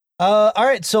All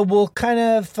right, so we'll kind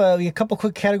of a couple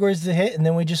quick categories to hit, and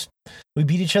then we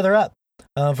beat each other up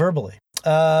verbally.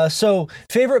 So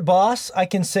favorite boss, I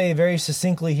can say very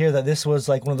succinctly here that this was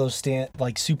like one of those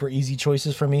super easy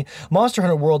choices for me. Monster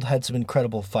Hunter World had some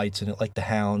incredible fights in it, like the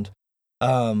Hound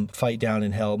fight down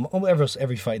in hell.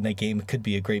 Every fight in that game could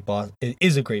be a great boss. It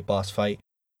is a great boss fight.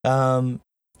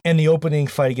 And the opening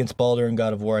fight against Baldur in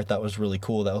God of War, I thought was really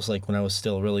cool. That was like when I was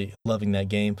still really loving that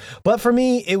game. But for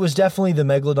me, it was definitely the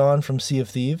Megalodon from Sea of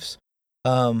Thieves.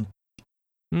 That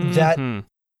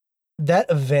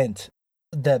event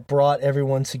that brought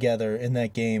everyone together in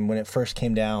that game when it first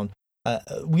came down.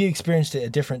 We experienced it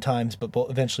at different times, but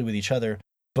eventually with each other.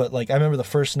 But like I remember the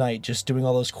first night just doing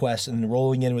all those quests and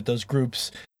rolling in with those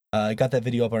groups. I got that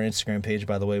video up on our Instagram page,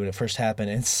 by the way, when it first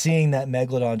happened, and seeing that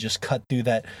Megalodon just cut through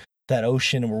that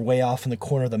ocean, and we're way off in the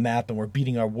corner of the map, and we're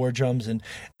beating our war drums, and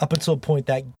up until a point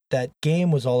that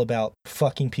game was all about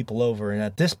fucking people over, and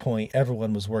at this point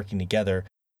everyone was working together,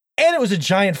 and it was a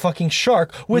giant fucking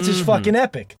shark, which is fucking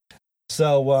epic.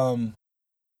 So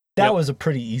that was a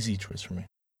pretty easy choice for me.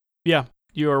 Yeah,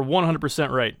 you are 100%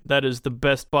 right. That is the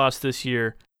best boss this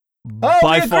year. Oh,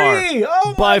 by far.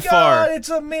 Oh my God, it's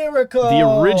a miracle. The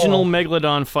original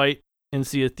Megalodon fight in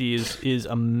Sea of Thieves is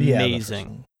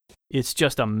amazing. It's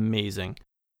just amazing.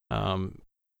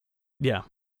 Yeah,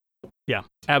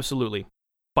 absolutely.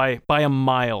 By a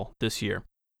mile this year.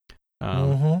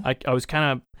 I was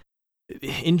kind of,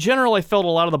 in general, I felt a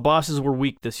lot of the bosses were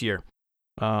weak this year.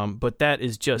 But that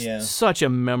is just such a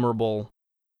memorable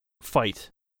fight.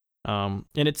 And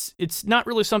it's not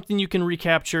really something you can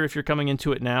recapture if you're coming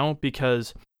into it now,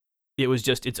 because it was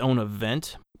just its own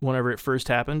event whenever it first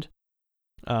happened.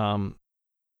 But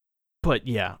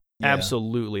yeah.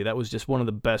 Absolutely, that was just one of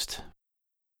the best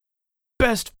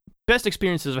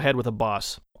experiences I've had with a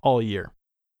boss all year,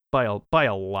 by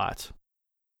a lot.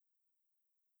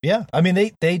 Yeah, I mean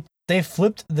they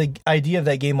flipped the idea of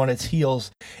that game on its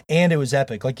heels, and it was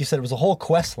epic. Like you said, it was a whole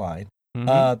quest line.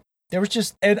 There was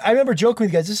just, and I remember joking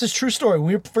with you guys. This is a true story. When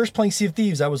we were first playing Sea of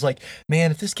Thieves, I was like,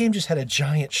 man, if this game just had a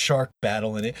giant shark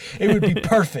battle in it, it would be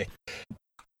perfect.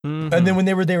 And then when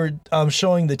they were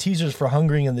showing the teasers for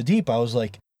Hungering in the Deep, I was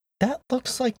like, that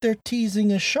looks like they're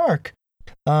teasing a shark.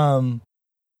 And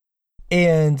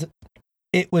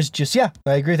it was just, I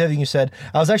agree with everything you said.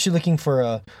 I was actually looking for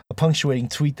a punctuating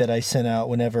tweet that I sent out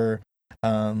whenever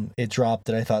it dropped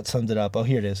that I thought summed it up. Oh,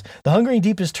 here it is. The Hungering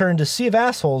Deep has turned a sea of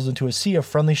assholes into a sea of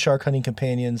friendly shark hunting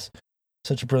companions.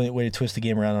 Such a brilliant way to twist the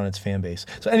game around on its fan base.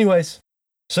 So anyways,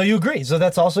 so you agree. So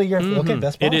that's also your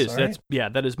best boss? It is. Right.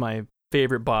 That is my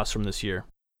favorite boss from this year,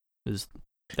 is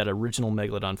that original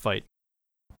Megalodon fight.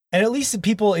 And at least the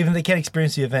people, even if they can't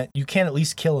experience the event, you can at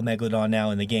least kill a Megalodon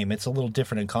now in the game. It's a little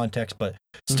different in context, but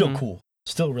still cool.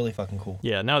 Still really fucking cool.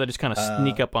 Yeah, now they just kind of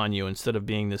sneak up on you instead of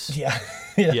being this...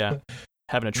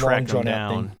 having to track them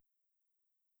down.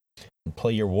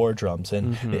 Play your war drums.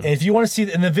 And if you want to see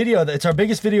in the video, it's our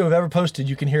biggest video we've ever posted,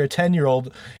 you can hear a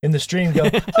 10-year-old in the stream go,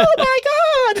 oh my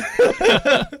God!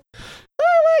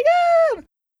 Oh my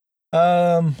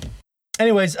God!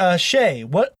 Anyways, Shay,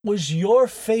 what was your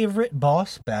favorite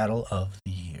boss battle of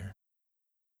the year?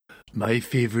 My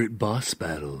favorite boss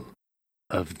battle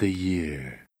of the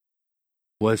year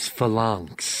was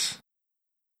Phalanx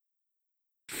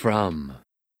from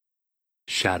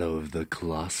Shadow of the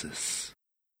Colossus.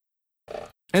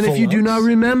 And if you do not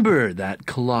remember that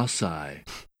Colossi,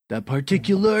 that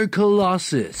particular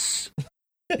Colossus,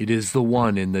 it is the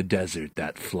one in the desert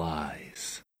that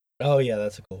flies. Oh, yeah,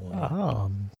 that's a cool one.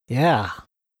 Oh, yeah.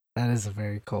 That is a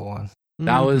very cool one.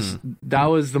 That was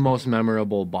the most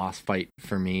memorable boss fight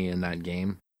for me in that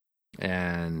game.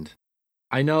 And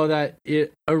I know that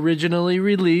it originally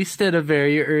released at a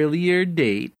very earlier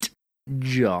date,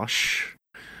 Josh.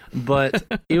 But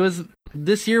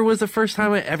this year was the first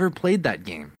time I ever played that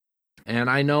game. And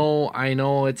I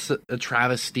know it's a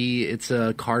travesty, it's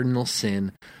a cardinal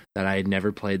sin that I had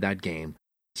never played that game.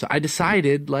 So I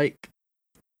decided,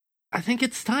 I think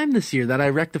it's time this year that I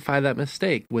rectify that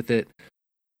mistake with it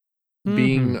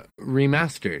being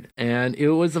remastered. And it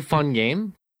was a fun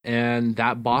game, and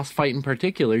that boss fight in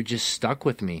particular just stuck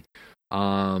with me.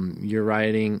 You're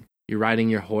riding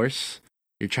your horse,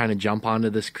 you're trying to jump onto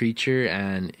this creature,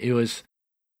 and it was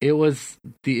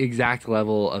the exact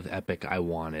level of epic I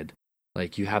wanted.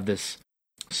 Like, you have this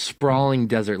sprawling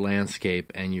desert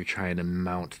landscape, and you're trying to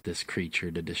mount this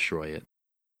creature to destroy it.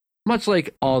 Much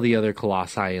like all the other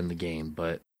Colossi in the game,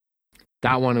 but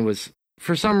that one was,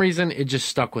 for some reason, it just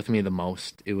stuck with me the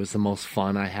most. It was the most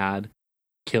fun I had,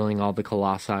 killing all the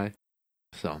Colossi.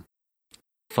 So,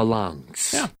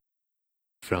 Phalanx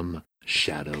from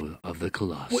Shadow of the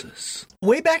Colossus.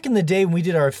 Way back in the day when we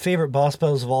did our favorite boss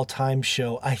battles of all time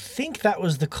show, I think that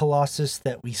was the Colossus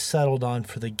that we settled on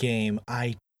for the game.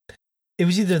 It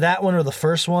was either that one or the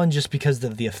first one, just because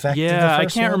of the effect. Yeah, of the I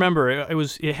first can't one. remember.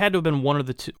 It had to have been one of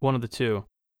the two.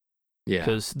 Yeah,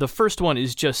 because the first one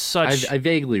is just such. I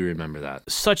vaguely remember that.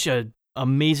 Such a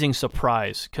amazing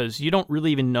surprise, because you don't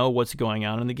really even know what's going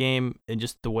on in the game, and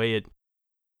just the way it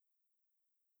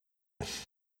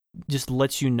just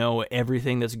lets you know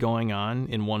everything that's going on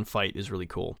in one fight is really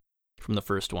cool from the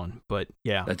first one. But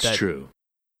yeah, that's true.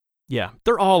 Yeah,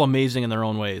 they're all amazing in their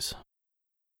own ways.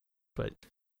 But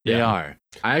yeah. They are.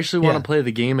 I actually want to play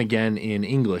the game again in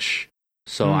English,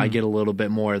 so I get a little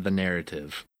bit more of the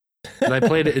narrative. And I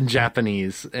played it in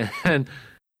Japanese, and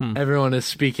everyone is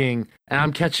speaking, and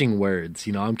I'm catching words.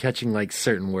 I'm catching like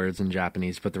certain words in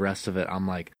Japanese, but the rest of it, I'm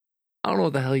like, I don't know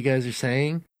what the hell you guys are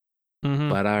saying,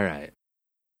 but all right.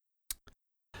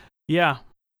 Yeah.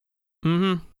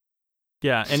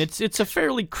 Yeah, and it's a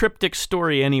fairly cryptic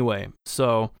story anyway.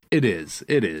 So it is,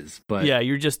 but yeah,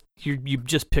 you just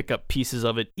pick up pieces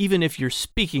of it, even if you're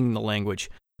speaking the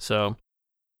language. So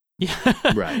yeah,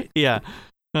 right, yeah,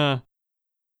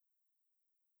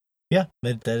 yeah,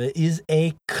 but that is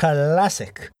a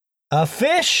classic.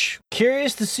 Fish,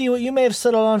 curious to see what you may have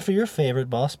settled on for your favorite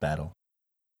boss battle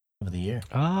of the year.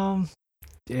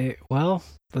 Well,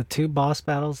 the two boss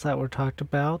battles that were talked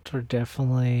about are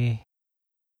definitely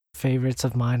favorites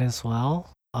of mine as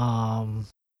well.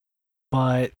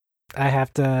 But I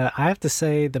have to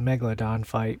say the Megalodon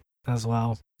fight as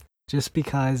well, just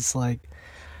because like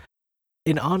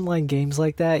in online games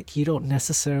like that, you don't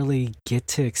necessarily get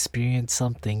to experience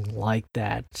something like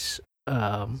that.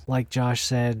 Like Josh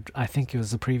said, I think it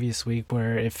was the previous week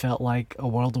where it felt like a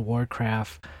World of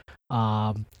Warcraft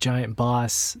giant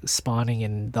boss spawning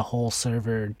and the whole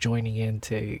server joining in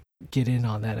to get in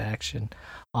on that action.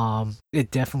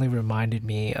 It definitely reminded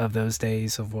me of those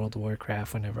days of World of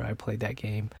Warcraft whenever I played that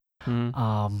game.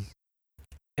 But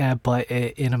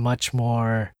in a much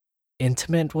more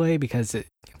intimate way, because of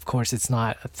course it's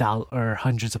not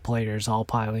hundreds of players all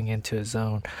piling into a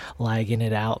zone, lagging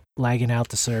out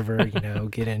the server,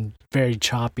 getting very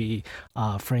choppy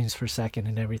frames per second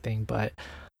and everything. But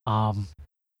yeah,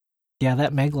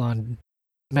 that Megalodon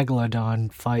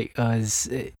fight was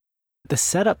the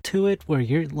setup to it, where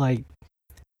you're like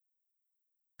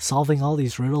solving all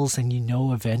these riddles and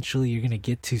eventually you're gonna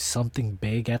get to something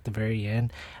big at the very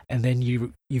end, and then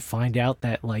you find out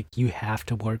that like you have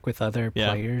to work with other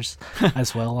players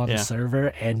as well on the server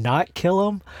and not kill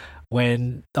them,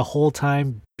 when the whole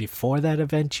time before that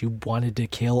event you wanted to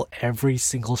kill every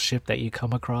single ship that you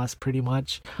come across, pretty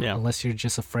much, unless you're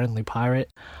just a friendly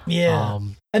pirate.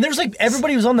 And there's like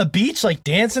everybody was on the beach like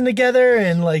dancing together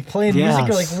and like playing music.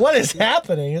 You're like, what is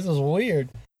happening? This is weird.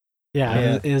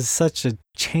 It was such a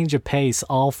change of pace,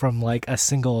 all from like a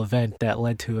single event that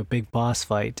led to a big boss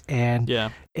fight. And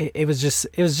it was just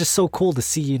so cool to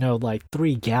see, like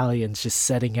 3 galleons just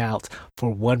setting out for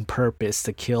one purpose,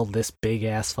 to kill this big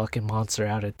ass fucking monster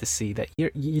out at the sea that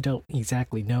you don't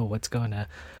exactly know what's going to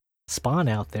spawn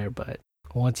out there, but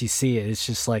once you see it, it's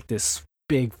just like this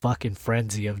big fucking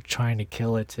frenzy of trying to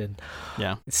kill it, and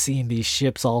seeing these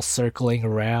ships all circling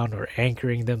around or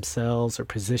anchoring themselves or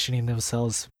positioning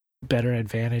themselves better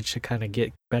advantage to kind of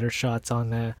get better shots on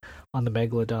the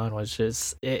Megalodon was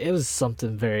just it was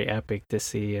something very epic to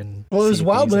see. And well, it was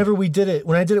wild whenever we did it,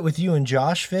 when I did it with you and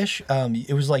Josh Fish.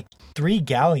 It was like 3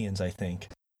 galleons, I think.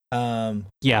 And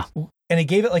it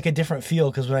gave it like a different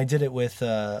feel, because when I did it with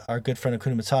our good friend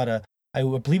Akuna Matata, I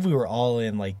believe we were all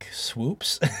in like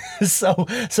swoops. so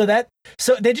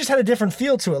they just had a different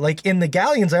feel to it. Like in the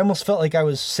galleons, I almost felt like I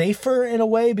was safer in a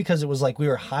way, because it was like we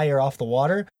were higher off the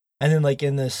water. And then like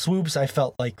in the swoops, I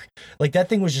felt like that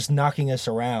thing was just knocking us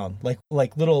around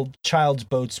like little child's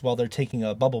boats while they're taking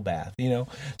a bubble bath,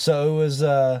 So it was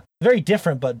very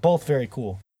different, but both very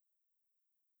cool.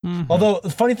 Although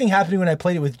the funny thing happened when I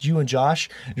played it with you and Josh,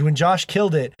 when Josh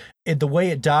killed it, the way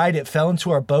it died, it fell into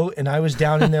our boat, and I was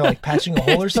down in there like patching a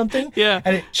hole or something.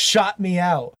 And it shot me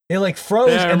out. It like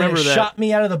froze, and then it shot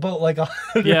me out of the boat like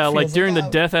 100 like during the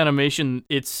death animation,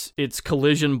 its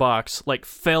collision box like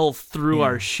fell through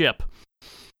our ship.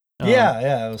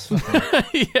 It was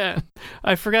fun.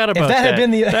 I forgot about that. Had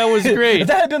been that was great. If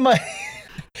that had been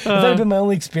my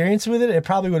only experience with it, it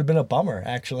probably would have been a bummer,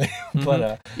 actually.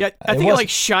 But I think it like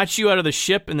shot you out of the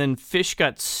ship, and then Fish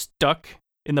got stuck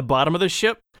in the bottom of the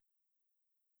ship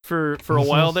for a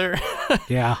while there.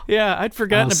 I'd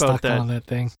forgotten about that. On that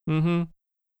thing.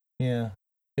 Yeah,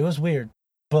 it was weird.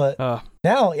 But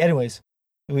now, anyways,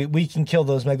 we can kill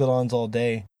those megalodons all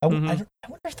day. I wonder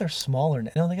if they're smaller.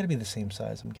 No, they got to be the same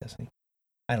size, I'm guessing.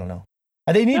 I don't know.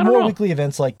 They need more weekly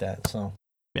events like that. So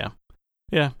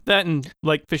yeah, that, and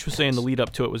like Fish was saying, the lead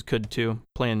up to it was good too.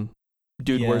 Playing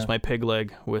Dude, Where's My Pig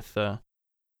Leg with a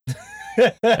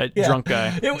drunk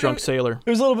guy, drunk sailor. It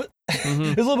was a little bit.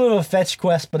 It was a little bit of a fetch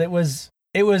quest, but it was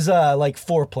like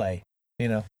foreplay.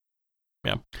 Yeah,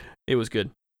 it was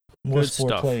good. Most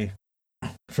foreplay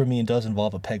for me does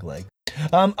involve a peg leg.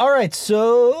 All right,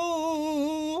 so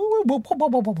I'll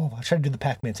try to do the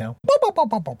Pac-Man sound.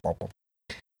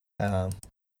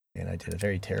 And I did a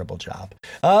very terrible job.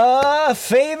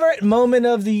 Favorite moment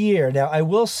of the year. Now I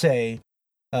will say,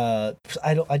 I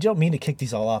don't mean to kick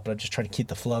these all off, but I'm just trying to keep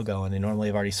the flow going. And normally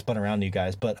I've already spun around you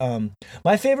guys, but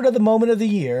my favorite of the moment of the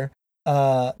year.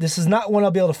 This is not one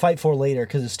I'll be able to fight for later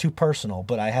because it's too personal.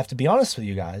 But I have to be honest with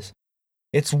you guys.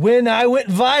 It's when I went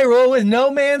viral with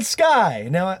No Man's Sky.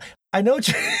 Now I know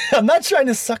I'm not trying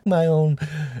to suck my own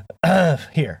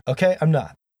here. Okay, I'm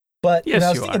not. But yes, I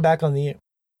was thinking back on the year.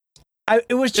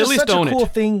 It was just such a cool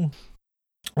thing.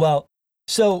 Well,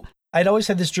 so I'd always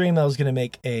had this dream I was going to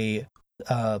make a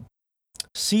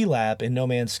sea lab in No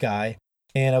Man's Sky,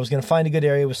 and I was going to find a good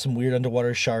area with some weird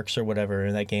underwater sharks or whatever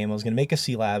in that game. I was going to make a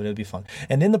sea lab, and it would be fun.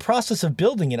 And in the process of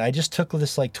building it, I just took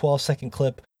this like 12-second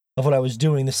clip of what I was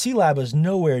doing. The sea lab was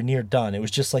nowhere near done. It was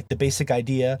just like the basic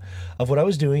idea of what I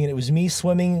was doing, and it was me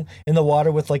swimming in the water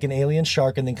with like an alien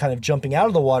shark and then kind of jumping out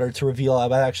of the water to reveal I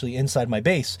was actually inside my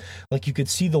base. Like you could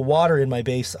see the water in my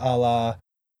base a la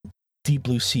Deep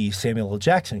Blue Sea, Samuel L.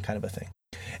 Jackson kind of a thing.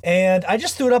 And I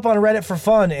just threw it up on Reddit for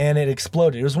fun, and it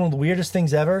exploded. It was one of the weirdest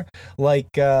things ever. Like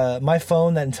my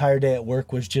phone that entire day at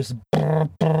work was just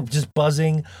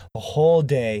buzzing the whole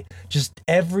day. Just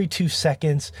every 2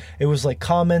 seconds, it was like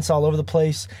comments all over the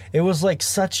place. It was like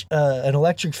such an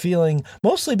electric feeling,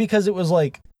 mostly because it was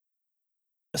like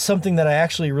something that I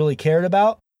actually really cared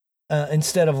about,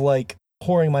 instead of like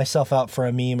pouring myself out for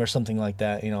a meme or something like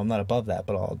that. I'm not above that,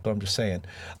 but I'm just saying.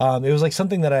 It was like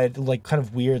something that I like kind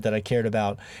of weird that I cared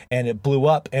about, and it blew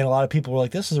up, and a lot of people were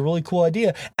like, this is a really cool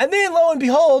idea. And then lo and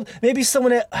behold, maybe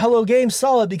someone at Hello Games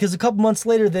saw it, because a couple months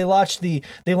later they launched the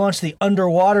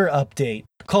underwater update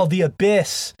called The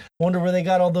Abyss. Wonder where they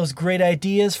got all those great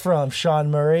ideas from,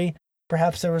 Sean Murray.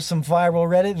 Perhaps there were some viral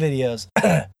Reddit videos.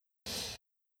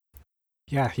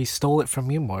 Yeah, he stole it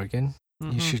from you, Morgan.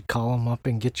 You should call him up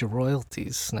and get your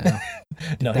royalties now.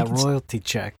 No, that royalty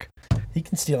check. He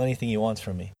can steal anything he wants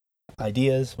from me.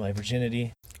 Ideas, my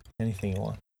virginity, anything he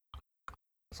wants.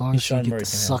 As long as you get to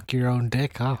suck your own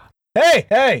dick, huh?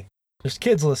 Hey! There's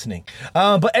kids listening.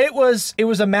 But it was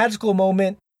a magical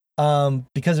moment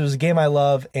because it was a game I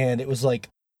love, and it was like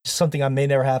something that may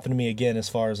never happen to me again as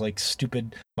far as like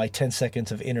stupid, my 10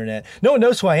 seconds of internet. No one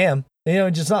knows who I am.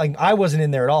 Just not like I wasn't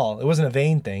in there at all. It wasn't a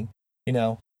vain thing,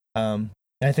 And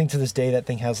I think to this day that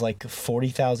thing has like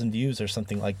 40,000 views or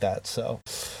something like that. So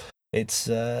it's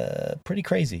pretty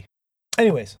crazy.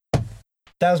 Anyways,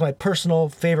 that was my personal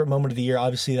favorite moment of the year.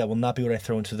 Obviously, that will not be what I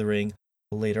throw into the ring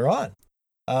later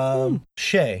on.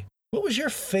 Shay, what was your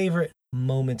favorite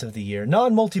moment of the year?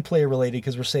 Non-multiplayer related,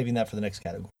 because we're saving that for the next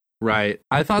category. Right.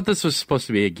 I thought this was supposed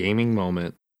to be a gaming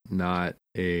moment, not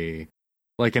an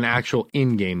actual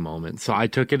in-game moment. So I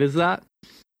took it as that.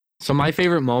 So my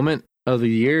favorite moment of the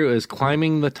year is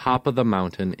climbing the top of the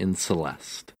mountain in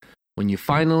Celeste. When you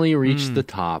finally reach the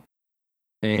top,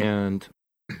 and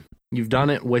you've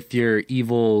done it with your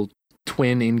evil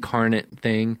twin incarnate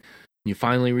thing, you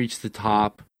finally reach the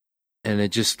top, and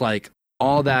it just like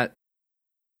all that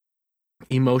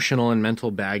emotional and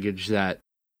mental baggage that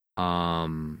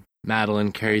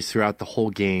Madeline carries throughout the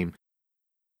whole game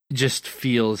just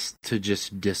feels to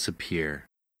just disappear.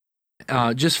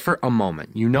 Just for a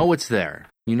moment. It's there.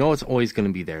 It's always going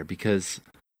to be there, because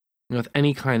with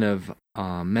any kind of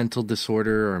mental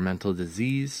disorder or mental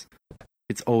disease,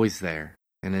 it's always there,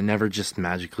 and it never just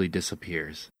magically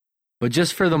disappears. But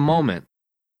just for the moment,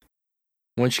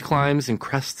 when she climbs and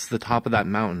crests the top of that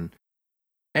mountain,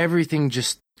 everything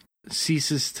just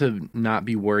ceases to not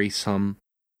be worrisome,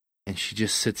 and she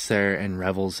just sits there and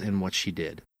revels in what she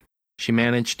did. She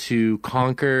managed to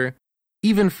conquer,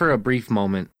 even for a brief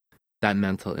moment, that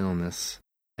mental illness.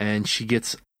 And she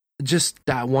gets just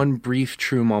that one brief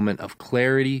true moment of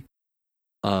clarity,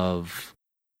 of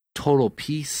total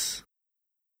peace.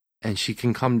 And she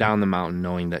can come down the mountain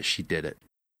knowing that she did it.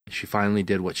 She finally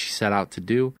did what she set out to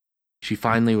do. She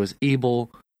finally was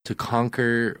able to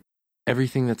conquer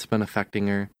everything that's been affecting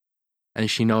her.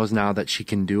 And she knows now that she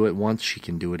can do it once, she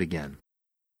can do it again.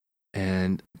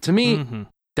 And to me,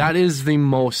 that is the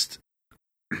most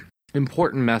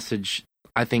important message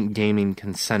I think gaming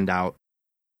can send out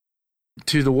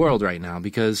to the world right now,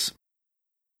 because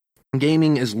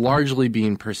gaming is largely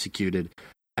being persecuted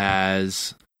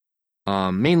as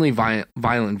mainly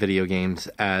violent video games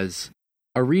as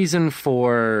a reason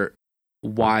for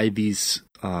why these,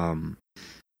 to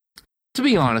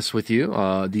be honest with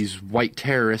you, these white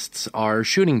terrorists are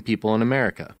shooting people in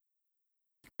America.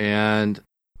 And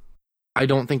I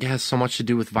don't think it has so much to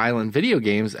do with violent video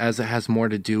games as it has more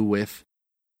to do with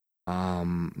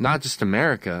not just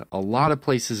America. A lot of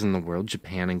places in the world,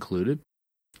 Japan included,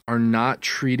 are not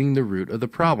treating the root of the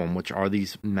problem, which are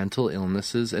these mental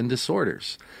illnesses and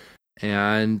disorders.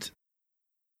 And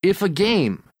if a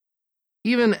game,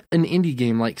 even an indie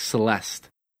game like Celeste,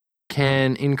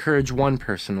 can encourage one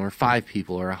person or 5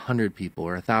 people or 100 people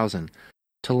or 1,000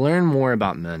 to learn more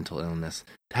about mental illness,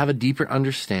 to have a deeper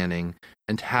understanding,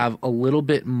 and to have a little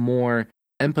bit more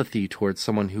empathy towards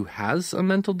someone who has a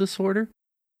mental disorder,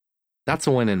 that's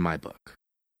a win in my book.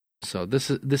 So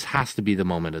this has to be the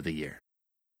moment of the year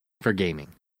for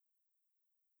gaming.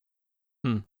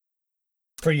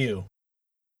 For you.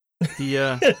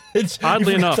 It's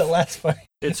oddly enough, the last part.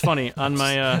 It's funny on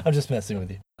my. I'm just messing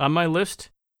with you. On my list,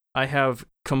 I have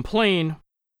complain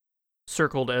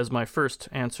circled as my first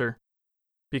answer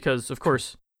because, of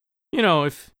course,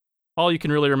 if all you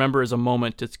can really remember is a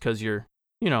moment, it's because you're,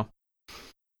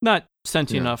 not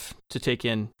sentient enough to take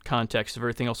in context of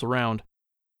everything else around.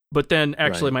 But then,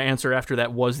 actually, my answer after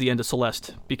that was the end of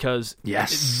Celeste because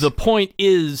the point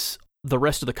is the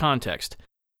rest of the context.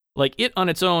 Like, it on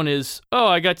its own is,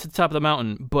 I got to the top of the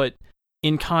mountain, but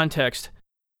in context,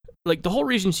 like, the whole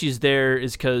reason she's there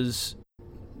is because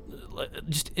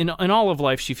just in all of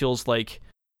life, she feels like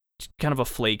kind of a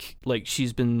flake. Like,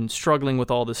 she's been struggling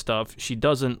with all this stuff. She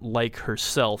doesn't like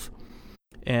herself.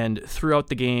 And throughout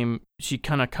the game, she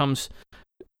kind of comes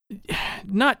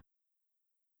not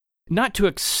to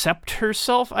accept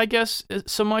herself, I guess,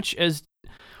 so much as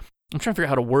I'm trying to figure out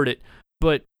how to word it,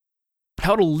 but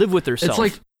how to live with herself. It's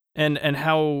like and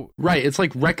how it's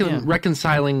like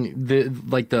reconciling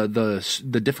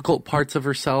the difficult parts of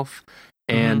herself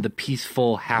and the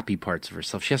peaceful, happy parts of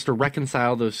herself. She has to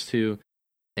reconcile those two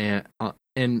and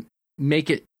make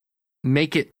it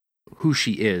who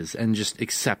she is, and just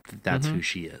accept that that's who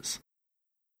she is.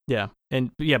 Yeah,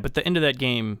 but the end of that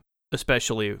game,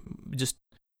 especially, just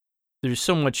there's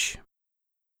so much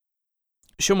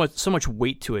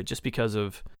weight to it, just because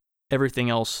of everything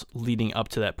else leading up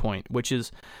to that point, which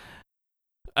is,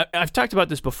 I've talked about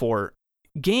this before.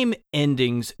 Game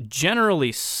endings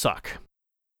generally suck.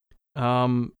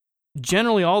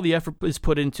 Generally, all the effort is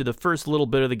put into the first little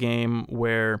bit of the game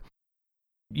where,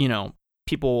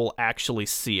 people will actually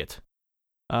see it.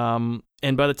 And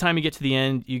by the time you get to the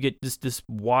end, you get this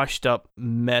washed up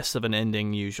mess of an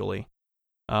ending usually.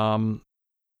 That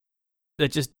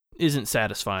just isn't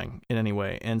satisfying in any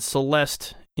way. And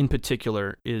Celeste in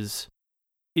particular is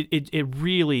it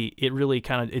really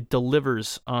kind of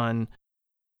delivers on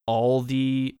all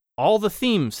the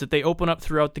themes that they open up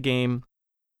throughout the game.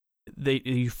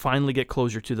 You finally get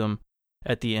closure to them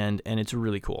at the end, and it's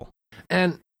really cool.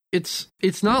 And it's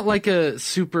not like a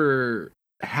super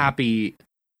happy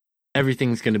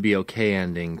everything's going to be okay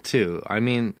ending too. I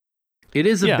mean, it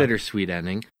is a bittersweet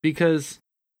ending because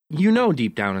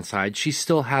deep down inside she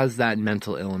still has that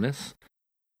mental illness,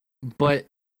 but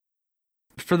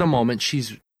for the moment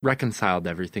she's reconciled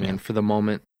everything, and for the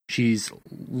moment she's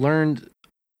learned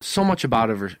so much about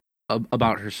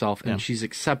herself, and she's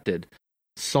accepted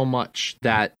so much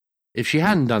that if she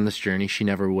hadn't done this journey, she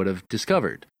never would have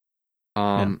discovered.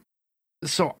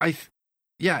 So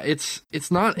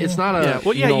it's not a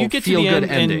you get to the feel-good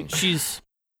end ending. and she's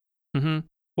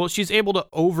she's able to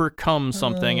overcome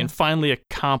something and finally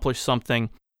accomplish something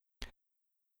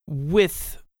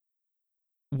with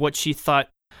what she thought.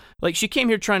 Like, she came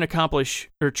here trying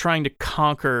to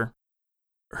conquer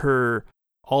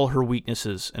all her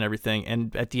weaknesses and everything,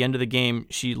 and at the end of the game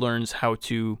she learns how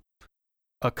to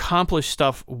accomplish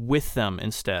stuff with them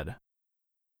instead.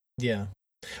 Yeah.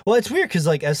 Well, it's weird because,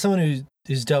 like, as someone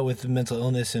who's dealt with mental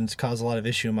illness and it's caused a lot of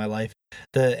issue in my life,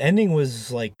 the ending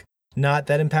was, like, not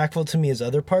that impactful to me as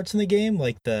other parts in the game,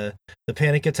 like the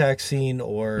panic attack scene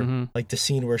or like the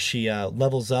scene where she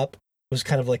levels up was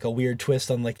kind of like a weird twist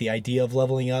on, like, the idea of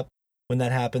leveling up when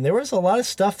that happened. There was a lot of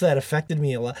stuff that affected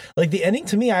me a lot. Like, the ending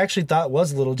to me, I actually thought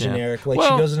was a little generic. Like, she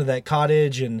goes into that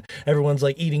cottage and everyone's,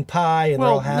 like, eating pie and they're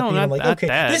all happy. And I'm like, okay,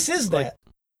 this is like, that.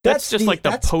 That's just like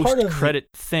the post-credit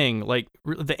thing. Like,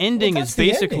 the ending is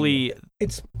basically...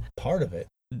 It's part of it.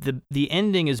 The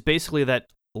ending is basically that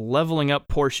leveling up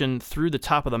portion through the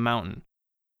top of the mountain.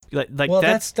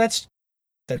 That's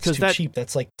too cheap.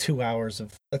 That's like 2 hours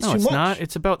of... That's no, too it's much. not.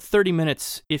 It's about 30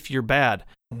 minutes if you're bad.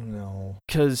 No.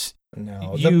 Because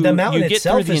no, the mountain you get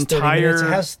itself through the entire it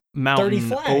has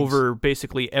mountain over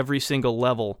basically every single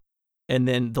level, and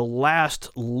then the last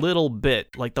little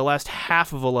bit, like the last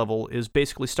half of a level, is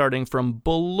basically starting from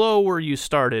below where you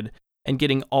started and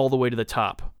getting all the way to the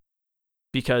top.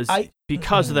 Because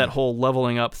of that whole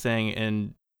leveling up thing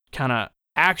and kind of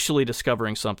actually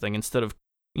discovering something instead of,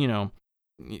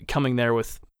 coming there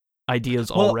with ideas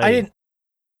already.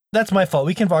 That's my fault.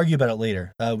 We can argue about it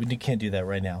later. We can't do that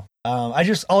right now. All I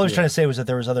was trying to say was that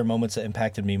there was other moments that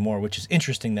impacted me more, which is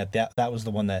interesting that was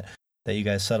the one that you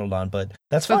guys settled on. But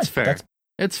that's fine. That's fair.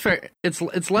 It's fair.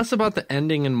 It's less about the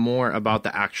ending and more about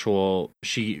the actual.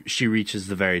 She reaches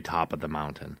the very top of the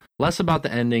mountain. Less about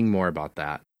the ending, more about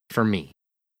that for me.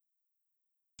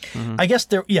 Mm-hmm. I guess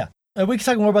we can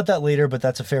talk more about that later, but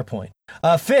that's a fair point.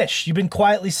 Fish, you've been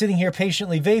quietly sitting here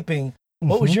patiently vaping.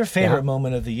 What was your favorite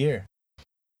moment of the year?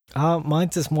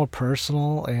 Mine's is more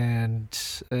personal, and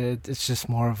it's just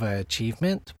more of an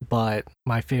achievement. But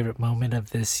my favorite moment of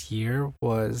this year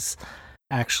was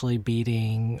actually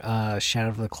beating Shadow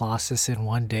of the Colossus in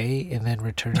one day, and then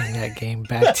returning that game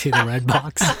back to the red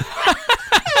box.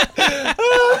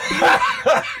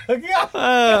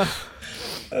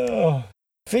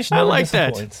 Fish I like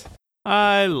that.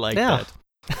 I like that.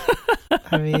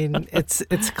 I mean, it's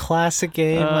a classic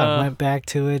game. I went back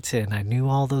to it, and I knew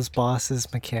all those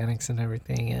bosses, mechanics, and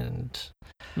everything,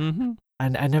 and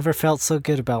I never felt so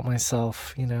good about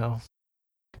myself,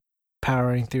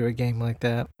 powering through a game like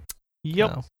that.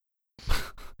 Yep. No.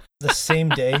 The same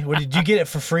day? What, did you get it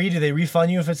for free? Do they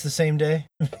refund you if it's the same day?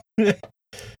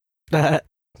 No.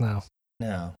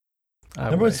 No.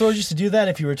 Remember when stores used to do that?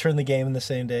 If you return the game in the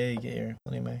same day, you get your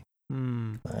money back.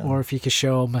 Or if you could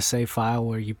show them a save file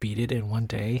where you beat it in one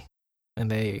day, and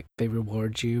they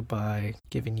reward you by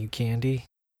giving you candy.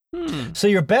 So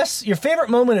your favorite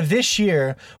moment of this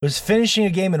year was finishing a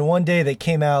game in one day that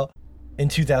came out in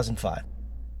 2005.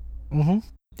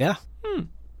 Yeah.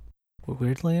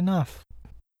 Weirdly enough.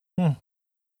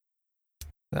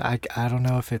 I don't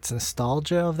know if it's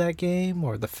nostalgia of that game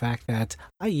or the fact that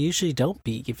I usually don't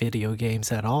beat video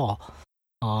games at all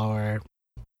or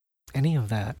any of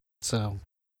that. So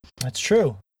that's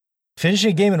true. Finishing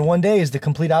a game in one day is the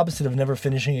complete opposite of never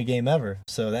finishing a game ever.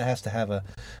 So that has to have a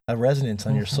resonance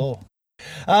on your soul.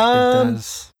 It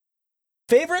does.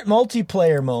 Favorite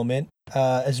multiplayer moment,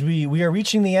 as we are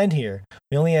reaching the end here.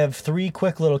 We only have 3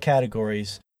 quick little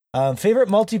categories. Favorite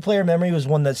multiplayer memory was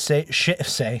one that Shay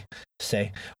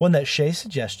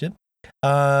suggested.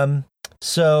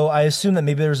 So I assume that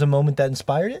maybe there was a moment that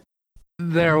inspired it.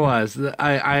 There was.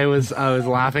 I was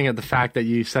laughing at the fact that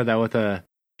you said that with a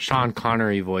Sean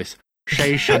Connery voice.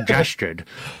 Shay suggested.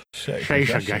 Shay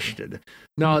suggested.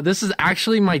 No, this is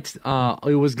actually my.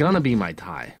 It was gonna be my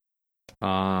tie.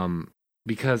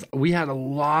 Because we had a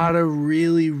lot of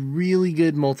really, really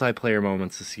good multiplayer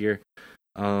moments this year.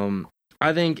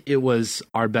 I think it was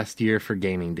our best year for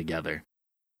gaming together,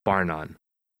 bar none.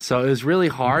 So it was really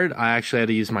hard. I actually had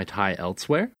to use my tie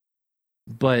elsewhere.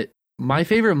 But my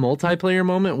favorite multiplayer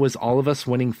moment was all of us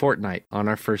winning Fortnite on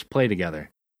our first play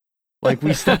together. Like,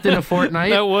 we stepped into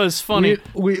Fortnite. That was funny.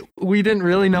 We didn't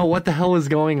really know what the hell was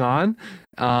going on.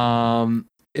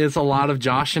 It's a lot of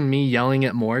Josh and me yelling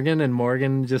at Morgan, and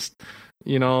Morgan just,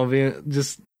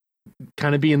 just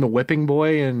kind of being the whipping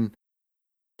boy, and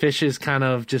Fish is kind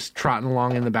of just trotting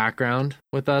along in the background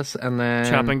with us, and then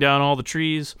chopping down all the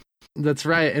trees. That's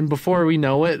right. And before we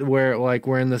know it,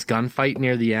 we're in this gunfight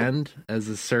near the end as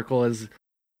the circle has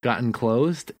gotten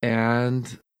closed,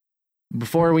 and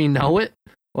before we know it,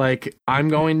 like, I'm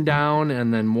going down,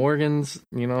 and then Morgan's,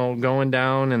 going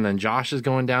down, and then Josh is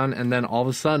going down, and then all of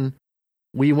a sudden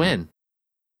we win.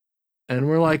 And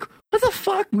we're like, what the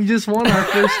fuck? We just won our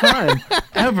first time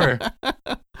ever.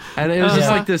 And it was just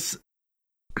like this.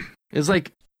 It's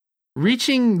like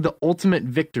reaching the ultimate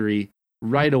victory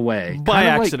right away. By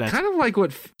accident. Kind of like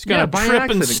what... It's going to trip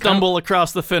and stumble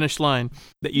across the finish line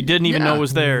that you didn't even know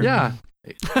was there. Yeah.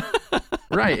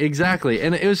 Right, exactly.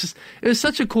 And it was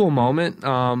such a cool moment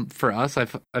for us.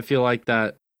 I feel like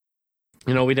that,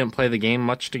 we didn't play the game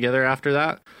much together after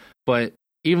that. But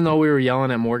even though we were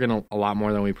yelling at Morgan a lot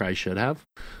more than we probably should have,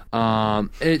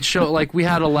 it showed like we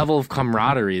had a level of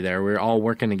camaraderie there. We were all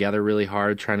working together really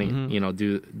hard, trying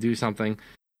to, do something.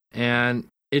 And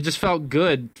it just felt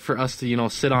good for us to,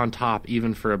 sit on top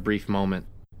even for a brief moment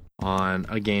on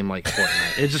a game like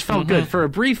Fortnite. It just felt good. For a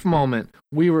brief moment,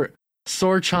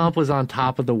 Swordchomp was on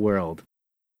top of the world.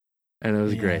 And it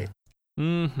was great.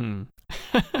 I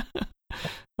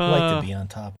like to be on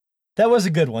top. That was a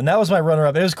good one. That was my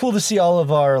runner-up. It was cool to see all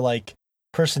of our,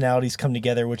 personalities come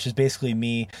together, which is basically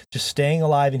me just staying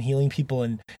alive and healing people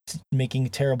and making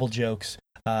terrible jokes.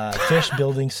 Fish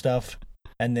building stuff,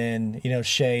 and then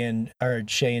Shay and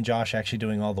Josh actually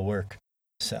doing all the work.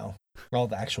 So all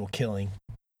the actual killing.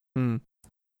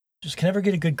 Just can never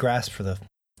get a good grasp for the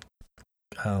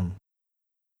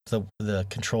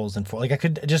controls and I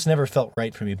could just never felt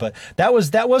right for me. But that was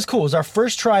cool. It was our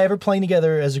first try ever playing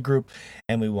together as a group,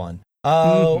 and we won.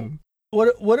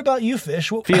 What about you, Fish?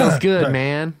 Feels good,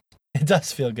 man. It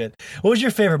does feel good. What was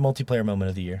your favorite multiplayer moment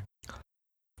of the year?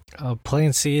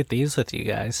 Playing Sea of Thieves with you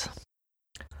guys.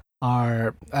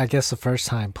 I guess the first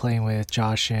time playing with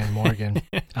Josh and Morgan.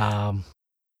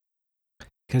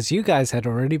 Because you guys had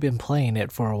already been playing it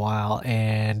for a while,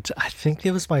 and I think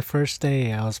it was my first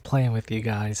day I was playing with you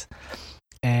guys.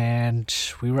 And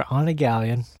we were on a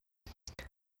galleon,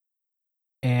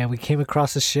 and we came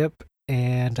across a ship,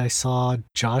 and I saw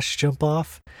Josh jump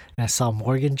off, and I saw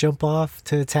Morgan jump off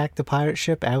to attack the pirate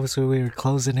ship as we were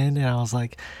closing in, and I was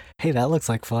like, hey, that looks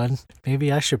like fun. Maybe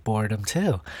I should board him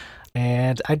too.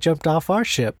 And I jumped off our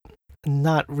ship,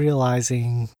 not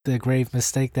realizing the grave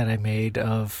mistake that I made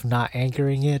of not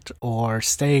anchoring it or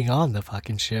staying on the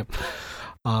fucking ship.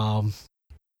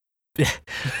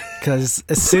 Because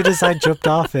as soon as I jumped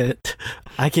off it,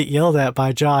 I get yelled at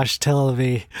by Josh telling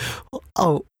me,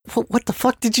 oh, what the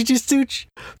fuck did you just do,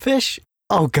 Fish?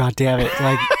 Oh, god damn it.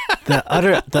 Like,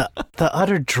 the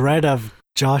utter dread of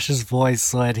Josh's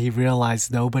voice when he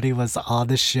realized nobody was on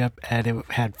the ship and it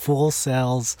had full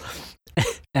sails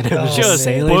and it was just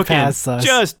sailing past us.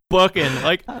 Just booking.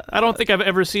 Like, I don't think I've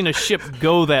ever seen a ship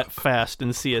go that fast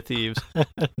in Sea of Thieves.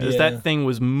 Because that thing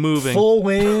was moving. Full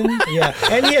wind. Yeah.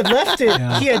 And he had left it.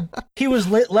 Yeah. He was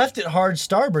left it hard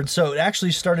starboard, so it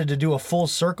actually started to do a full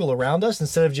circle around us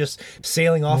instead of just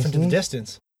sailing off into the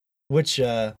distance, which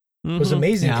was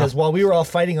amazing because while we were all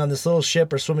fighting on this little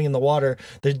ship or swimming in the water,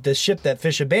 the ship that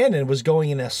Fish abandoned was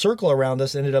going in a circle around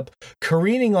us, ended up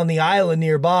careening on the island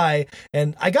nearby.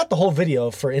 And I got the whole video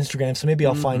for Instagram, so maybe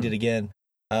I'll find it again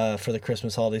for the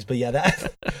Christmas holidays. But yeah,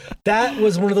 that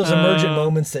was one of those emergent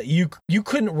moments that you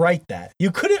couldn't write that. You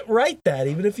couldn't write that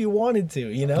even if you wanted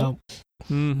to, Nope.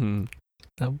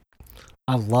 Nope.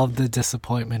 I love the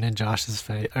disappointment in Josh's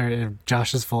face or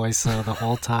Josh's voice the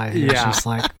whole time. He was just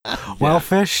like, "Well,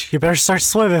 Fish, you better start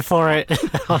swimming for it."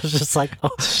 I was just like,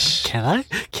 "Oh, can I?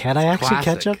 Can I actually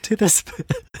catch up to this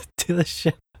to the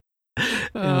ship?"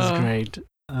 It was great.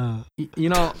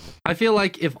 I feel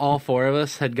like if all four of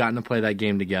us had gotten to play that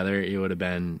game together, it would have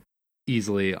been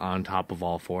easily on top of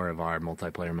all four of our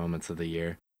multiplayer moments of the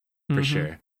year, for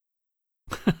sure.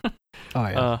 Oh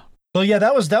yeah. Well, yeah,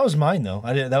 that was mine though.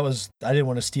 I didn't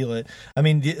want to steal it. I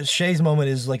mean, Shay's moment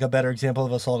is like a better example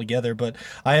of us all together, but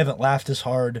I haven't laughed as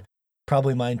hard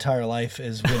probably my entire life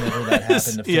as whenever that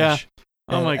happened to Fish. Yeah.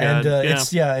 Oh my god. And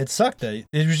it sucked. It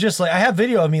was just like I have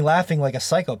video of me laughing like a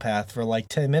psychopath for like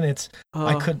 10 minutes.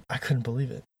 I couldn't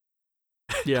believe it.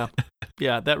 Yeah.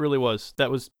 Yeah, that really was. That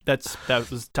was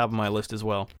top of my list as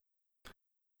well.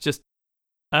 Just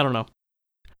I don't know.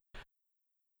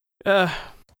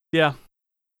 Yeah.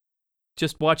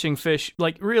 Just watching Fish,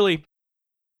 like, really,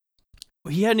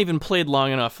 he hadn't even played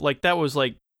long enough. Like, that was,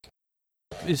 like,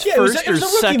 his first or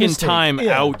second time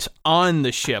out on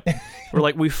the ship. Where,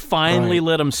 like, we finally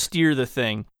let him steer the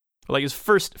thing. Like, his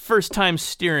first time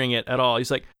steering it at all.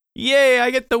 He's like, yay, I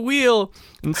get the wheel.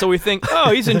 And so we think,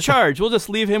 oh, he's in charge. We'll just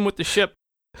leave him with the ship.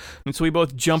 And so we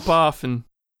both jump off, and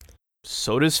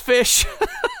so does Fish.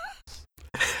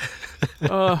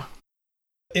 It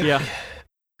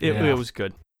was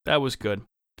good. That was good.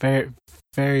 Very,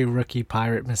 very rookie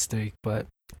pirate mistake, but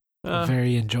a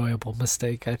very enjoyable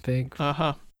mistake, I think.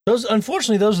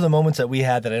 Unfortunately, those are the moments that we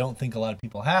had that I don't think a lot of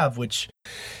people have, which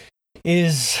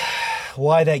is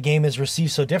why that game is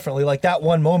received so differently. Like, that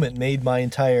one moment made my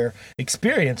entire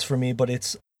experience for me,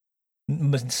 but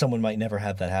someone might never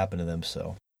have that happen to them,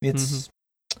 so it's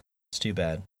too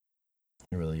bad.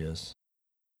 It really is.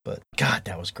 But, God,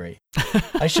 that was great.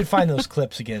 I should find those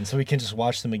clips again so we can just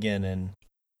watch them again and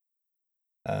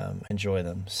enjoy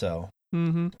them. So,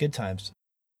 good times.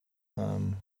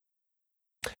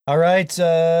 All right. We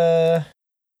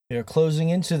are closing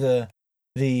into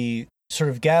the sort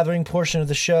of gathering portion of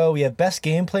the show. We have best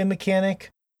gameplay mechanic,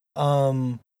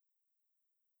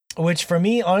 which for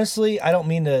me, honestly, I don't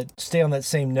mean to stay on that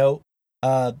same note.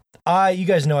 You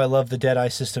guys know I love the Deadeye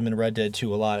system in Red Dead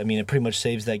 2 a lot. I mean, it pretty much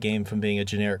saves that game from being a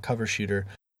generic cover shooter.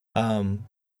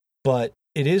 But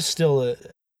it is still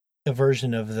a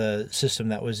version of the system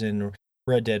that was in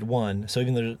Red Dead 1. So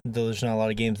even though there's not a lot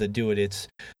of games that do it, it's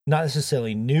not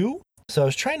necessarily new. So I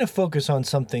was trying to focus on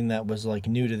something that was like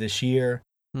new to this year.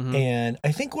 And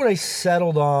I think what I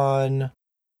settled on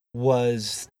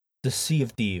was the Sea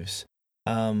of Thieves.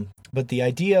 But the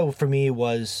idea for me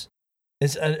is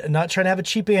not trying to have a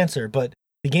cheap answer, but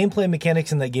the gameplay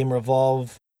mechanics in that game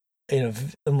revolve in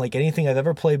like anything I've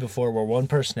ever played before, where one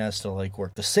person has to like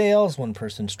work the sails, one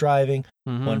person's driving,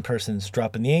 one person's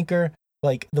dropping the anchor.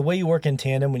 Like the way you work in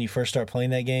tandem when you first start playing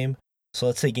that game. So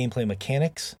let's say gameplay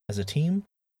mechanics as a team,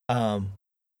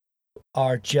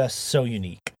 are just so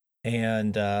unique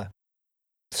and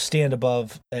stand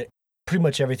above pretty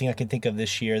much everything I can think of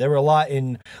this year. There were a lot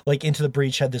in like Into the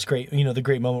Breach had this great, the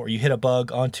great moment where you hit a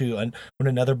bug onto when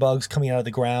another bug's coming out of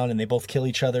the ground and they both kill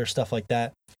each other, stuff like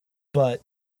that. But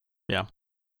yeah,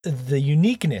 the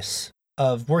uniqueness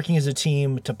of working as a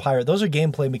team to pirate, those are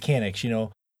gameplay mechanics,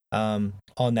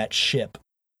 on that ship,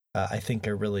 I think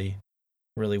are really,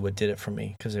 really what did it for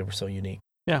me because they were so unique.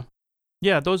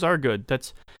 Yeah, those are good.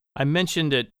 I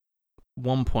mentioned at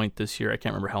one point this year, I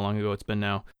can't remember how long ago it's been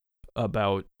now,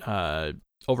 about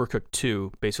Overcooked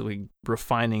 2 basically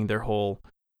refining their whole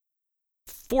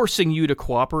forcing you to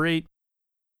cooperate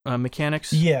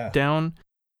mechanics down.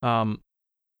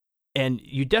 And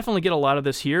you definitely get a lot of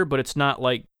this here, but it's not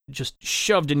like just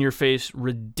shoved in your face,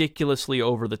 ridiculously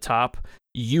over the top,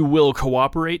 you will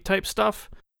cooperate type stuff.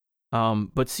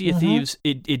 But Sea of Thieves,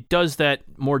 it does that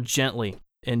more gently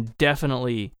and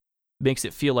definitely makes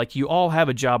it feel like you all have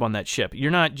a job on that ship.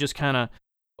 You're not just kind of,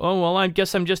 oh, well, I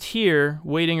guess I'm just here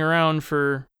waiting around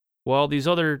for, well, these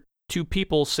other two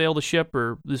people sail the ship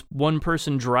or this one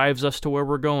person drives us to where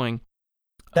we're going.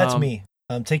 That's me.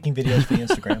 I'm taking videos for the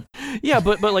Instagram. Yeah,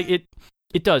 but like it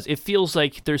does. It feels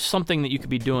like there's something that you could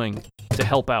be doing to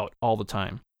help out all the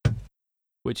time,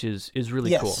 which is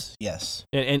really cool. Yes.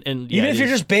 And even if you're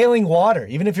just bailing water,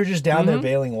 even if you're just down there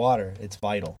bailing water, it's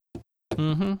vital.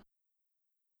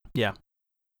 Yeah,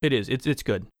 it is. It's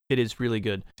good. It is really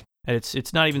good. And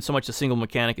it's not even so much a single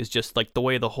mechanic. It's just like the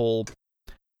way the whole,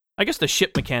 I guess the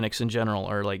ship mechanics in general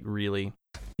are like really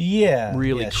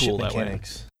cool that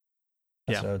mechanics. Way.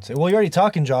 That's what I would say. Well, you're already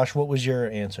talking, Josh. What was your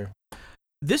answer?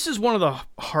 This is one of the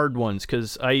hard ones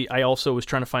because I also was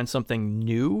trying to find something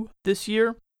new this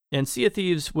year. And Sea of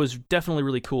Thieves was definitely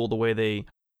really cool the way they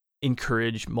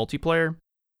encourage multiplayer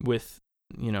with,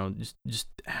 just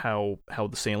how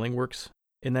the sailing works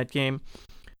in that game.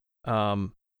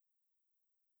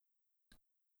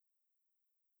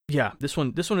 Yeah, this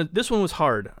one was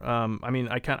hard.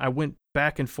 I went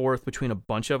back and forth between a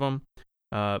bunch of them.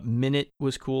 Minute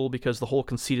was cool because the whole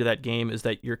conceit of that game is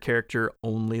that your character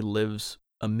only lives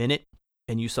a minute,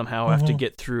 and you somehow have to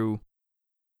get through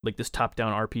like this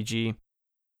top-down RPG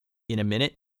in a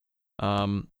minute.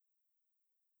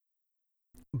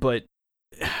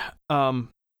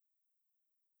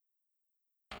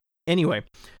 Anyway,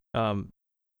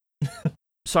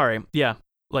 sorry. Yeah,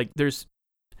 like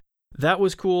that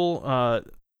was cool.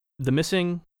 The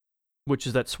Missing, which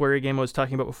is that sweary game I was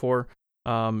talking about before.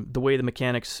 The way the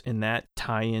mechanics in that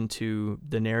tie into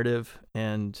the narrative,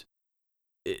 and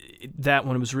that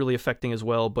one was really affecting as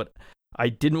well. But I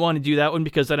didn't want to do that one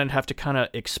because then I'd have to kind of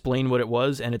explain what it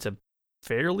was, and it's a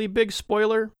fairly big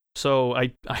spoiler. So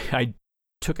I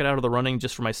took it out of the running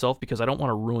just for myself because I don't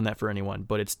want to ruin that for anyone.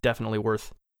 But it's definitely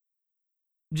worth.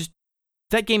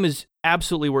 That game is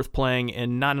absolutely worth playing,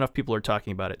 and not enough people are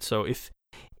talking about it. So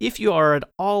if you are at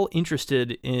all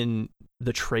interested in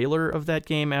the trailer of that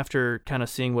game after kind of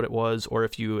seeing what it was, or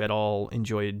if you at all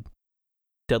enjoyed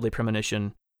Deadly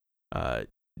Premonition,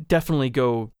 definitely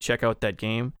go check out that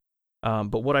game.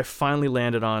 But what I finally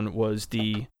landed on was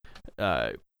the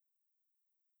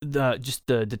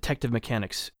detective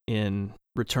mechanics in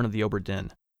Return of the Obra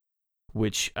Dinn,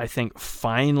 which I think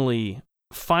finally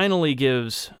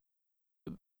gives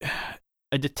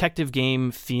a detective game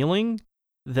feeling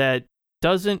that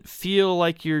doesn't feel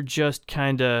like you're just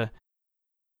kind of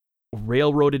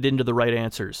railroaded into the right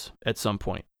answers at some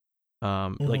point.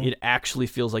 Like it actually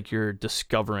feels like you're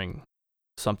discovering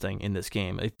something in this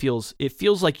game. It feels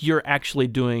like you're actually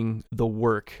doing the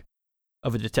work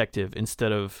of a detective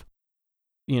instead of,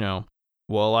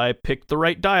 well, I picked the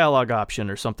right dialogue option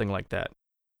or something like that.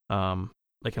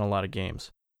 Like in a lot of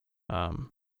games.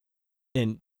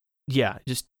 And yeah,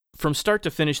 just from start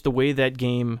to finish, the way that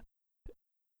game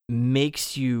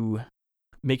makes you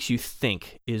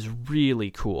think is really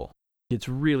cool. It's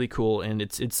really cool, and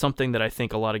it's something that I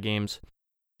think a lot of games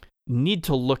need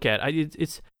to look at.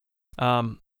 It's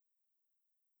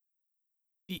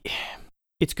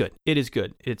good. It is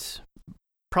good. It's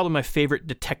probably my favorite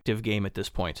detective game at this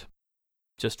point,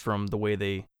 just from the way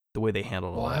they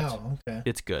handle all that. Wow, okay.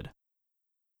 It's good.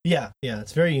 Yeah,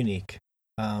 it's very unique.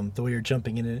 The way you're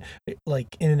jumping in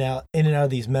and out of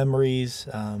these memories,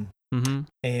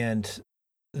 and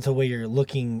the way you're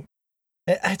looking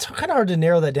It's kind of hard to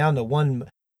narrow that down to one.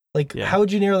 Like, how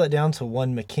would you narrow that down to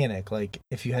one mechanic? Like,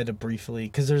 if you had to briefly,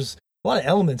 because there's a lot of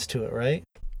elements to it, right?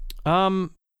 I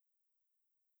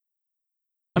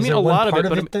mean, a lot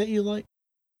of it that you like.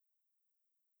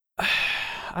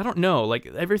 I don't know. Like,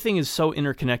 everything is so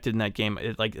interconnected in that game.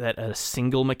 Like that, a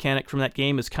single mechanic from that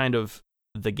game is kind of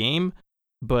the game.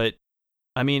 But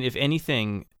I mean, if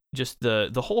anything, just the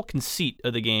whole conceit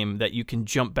of the game that you can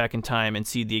jump back in time and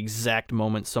see the exact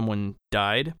moment someone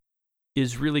died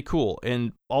is really cool,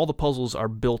 and all the puzzles are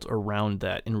built around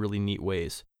that in really neat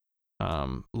ways.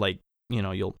 Like, you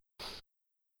know,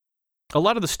 a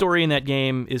lot of the story in that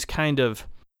game is kind of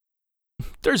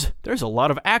there's a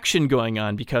lot of action going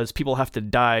on because people have to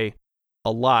die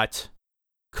a lot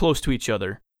close to each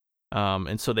other,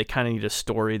 and so they kind of need a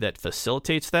story that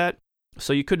facilitates that.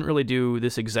 So you couldn't really do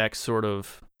this exact sort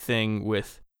of thing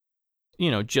with, you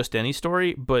know, just any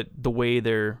story, but the way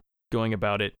they're going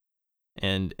about it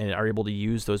and are able to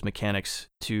use those mechanics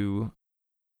to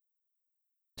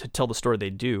tell the story they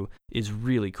do is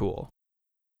really cool.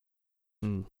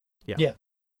 Yeah.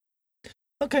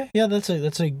 Okay, yeah, that's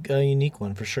a unique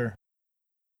one for sure.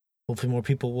 Hopefully more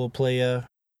people will play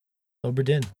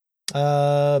Oberdin.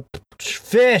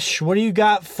 Fish, what do you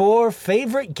got for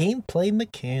favorite gameplay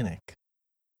mechanic?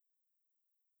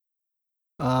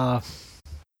 That's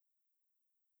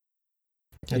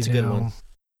a good one.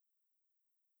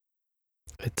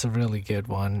 It's a really good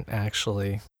one,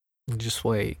 actually. Just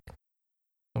wait.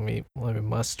 Let me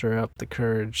muster up the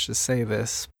courage to say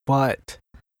this, but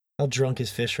how drunk is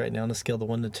Fish right now on a scale of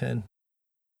 1 to 10?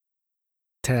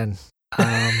 10.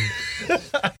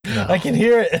 No. I can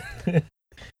hear it.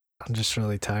 I'm just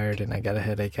really tired and I got a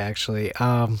headache, actually.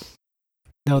 No,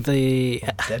 Debbie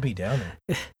Downer.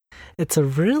 It's a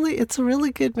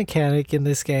really good mechanic in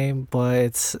this game,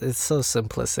 but it's so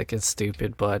simplistic and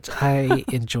stupid, but I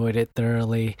enjoyed it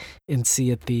thoroughly. In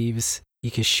Sea of Thieves,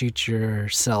 you can shoot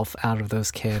yourself out of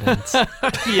those cannons.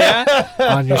 Yeah.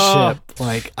 On your ship.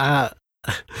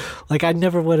 Like I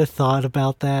never would have thought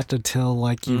about that until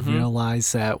like you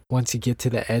realize that once you get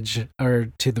to the edge or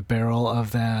to the barrel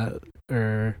of that,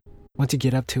 or once you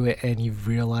get up to it and you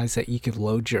realize that you could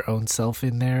load your own self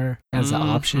in there as an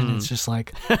option, it's just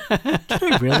like, can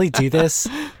we really do this?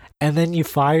 And then you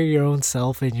fire your own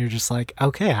self and you're just like,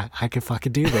 okay, I can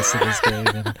fucking do this in this game.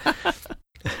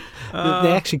 And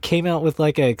they actually came out with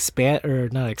like a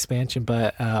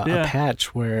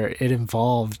patch where it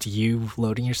involved you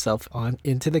loading yourself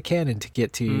into the cannon to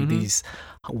get to these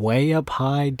way up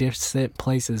high distant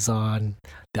places on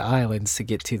the islands to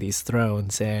get to these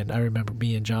thrones. And I remember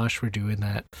me and Josh were doing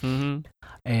that.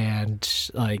 And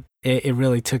like it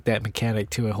really took that mechanic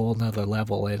to a whole nother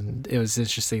level, and it was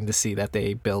interesting to see that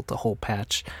they built a whole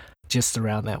patch just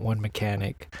around that one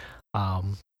mechanic.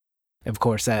 Of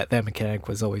course, that mechanic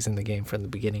was always in the game from the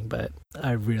beginning, but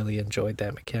I really enjoyed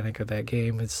that mechanic of that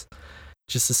game. It's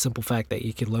just the simple fact that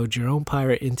you can load your own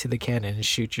pirate into the cannon and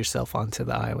shoot yourself onto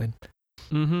the island.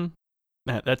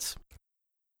 That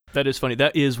is funny.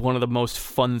 That is one of the most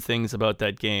fun things about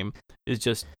that game, is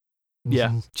just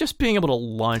just being able to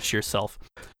launch yourself.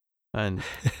 And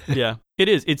yeah, it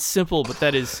is. It's simple, but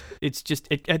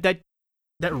that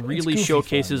really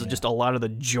showcases just a lot of the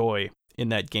joy in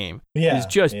that game. Is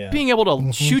just being able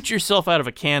to shoot yourself out of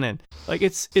a cannon. Like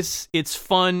it's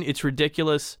fun, it's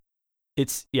ridiculous.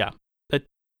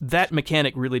 That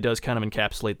mechanic really does kind of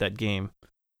encapsulate that game.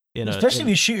 Especially if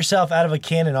you shoot yourself out of a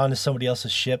cannon onto somebody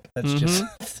else's ship. That's just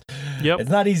it's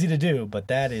not easy to do, but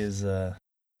that is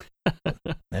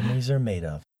memories are made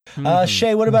of.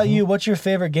 Shay, what about you? What's your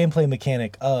favorite gameplay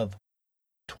mechanic of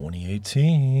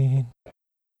 2018?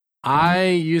 I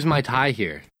use my tie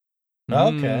here.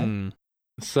 Okay.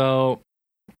 So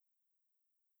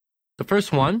the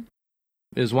first one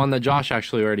is one that Josh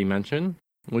actually already mentioned,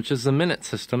 which is the minute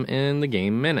system in the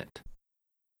game Minute.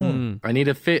 I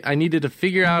needed to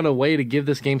figure out a way to give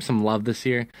this game some love this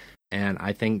year, and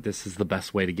I think this is the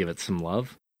best way to give it some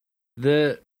love.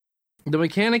 The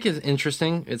mechanic is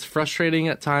interesting. It's frustrating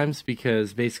at times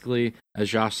because basically,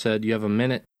 as Josh said, you have a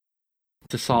minute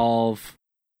to solve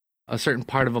a certain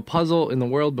part of a puzzle in the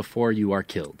world before you are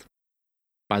killed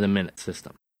by the minute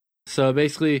system. So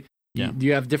basically,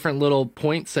 you have different little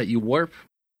points that you warp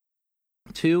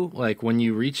to. Like when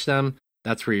you reach them,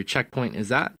 that's where your checkpoint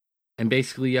is at. And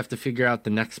basically, you have to figure out the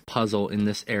next puzzle in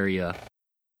this area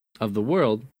of the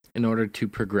world in order to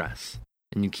progress.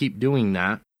 And you keep doing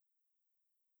that,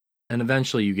 and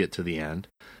eventually you get to the end.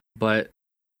 But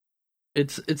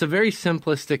it's a very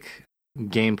simplistic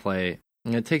gameplay,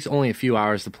 and it takes only a few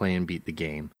hours to play and beat the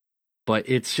game. But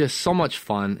it's just so much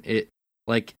fun.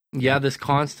 This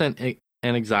constant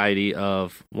and anxiety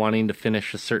of wanting to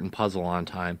finish a certain puzzle on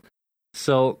time.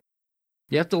 So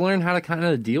you have to learn how to kind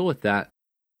of deal with that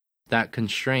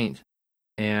constraint,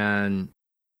 and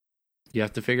you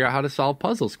have to figure out how to solve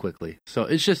puzzles quickly. So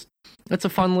it's a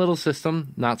fun little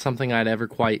system, not something I'd ever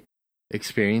quite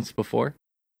experienced before.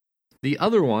 The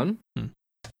other one, and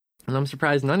I'm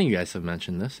surprised none of you guys have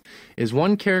mentioned this, is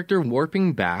one character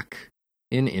warping back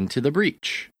into the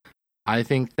breach. I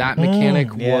think that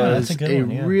mechanic was a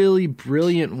really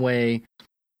brilliant way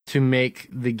to make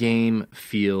the game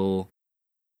feel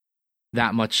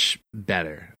that much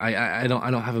better. I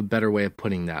don't have a better way of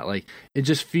putting that. Like, it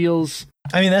just feels.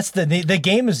 I mean, that's the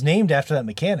game is named after that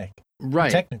mechanic,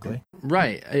 right? Technically,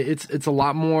 right. It's a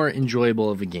lot more enjoyable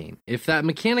of a game. If that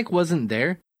mechanic wasn't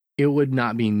there, it would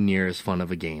not be near as fun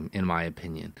of a game, in my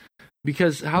opinion.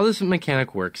 Because how this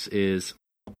mechanic works is,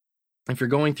 if you're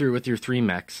going through with your 3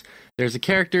 mechs, there's a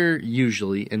character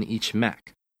usually in each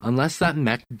mech. Unless that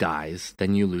mech dies,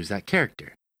 then you lose that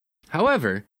character.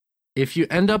 However, if you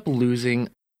end up losing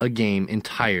a game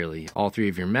entirely, all 3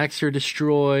 of your mechs are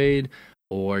destroyed,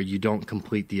 or you don't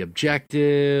complete the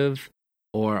objective,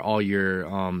 or all your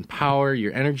power,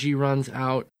 your energy runs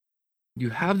out, you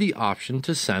have the option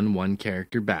to send one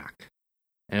character back.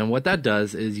 And what that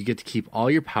does is you get to keep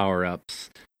all your power-ups,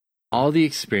 all the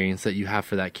experience that you have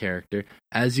for that character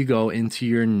as you go into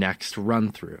your next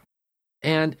run-through.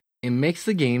 And it makes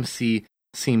the game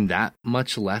seem that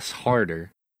much less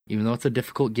harder. Even though it's a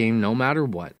difficult game no matter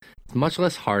what, it's much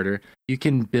less harder. You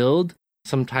can build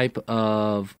some type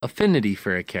of affinity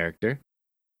for a character.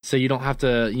 So you don't have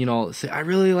to, say, I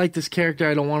really like this character,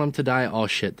 I don't want them to die. Oh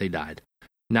shit, they died.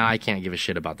 Now I can't give a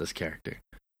shit about this character.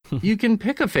 You can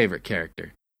pick a favorite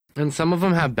character. And some of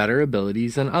them have better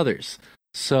abilities than others.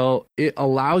 So it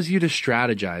allows you to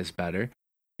strategize better.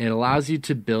 It allows you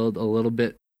to build a little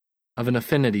bit of an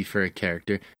affinity for a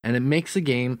character. And it makes the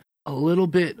game a little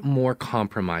bit more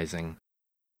compromising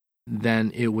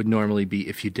than it would normally be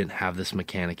if you didn't have this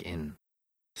mechanic in.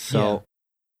 So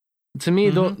to me,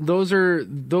 those are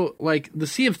like the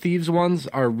Sea of Thieves ones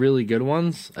are really good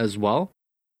ones as well.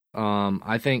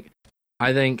 I think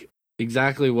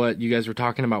exactly what you guys were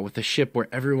talking about with the ship, where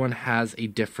everyone has a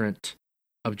different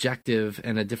objective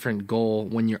and a different goal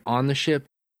when you're on the ship,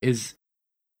 is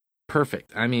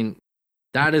perfect. I mean,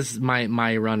 that is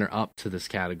my runner up to this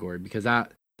category, because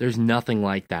there's nothing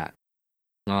like that.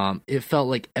 It felt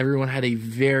like everyone had a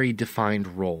very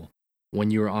defined role when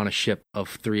you were on a ship of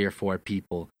 3 or 4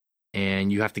 people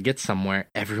and you have to get somewhere.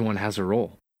 Everyone has a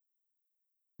role.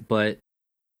 But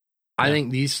I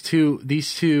think these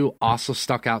two also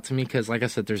stuck out to me because, like I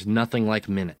said, there's nothing like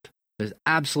Minute. There's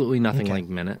absolutely nothing like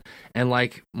Minute. And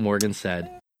like Morgan said,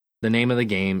 the name of the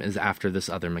game is after this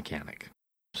other mechanic.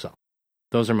 So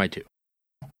those are my 2.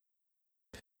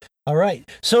 All right.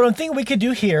 So I think we could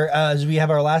do here, as we have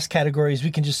our last categories,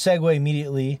 we can just segue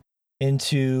immediately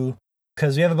into,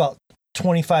 because we have about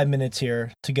 25 minutes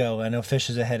here to go. I know Fish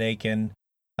has a headache,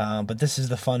 but this is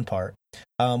the fun part.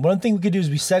 One thing we could do is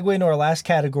we segue into our last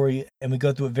category, and we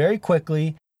go through it very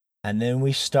quickly, and then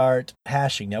we start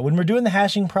hashing. Now, when we're doing the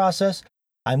hashing process,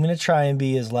 I'm going to try and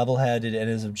be as level-headed and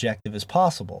as objective as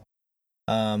possible.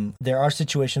 There are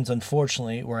situations,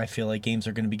 unfortunately, where I feel like games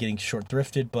are going to be getting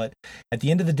short-thrifted, but at the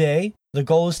end of the day, the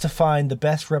goal is to find the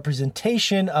best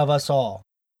representation of us all,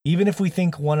 even if we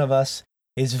think one of us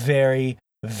is very,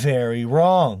 very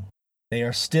wrong. They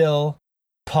are still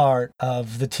part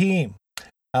of the team.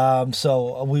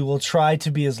 So we will try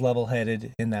to be as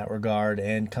level-headed in that regard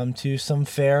and come to some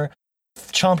fair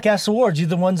Chompcast awards. You're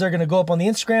the ones that are going to go up on the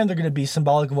Instagram. They're going to be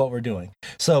symbolic of what we're doing.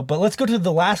 So, but let's go to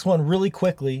the last one really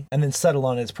quickly and then settle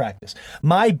on its practice.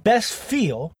 My best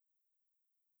feel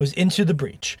was Into the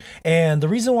Breach. And the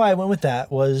reason why I went with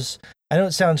that was, I know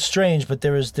it sounds strange, but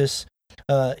there was this,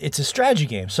 it's a strategy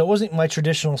game. So it wasn't my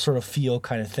traditional sort of feel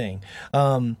kind of thing.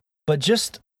 But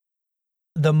just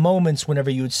the moments whenever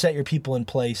you would set your people in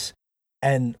place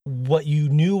and what you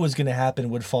knew was going to happen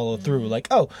would follow through. Like,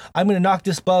 oh, I'm going to knock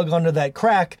this bug onto that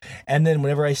crack, and then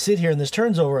whenever I sit here and this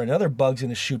turns over, another bug's going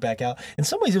to shoot back out. In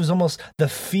some ways, it was almost the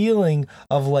feeling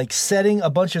of like setting a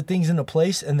bunch of things into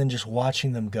place and then just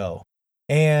watching them go.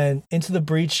 And Into the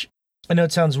Breach, I know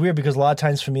it sounds weird because a lot of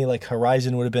times for me, like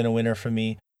Horizon would have been a winner for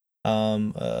me,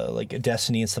 like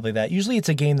Destiny and stuff like that. Usually it's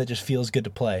a game that just feels good to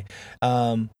play.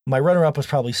 My runner-up was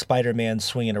probably Spider-Man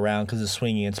swinging around because the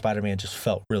swinging in Spider-Man just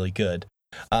felt really good.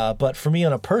 But for me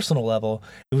on a personal level,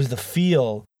 it was the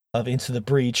feel of Into the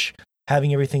Breach,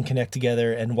 having everything connect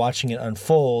together and watching it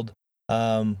unfold.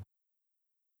 That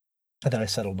I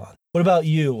settled on. What about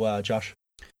you, Josh?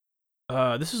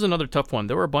 This is another tough one.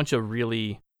 There were a bunch of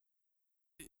really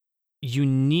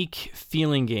unique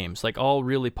feeling games, like all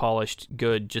really polished,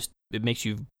 good. Just it makes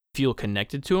you feel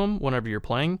connected to them whenever you're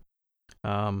playing.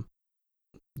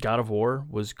 God of War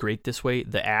was great this way.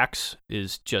 The axe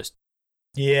is just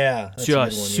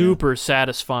super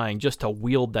satisfying just to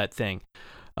wield that thing.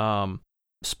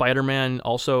 Spider-Man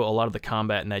also, a lot of the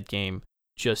combat in that game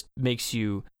just makes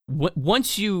you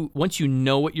once you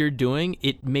know what you're doing,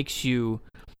 it makes you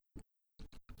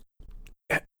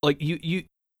like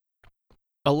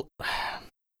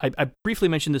I briefly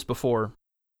mentioned this before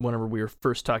whenever we were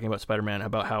first talking about Spider-Man,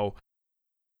 about how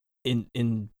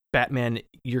in Batman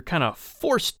you're kind of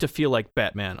forced to feel like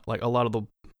Batman. Like a lot of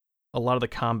the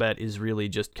combat is really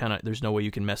just kind of, there's no way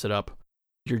you can mess it up.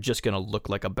 You're just going to look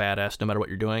like a badass no matter what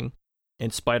you're doing. In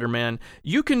Spider-Man,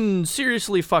 you can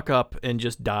seriously fuck up and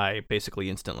just die basically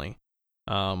instantly.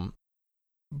 But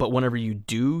whenever you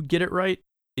do get it right,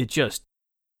 it just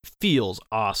feels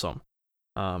awesome.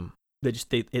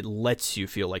 It lets you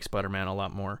feel like Spider-Man a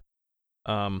lot more.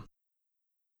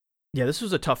 This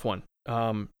was a tough one.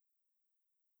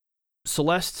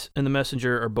 Celeste and The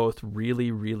Messenger are both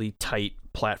really, really tight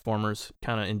platformers,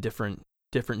 kind of in different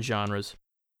genres.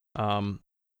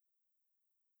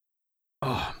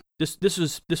 This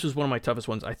was one of my toughest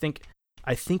ones. I think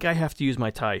I have to use my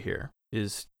tie here.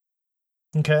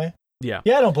 Okay. Yeah.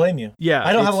 Yeah, I don't blame you. Yeah.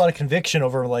 I don't have a lot of conviction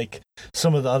over like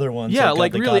some of the other ones. Yeah,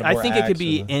 like really, I think it could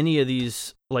be any of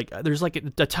these. Like, there's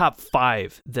like the top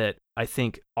 5 that I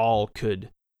think all could.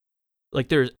 Like,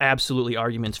 there's absolutely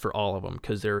arguments for all of them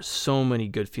because there are so many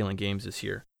good feeling games this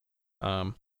year.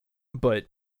 But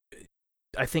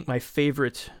I think my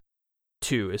favorite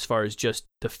 2, as far as just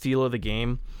the feel of the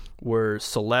game, were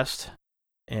Celeste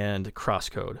and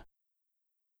Crosscode.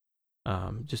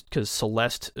 Just because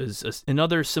Celeste is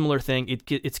another similar thing.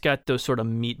 It's got those sort of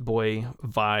Meat Boy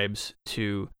vibes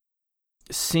to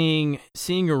seeing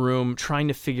a room, trying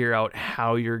to figure out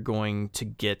how you're going to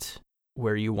get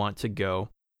where you want to go,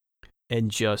 and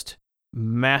just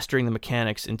mastering the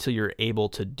mechanics until you're able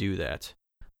to do that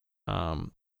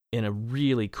in a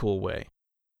really cool way.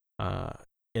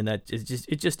 And that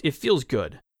it feels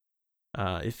good.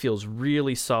 It feels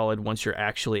really solid once you're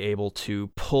actually able to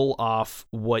pull off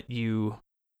what you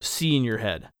see in your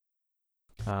head.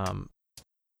 And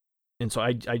so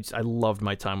I loved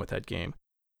my time with that game.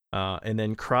 And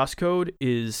then Crosscode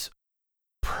is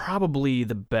probably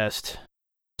the best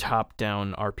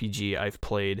top-down RPG I've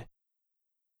played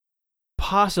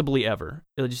possibly ever.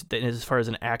 As far as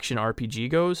an action RPG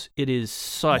goes, it is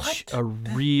such a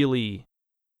really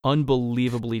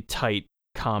unbelievably tight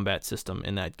combat system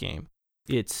in that game.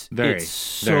 It's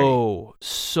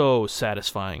so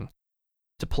satisfying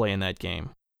to play in that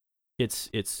game. It's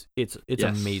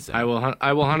amazing. I will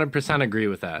 100% agree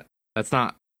with that. It's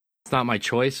not my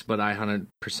choice, but I 100%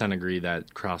 agree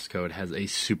that Crosscode has a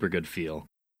super good feel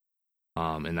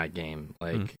in that game.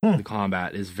 Like the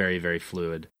combat is very, very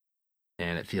fluid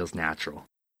and it feels natural.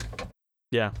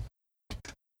 Yeah.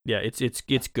 Yeah,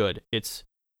 it's good. It's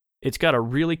got a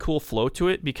really cool flow to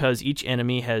it because each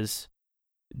enemy has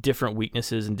different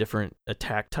weaknesses and different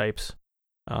attack types.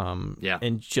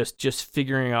 And just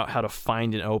figuring out how to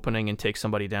find an opening and take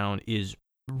somebody down is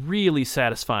really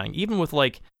satisfying. Even with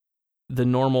like the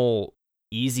normal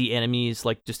easy enemies,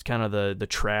 like just kind of the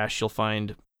trash you'll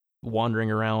find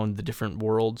wandering around the different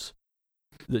worlds.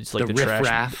 It's like the trash.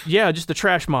 Riff-raff. Yeah, just the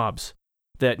trash mobs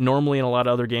that normally in a lot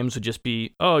of other games would just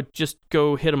be, oh, just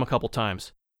go hit them a couple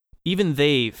times. Even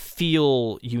they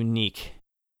feel unique.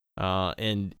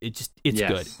 And it's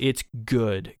good. It's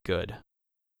good.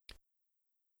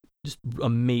 Just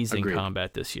amazing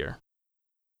combat this year.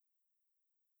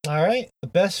 All right. The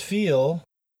best feel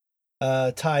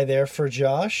tie there for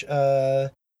Josh.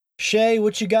 Shay,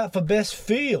 what you got for best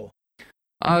feel?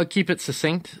 Keep it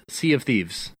succinct. Sea of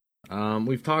Thieves.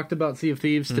 We've talked about Sea of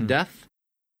Thieves to death.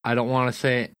 I don't want to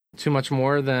say too much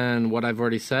more than what I've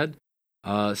already said.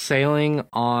 Sailing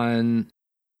on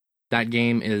that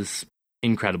game is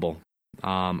incredible.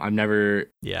 I've never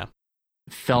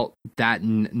felt that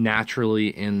naturally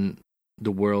in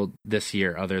the world this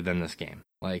year other than this game.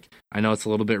 Like, I know it's a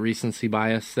little bit recency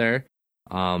bias there,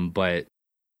 but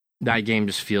that game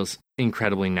just feels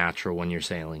incredibly natural when you're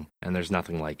sailing, and there's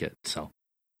nothing like it. So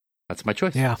that's my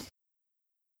choice. Yeah.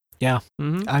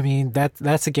 Mm-hmm. I mean,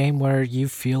 that's a game where you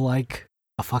feel like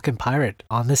a fucking pirate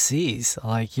on the seas.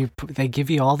 Like, they give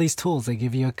you all these tools. They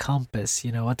give you a compass,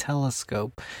 a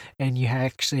telescope, and you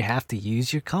actually have to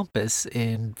use your compass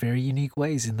in very unique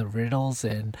ways in the riddles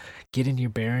and getting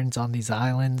your bearings on these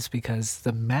islands, because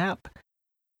the map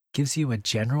gives you a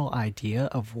general idea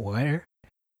of where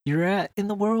you're at in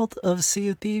the world of Sea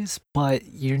of Thieves, but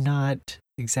you're not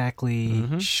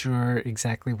exactly sure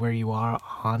exactly where you are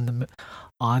on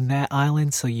that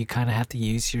island, so you kind of have to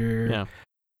use your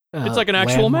it's like an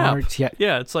actual landmarks. map.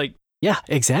 Yeah, it's like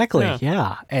exactly.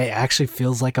 Yeah, it actually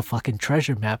feels like a fucking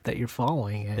treasure map that you're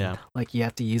following, and like you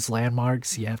have to use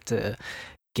landmarks. You have to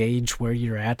gauge where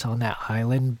you're at on that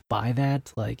island by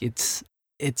that. Like it's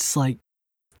like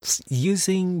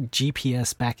using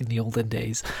GPS back in the olden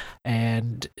days,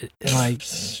 and like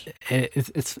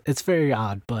it's very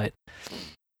odd, but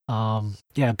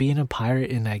being a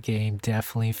pirate in that game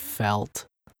definitely felt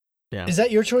Is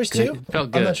that your choice good. too?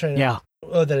 Felt good. I'm not trying to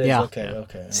Oh, that is okay.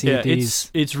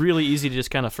 It's really easy to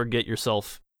just kind of forget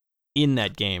yourself in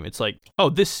that game. It's like, oh,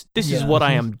 this is what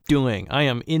I am doing. I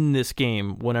am in this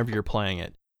game whenever you're playing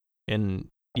it. And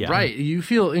right, you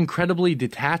feel incredibly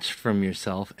detached from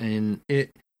yourself, and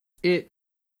it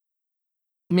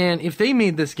man, if they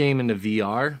made this game into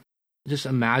VR, just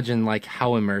imagine like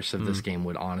how immersive this game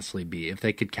would honestly be if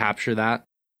they could capture that,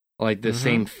 like the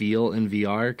same feel in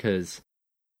VR, because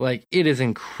like it is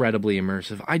incredibly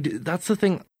immersive. That's the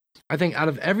thing. I think out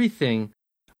of everything,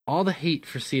 all the hate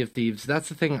for Sea of Thieves, that's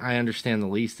the thing I understand the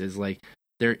least, is like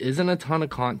there isn't a ton of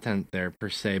content there per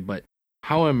se, but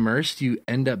how immersed you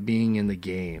end up being in the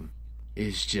game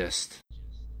is just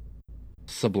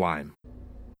sublime.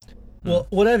 Well,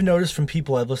 what I've noticed from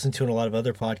people I've listened to in a lot of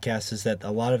other podcasts is that a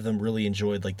lot of them really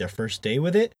enjoyed like their first day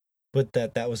with it, but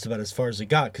that was about as far as it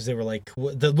got, because they were like,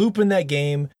 the loop in that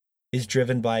game is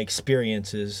driven by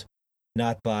experiences,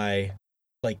 not by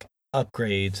like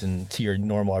upgrades and to your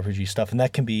normal RPG stuff, and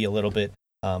that can be a little bit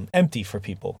empty for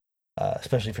people,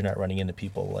 especially if you're not running into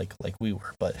people like we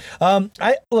were. But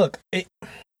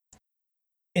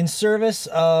in service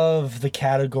of the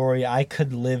category, I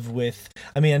could live with.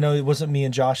 I mean, I know it wasn't me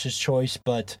and Josh's choice,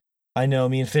 but I know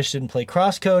me and Fish didn't play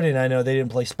Crosscode, and I know they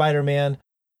didn't play Spider-Man.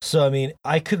 So, I mean,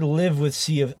 I could live with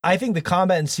I think the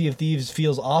combat in Sea of Thieves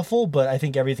feels awful, but I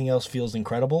think everything else feels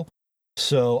incredible.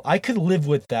 So, I could live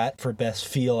with that for best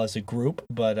feel as a group,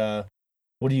 but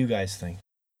what do you guys think?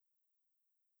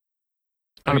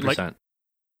 100%.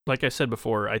 Like I said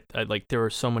before, I like there are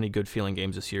so many good feeling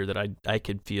games this year that I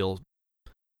could feel.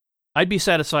 I'd be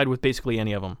satisfied with basically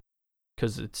any of them,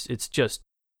 because it's just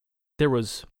there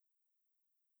was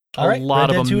a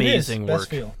lot of amazing work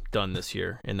done this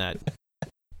year in that.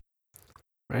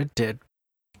 Red Dead.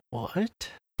 What?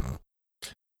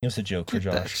 It was a joke for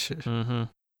Josh.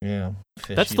 Yeah.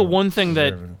 Fish, that's the one thing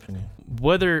that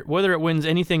whether it wins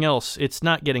anything else, it's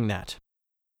not getting that.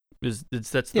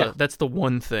 That's the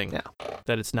one thing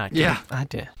that it's not getting. Yeah, I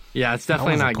did. Yeah, it's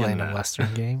definitely not getting playing a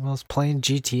Western game. I was playing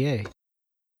GTA.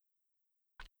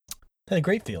 Had a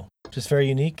great feel, just very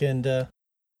unique, and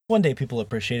one day people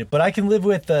appreciate it. But I can live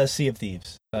with Sea of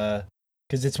Thieves, because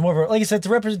it's more of like I said, it's a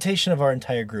representation of our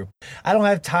entire group. I don't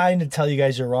have time to tell you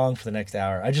guys you're wrong for the next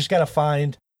hour. I just got to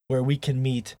find where we can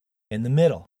meet in the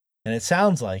middle, and it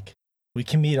sounds like we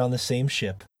can meet on the same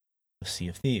ship with Sea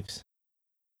of Thieves.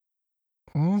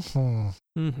 I'll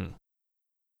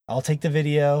take the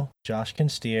video. Josh can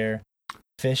steer.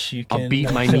 Fish, you can. I'll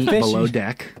beat my meat below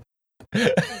deck.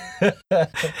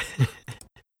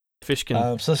 Fish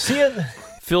can so see it.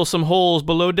 Fill some holes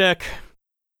below deck.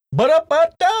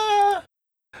 Ba-da-ba-da!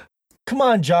 Come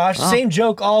on, Josh. Same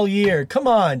joke all year. Come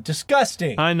on.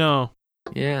 Disgusting. I know.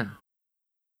 Yeah.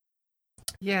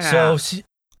 So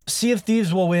Sea of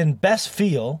Thieves will win Best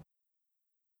Feel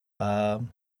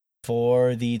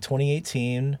for the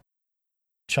 2018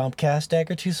 Chompcast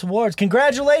Dagger Tooth Awards.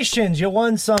 Congratulations. You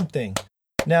won something.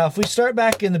 Now, if we start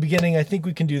back in the beginning, I think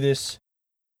we can do this.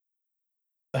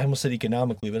 I almost said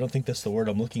economically, but I don't think that's the word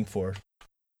I'm looking for.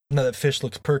 Now that Fish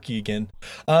looks perky again.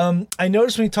 I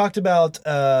noticed when we talked about,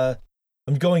 I'm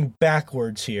going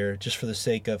backwards here just for the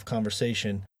sake of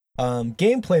conversation.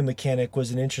 Gameplay mechanic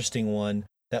was an interesting one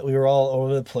that we were all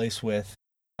over the place with.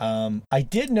 I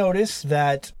did notice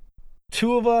that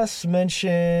two of us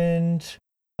mentioned,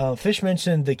 Fish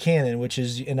mentioned the cannon, which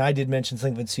is, and I did mention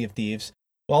something with Sea of Thieves.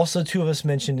 Also, two of us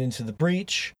mentioned Into the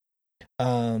Breach.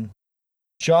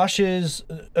 Josh's,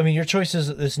 I mean, your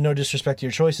choices, there's no disrespect to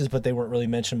your choices, but they weren't really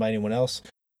mentioned by anyone else.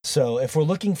 So if we're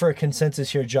looking for a consensus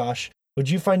here, Josh, would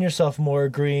you find yourself more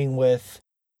agreeing with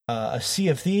a Sea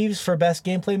of Thieves for best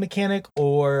gameplay mechanic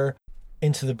or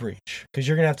Into the Breach? Because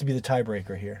you're going to have to be the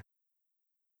tiebreaker here.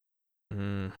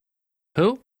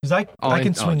 Who? Because I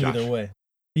can swing either way.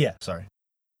 Yeah, sorry.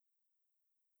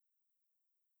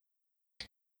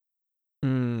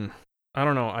 I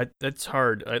don't know. That's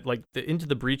hard. Like the Into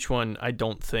the Breach one, I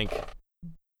don't think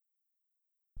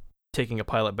taking a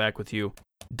pilot back with you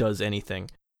does anything.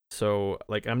 So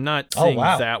like I'm not saying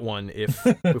that one if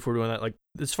we're doing that. Like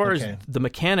as far as the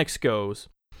mechanics goes,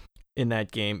 in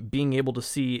that game, being able to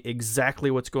see exactly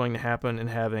what's going to happen and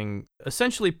having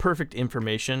essentially perfect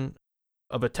information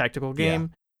of a tactical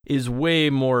game is way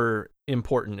more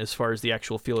important as far as the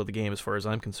actual feel of the game, as far as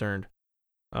I'm concerned.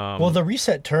 Well, the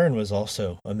reset turn was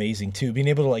also amazing too. Being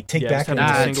able to like take back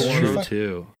a single one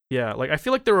too. Yeah, like I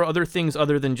feel like there were other things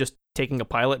other than just taking a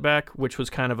pilot back, which was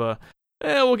kind of a,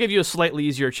 we'll give you a slightly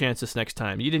easier chance this next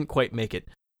time. You didn't quite make it,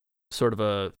 sort of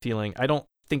a feeling. I don't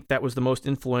think that was the most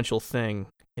influential thing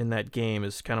in that game.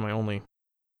 Is kind of my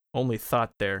only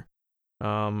thought there.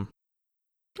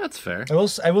 That's fair.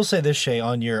 I will say this, Shay,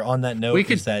 on that note, we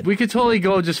could totally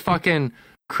go just fucking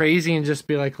crazy and just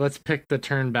be like, let's pick the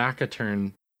turn back a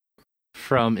turn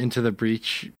from Into the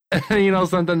Breach.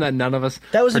 Something that none of us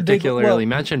particularly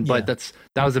mentioned, but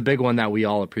that was a big one that we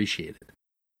all appreciated.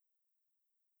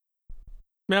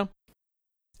 Yeah.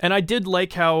 And I did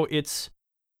like how it's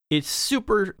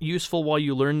super useful while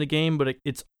you learn the game, but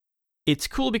it's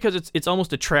cool because it's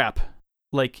almost a trap.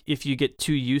 Like if you get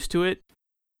too used to it,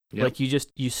 like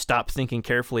you stop thinking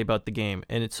carefully about the game,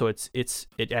 and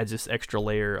it adds this extra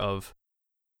layer of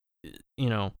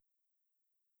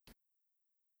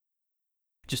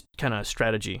just kind of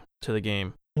strategy to the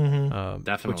game.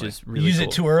 Definitely. Which is really use cool.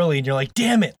 it too early and you're like,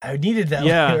 damn it, I needed that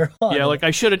later on. Yeah, like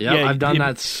I should have. Yeah, I've done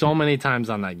that so many times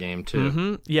on that game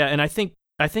too. Yeah, and I think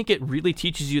it really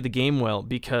teaches you the game well,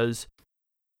 because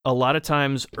a lot of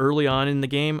times early on in the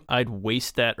game, I'd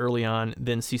waste that early on,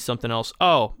 then see something else.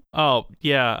 Oh,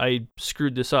 yeah, I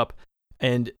screwed this up.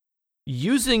 And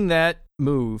using that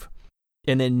move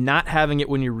and then not having it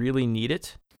when you really need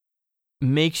it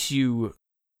makes you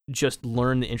just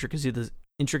learn the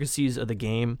intricacies of the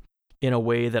game in a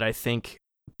way that I think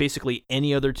basically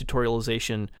any other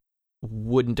tutorialization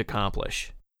wouldn't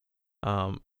accomplish.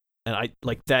 And I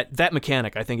like that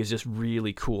mechanic, I think, is just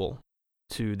really cool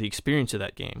to the experience of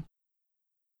that game.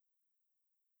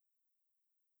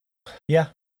 Yeah.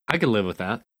 I could live with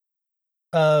that.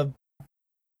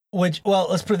 Let's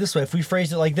put it this way. If we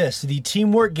phrased it like this, the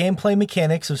teamwork gameplay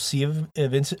mechanics of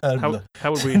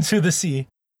how would we Into the Sea,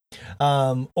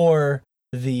 or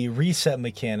the reset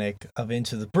mechanic of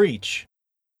Into the Breach,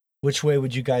 which way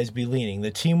would you guys be leaning?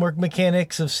 The teamwork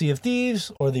mechanics of Sea of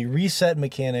Thieves or the reset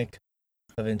mechanic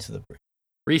of Into the Breach?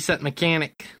 Reset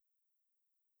mechanic.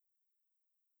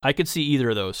 I could see either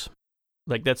of those.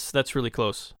 Like that's really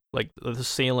close. Like the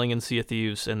sailing in Sea of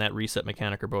Thieves and that reset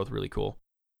mechanic are both really cool.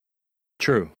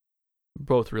 True.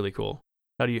 Both really cool.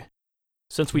 How do you?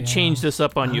 Since we changed this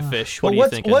up on you, Fish, what do you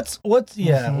think? What's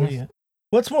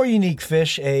more unique,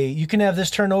 Fish? You can have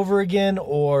this turn over again,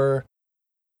 or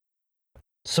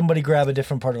somebody grab a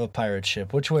different part of a pirate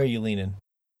ship. Which way are you leaning?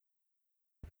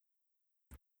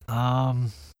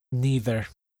 Neither.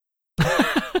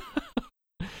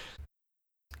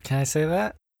 Can I say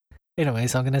that?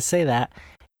 Anyways, I'm gonna say that,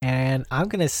 and I'm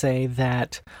gonna say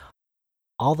that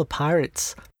all the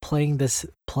pirates playing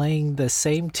the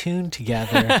same tune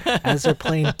together as they're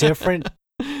playing different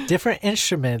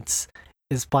instruments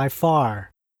is by far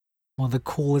one of the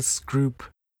coolest group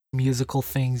musical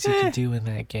things you can do in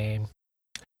that game.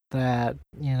 That,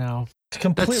 it's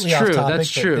completely off topic. That's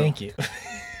true. Thank you.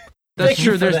 That's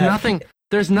true.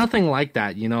 There's nothing like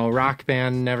that. Rock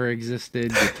band never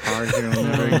existed. Guitar Hero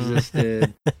never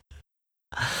existed.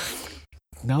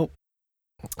 Nope.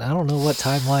 I don't know what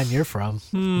timeline you're from.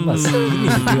 You need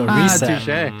to do a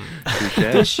reset.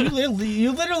 Touche.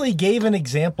 You literally gave an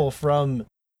example from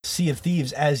Sea of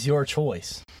Thieves as your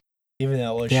choice, even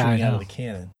though it was shooting out of the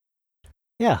cannon.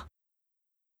 Yeah.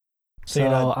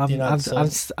 So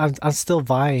I'm still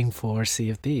vying for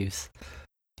Sea of Thieves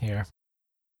here.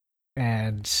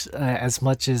 And as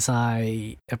much as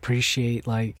I appreciate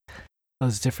like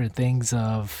those different things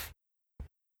of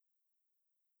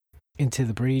Into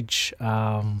the Breach,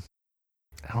 I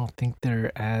don't think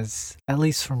they're at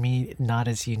least for me, not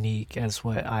as unique as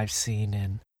what I've seen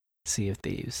in Sea of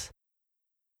Thieves.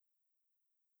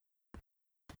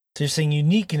 So you're saying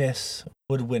uniqueness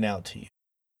would win out to you?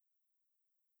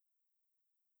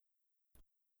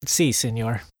 Si,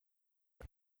 senor.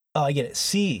 Oh, I get it.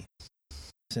 C.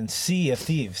 And Sea of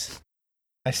Thieves.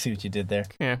 I see what you did there.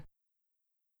 Yeah.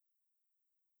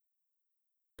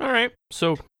 All right.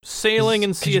 So sailing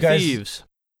and Sea of Thieves.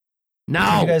 No.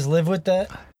 Could you guys live with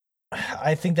that?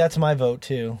 I think that's my vote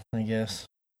too, I guess.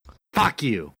 Fuck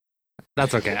you.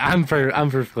 That's okay. I'm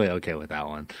perfectly okay with that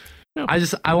one. No.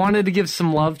 I wanted to give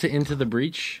some love to Into the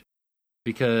Breach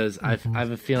because I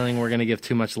have a feeling we're gonna give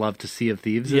too much love to Sea of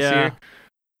Thieves this year.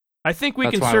 I think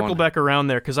we can circle back around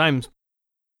there because I'm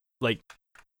like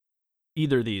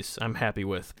either of these I'm happy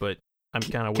with, but I'm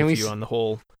kind of with you on the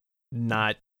whole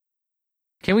not.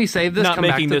 Can we save this? Not come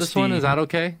back making to this this one. Is that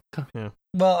okay? Yeah.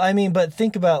 Well, I mean, but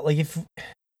think about like if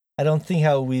I don't think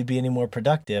how we'd be any more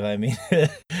productive. I mean,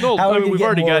 no, I mean we've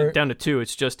already got down to 2.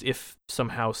 It's just if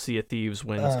somehow Sea of Thieves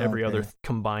wins every other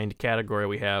combined category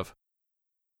we have.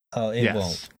 Oh, it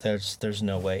won't. There's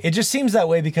no way. It just seems that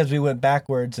way because we went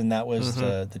backwards, and that was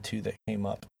the 2 that came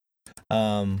up.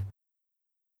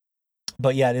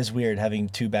 But yeah, it is weird having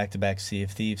 2 back-to-back Sea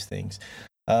of Thieves things.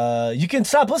 You can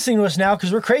stop listening to us now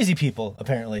because we're crazy people,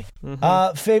 apparently.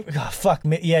 Fuck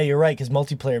me. Yeah, you're right, because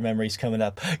multiplayer memory's coming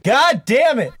up. God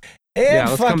damn it! And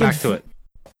let's come back to it.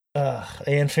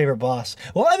 And favorite boss.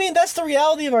 Well, I mean, that's the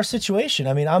reality of our situation.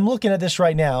 I mean, I'm looking at this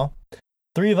right now.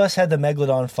 3 of us had the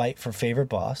Megalodon fight for favorite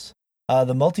boss.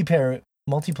 The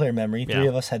multiplayer memory. 3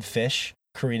 of us had Fish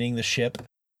careening the ship.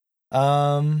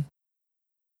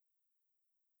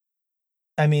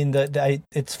 I mean,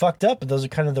 it's fucked up, but those are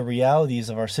kind of the realities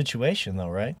of our situation, though,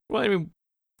 right? Well, I mean,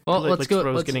 let's go.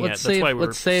 That's why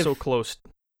we're so close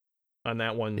on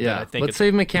that one. Yeah, I think let's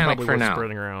save mechanic for now.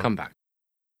 Around. Come back.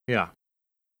 Yeah.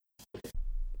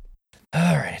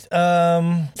 All right.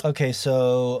 Okay,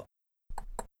 so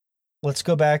let's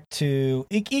go back to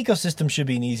ecosystem. Should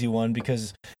be an easy one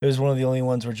because it was one of the only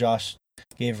ones where Josh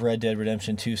gave Red Dead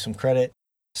Redemption 2 some credit.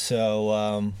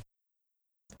 So,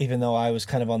 even though I was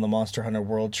kind of on the Monster Hunter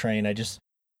World train,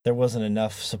 there wasn't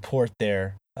enough support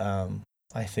there.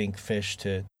 I think Fish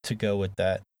to go with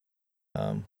that.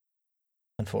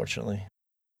 Unfortunately.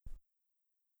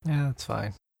 Yeah, that's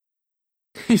fine.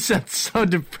 You sound so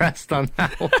depressed on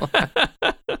that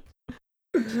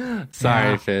one.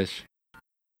 Sorry, Fish.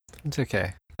 It's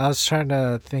okay. I was trying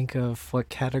to think of what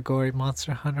category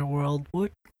Monster Hunter World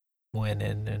would win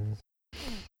in, and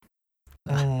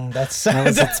that's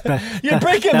sad. You're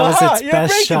breaking my heart. You're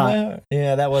breaking my heart.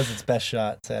 Yeah, that was its best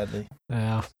shot, sadly.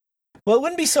 Yeah. Well, it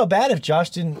wouldn't be so bad if Josh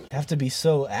didn't have to be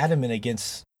so adamant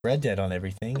against Red Dead on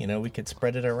everything. You know, we could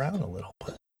spread it around a little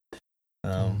bit.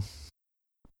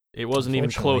 It wasn't even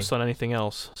close on anything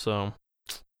else, so.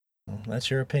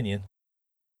 That's your opinion.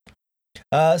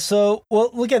 So, well,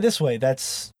 look at it this way.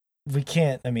 That's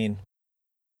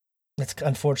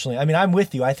unfortunately, I mean, I'm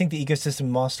with you. I think the ecosystem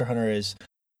Monster Hunter is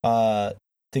the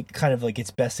kind of like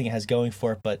its best thing it has going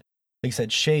for it, but like I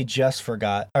said, Shay just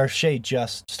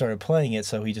started playing it,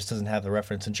 so he just doesn't have the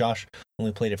reference, and Josh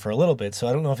only played it for a little bit, so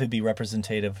I don't know if it'd be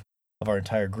representative of our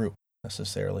entire group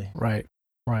necessarily. Right.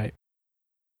 I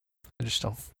just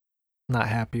not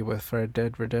happy with Red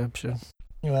Dead Redemption.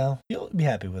 Well, you'll be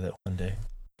happy with it one day.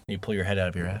 You pull your head out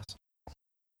of your ass.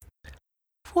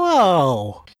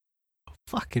 Whoa!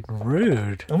 Fucking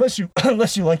rude. Unless you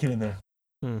like it in there.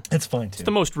 It's fine too. It's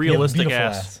the most realistic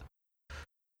ass.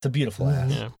 It's a beautiful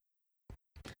ass. Yeah.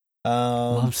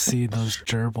 Love seeing those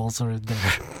gerbils or their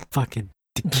fucking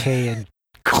decaying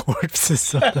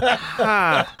corpses.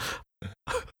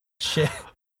 Shay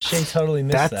totally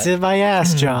missed that. That's in my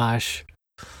ass, Josh.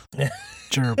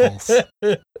 Gerbils.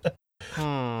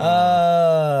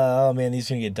 Oh man, these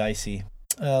are gonna get dicey.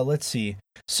 Let's see.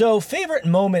 So, favorite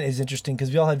moment is interesting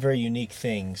because we all had very unique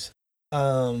things.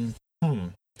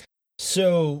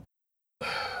 So,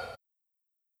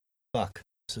 fuck,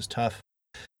 this is tough.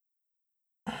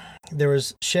 There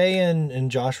was Shay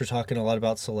and Josh were talking a lot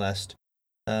about Celeste.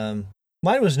 Mine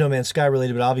was No Man's Sky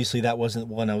related, but obviously that wasn't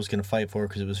one I was going to fight for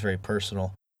because it was very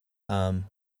personal.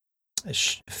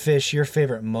 Fish, your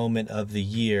favorite moment of the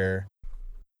year.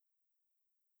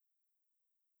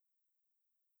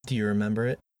 Do you remember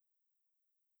it?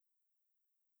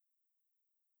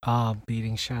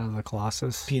 Beating Shadow of the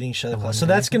Colossus. Beating Shadow of the Colossus. So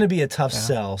that's going to be a tough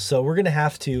sell. So we're going to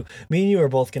have to, me and you are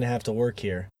both going to have to work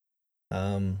here.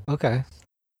 Okay.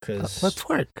 Let's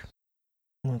work.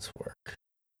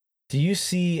 Do you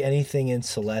see anything in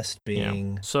Celeste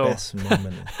being best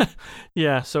moment?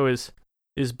 Yeah, so is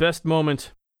best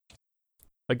moment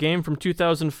a game from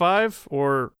 2005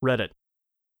 or Reddit?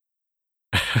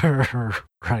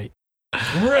 Right.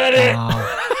 Reddit!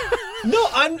 No,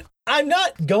 I'm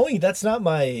not going. That's not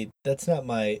my,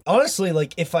 honestly,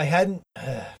 like, if I hadn't,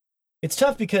 it's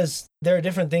tough because there are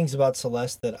different things about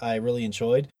Celeste that I really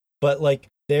enjoyed, but, like,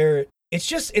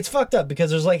 it's fucked up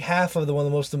because there's, like, half of one of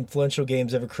the most influential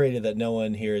games ever created that no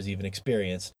one here has even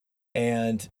experienced,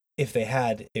 and if they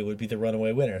had, it would be the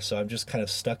runaway winner, so I'm just kind of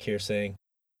stuck here saying,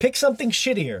 pick something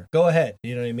shittier, go ahead,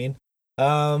 you know what I mean?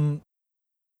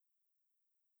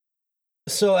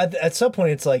 So at some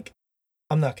point, it's like,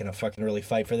 I'm not going to fucking really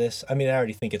fight for this. I mean, I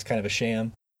already think it's kind of a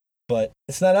sham, but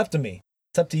it's not up to me.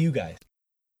 It's up to you guys.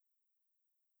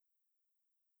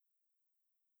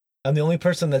 I'm the only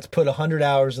person that's put 100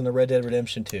 hours in the Red Dead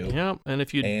Redemption 2. Yeah, and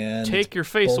if you take your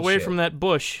face away from that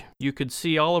bush, you could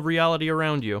see all of reality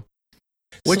around you.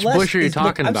 Which bush are you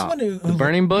talking about? The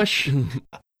burning bush?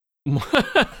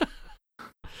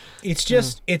 It's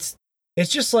just it's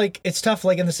just like it's tough.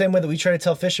 Like in the same way that we try to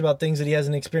tell Fish about things that he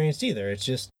hasn't experienced either. It's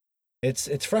just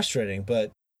it's frustrating.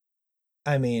 But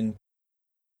I mean,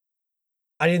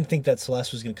 I didn't think that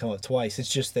Celeste was going to come up twice.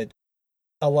 It's just that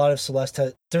a lot of Celeste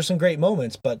there's some great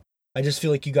moments, but I just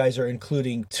feel like you guys are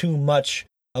including too much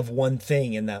of one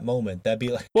thing in that moment. That'd be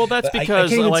like, well, that's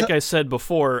because, I said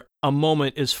before, a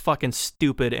moment is fucking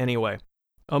stupid anyway.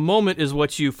 A moment is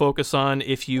what you focus on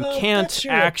if you can't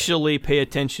actually pay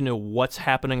attention to what's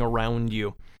happening around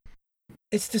you.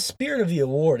 It's the spirit of the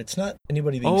award. It's not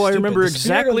anybody being stupid. I remember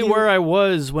exactly where I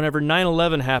was whenever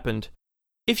 9/11 happened.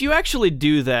 If you actually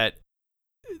do that,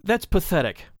 that's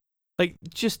pathetic. Like,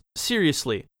 just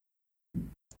seriously.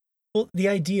 Well, the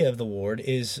idea of the award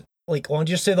is, like, why don't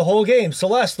you just say the whole game?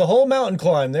 Celeste, the whole mountain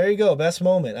climb. There you go. Best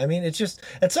moment. I mean, it's just,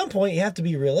 at some point, you have to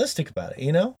be realistic about it,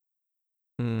 you know?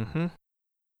 Mm-hmm.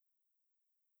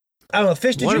 I don't know.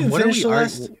 Fish, did you finish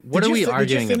Celeste? What are we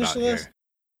arguing about here?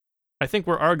 I think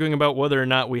we're arguing about whether or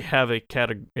not we have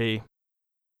a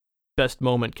best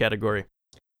moment category.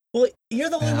 Well, you're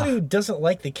the only one who doesn't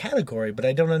like the category, but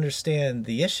I don't understand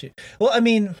the issue. Well, I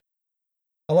mean,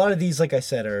 a lot of these, like I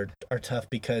said, are tough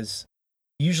because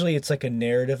usually it's like a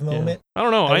narrative moment. I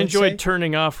don't know. I enjoyed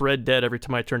turning off Red Dead every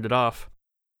time I turned it off.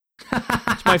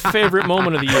 It's my favorite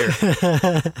moment of the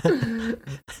year.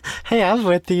 Hey, I was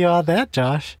with you on that,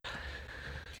 Josh.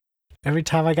 Every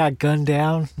time I got gunned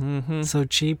down so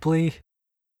cheaply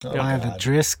by the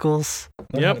Driscolls.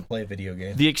 Learn how to play a video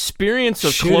game. The experience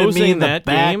of closing that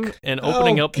game and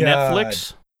opening up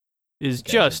Netflix is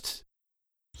just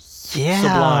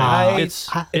sublime.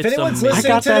 If anyone's listening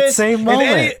I got to that this, same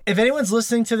moment. If anyone's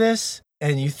listening to this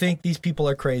and you think these people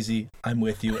are crazy, I'm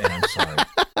with you and I'm sorry.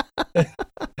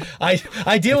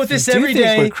 I deal with this every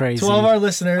day. To all of our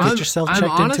listeners, get yourself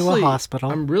checked into a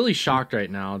hospital. I'm really shocked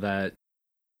right now that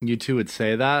you two would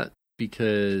say that,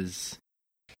 because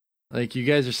like you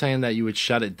guys are saying that you would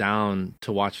shut it down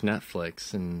to watch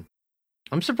Netflix, and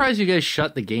I'm surprised you guys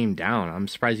shut the game down. I'm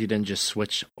surprised you didn't just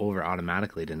switch over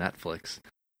automatically to Netflix.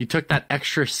 You took that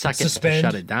extra second to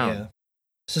shut it down. Yeah.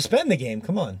 Suspend the game.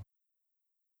 Come on.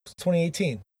 It's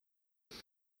 2018.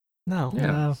 No.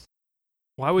 Yeah.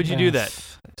 Why would you do that?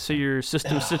 So your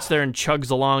system sits there and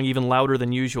chugs along even louder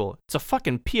than usual. It's a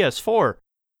fucking PS4.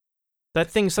 That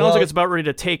thing sounds like it's about ready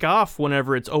to take off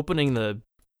whenever it's opening the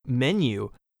menu.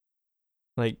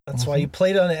 Like, that's why you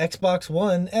played on an Xbox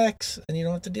One X and you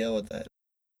don't have to deal with that.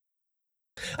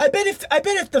 I bet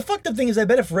if the fucked up thing is, I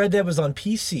bet if Red Dead was on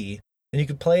PC and you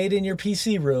could play it in your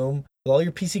PC room with all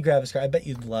your PC graphics cards, I bet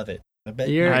you'd love it. I bet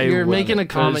you're making a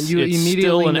comment. You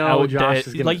immediately know Josh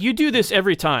is gonna... Like, you do this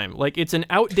every time. Like, it's an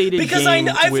outdated because game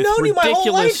I've with known you my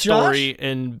whole life, story, Josh.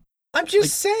 And I'm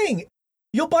just saying,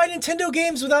 you'll buy Nintendo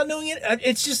games without knowing it.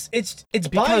 It's just it's because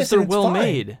biased. They're and it's well fine.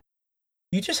 made.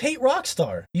 You just hate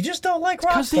Rockstar. You just don't like Rockstar.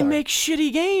 Because they make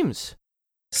shitty games.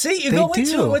 See, you go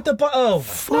into it with the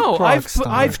no.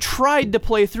 I've tried to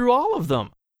play through all of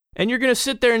them, and you're gonna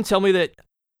sit there and tell me that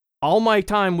all my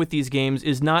time with these games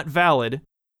is not valid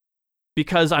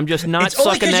because I'm just not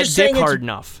sucking that dick hard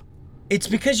enough. It's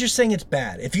because you're saying it's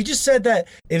bad. If you just said that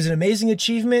it was an amazing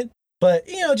achievement, but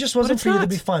it just wasn't for you to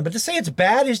be fun. But to say it's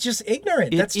bad is just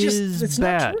ignorant. It's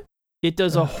bad. Not true. It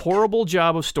does a horrible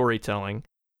job of storytelling.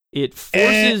 It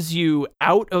forces you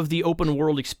out of the open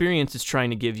world experience it's trying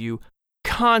to give you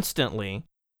constantly.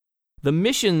 The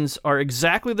missions are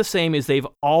exactly the same as they've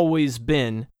always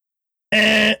been.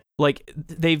 Like,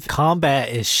 combat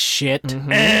is shit.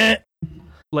 Mm-hmm.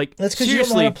 Like, that's because you don't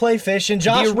know how to play Fish. And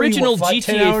Josh, the original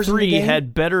GTA 3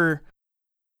 had better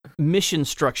mission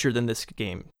structure than this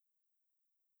game.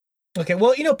 Okay,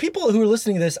 well, people who are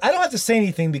listening to this, I don't have to say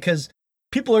anything because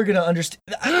people are going to understand.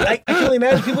 I can only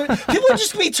imagine people are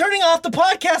just going to be turning off the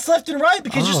podcast left and right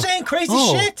because you're saying crazy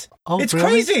shit. It's really?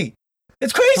 Crazy.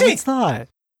 It's crazy. No, it's not.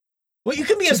 Well, you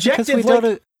can be objective.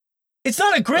 It's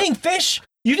not agreeing, Fish.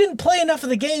 You didn't play enough of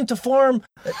the game to farm.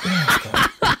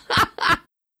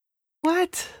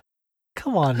 What?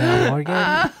 Come on now,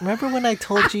 Morgan. Remember when I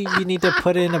told you need to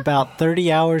put in about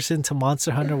 30 hours into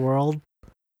Monster Hunter World?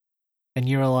 And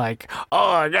you were like,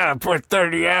 I gotta put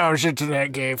 30 hours into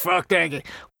that game. Fuck that game.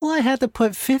 Well, I had to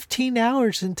put 15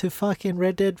 hours into fucking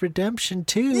Red Dead Redemption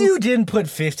 2. You didn't put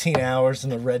 15 hours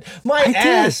in the Red. My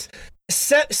ass.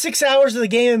 6 hours of the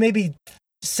game and maybe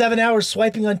 7 hours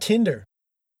swiping on Tinder.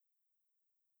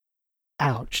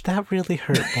 Ouch, that really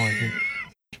hurt, Morgan.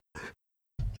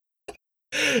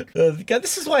 God,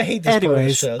 this is why I hate this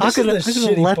Anyways, part of the show.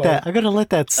 I'm gonna let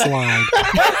that slide.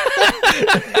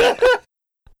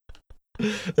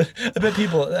 I bet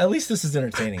people, at least this is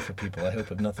entertaining for people, I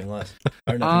hope, if nothing less.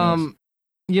 Or nothing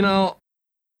else.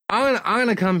 I'm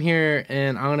gonna come here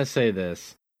and I'm gonna say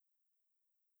this.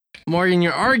 Morgan,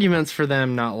 your arguments for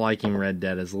them not liking Red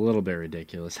Dead is a little bit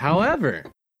ridiculous. However,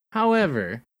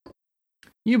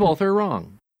 you both are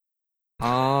wrong.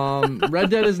 Red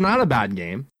Dead is not a bad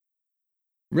game.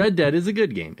 Red Dead is a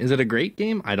good game. Is it a great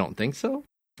game? I don't think so.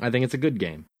 I think it's a good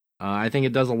game. I think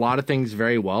it does a lot of things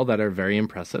very well that are very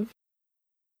impressive.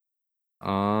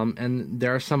 And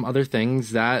there are some other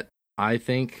things that I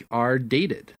think are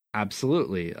dated.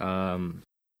 Absolutely. That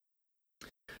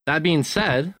being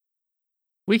said,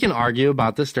 we can argue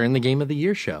about this during the Game of the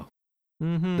Year show.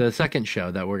 Mm-hmm. The second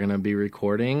show that we're going to be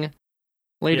recording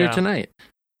later tonight.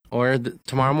 Or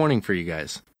tomorrow morning for you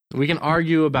guys. We can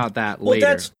argue about that later.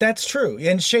 Well, that's true.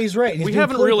 And Shay's right. We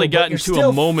haven't really gotten to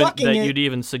a moment that you'd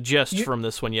even suggest from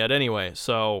this one yet anyway.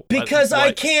 So because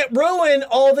I can't ruin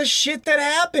all the shit that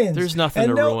happens. There's nothing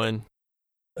to ruin.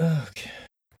 Okay.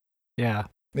 Yeah.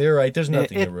 You're right. There's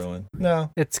nothing to ruin.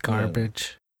 No. It's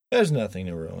garbage. There's nothing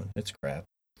to ruin. It's crap.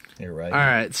 You're right. All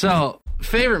right. So,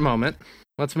 favorite moment.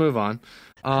 Let's move on.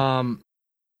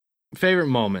 Favorite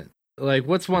moment. Like,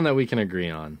 what's one that we can agree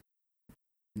on?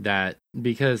 That,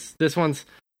 because this one's,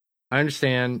 I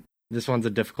understand this one's a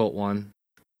difficult one.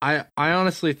 I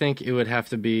honestly think it would have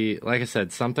to be, like I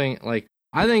said, something like,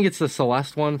 I think it's the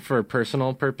Celeste one for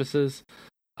personal purposes.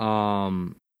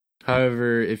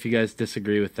 However, if you guys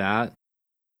disagree with that,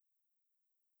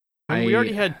 we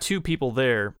already had two people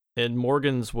there, and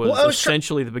Morgan's was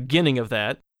essentially the beginning of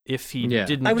that. If he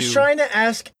didn't, I was trying to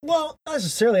ask. Well, not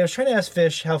necessarily. I was trying to ask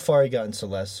Fish how far he got in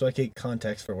Celeste, so I could get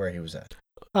context for where he was at.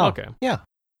 Oh, okay. Yeah.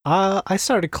 I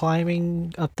started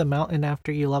climbing up the mountain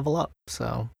after you level up.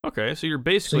 So okay, so you're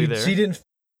basically there. So you didn't.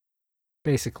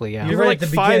 Basically, yeah. You were like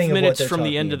 5 minutes from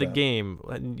the end of the game,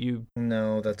 and you.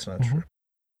 No, that's not true.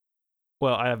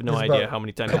 Well, I have no idea how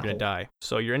many times you're going to die.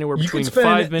 So you're anywhere between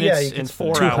 5 minutes and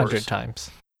 4 200 hours. 200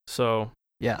 times. So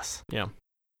yes. Yeah.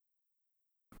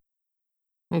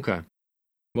 Okay.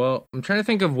 Well, I'm trying to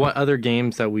think of what other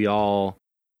games that we all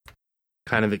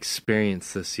kind of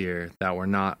experienced this year that were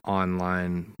not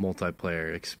online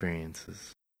multiplayer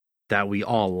experiences that we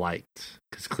all liked,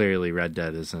 because clearly Red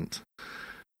Dead isn't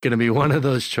going to be one of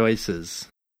those choices.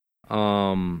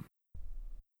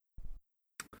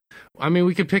 I mean,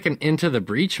 we could pick an Into the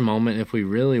Breach moment if we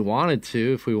really wanted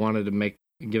to, if we wanted to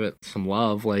give it some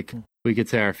love. Like, we could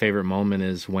say our favorite moment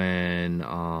is when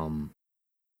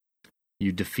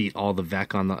you defeat all the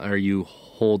Vec or you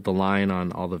hold the line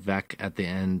on all the Vec at the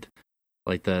end,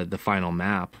 like the final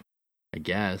map, I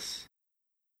guess.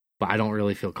 But I don't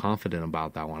really feel confident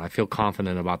about that one. I feel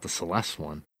confident about the Celeste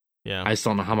one. Yeah. I just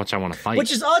don't know how much I want to fight.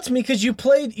 Which is odd to me, because you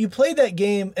played that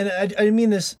game, and I mean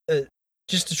this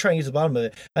just to try and get to the bottom of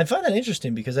it. I find that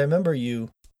interesting because I remember you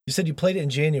said you played it in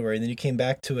January, and then you came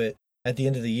back to it at the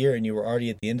end of the year, and you were already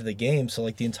at the end of the game. So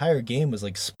like the entire game was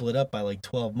like split up by like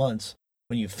 12 months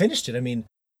when you finished it. I mean,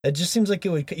 it just seems like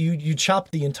you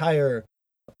chopped the entire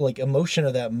like emotion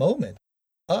of that moment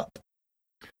up.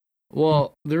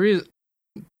 Well,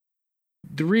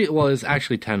 well, it's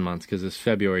actually 10 months because it's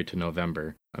February to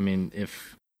November. I mean,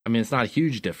 it's not a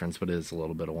huge difference, but it is a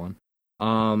little bit of one.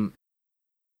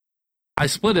 I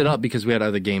split it up because we had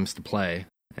other games to play,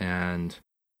 and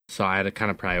so I had to kind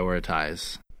of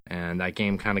prioritize. And that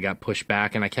game kind of got pushed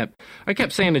back, and I kept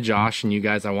saying to Josh and you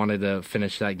guys, I wanted to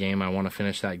finish that game. I want to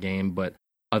finish that game, but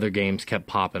other games kept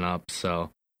popping up.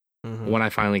 So when I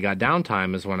finally got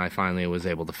downtime is when I finally was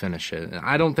able to finish it. And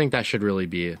I don't think that should really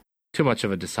be too much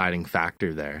of a deciding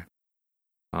factor there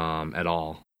at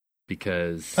all,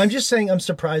 because I'm just saying I'm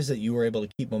surprised that you were able to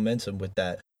keep momentum with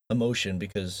that emotion,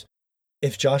 because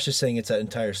if Josh is saying it's that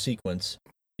entire sequence,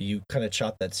 you kind of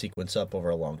chop that sequence up over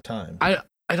a long time.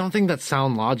 I don't think that's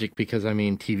sound logic, because I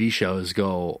mean, TV shows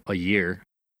go a year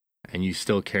and you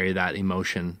still carry that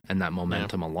emotion and that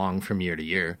momentum along from year to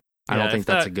year. I don't think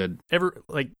that's a good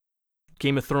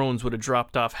Game of Thrones would have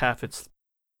dropped off half its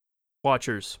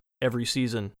watchers every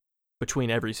season,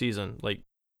 between every season.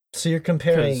 So you're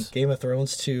comparing Game of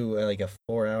Thrones to like a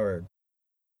 4-hour.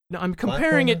 No, I'm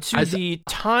comparing it to the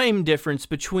time difference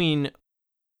between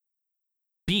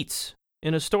beats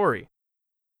in a story.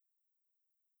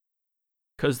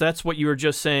 Because that's what you were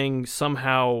just saying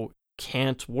somehow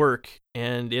can't work,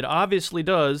 and it obviously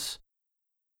does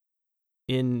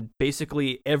in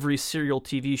basically every serial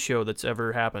TV show that's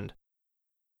ever happened.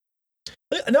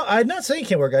 No, I'm not saying it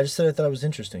can't work. I just said I thought it was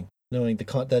interesting, knowing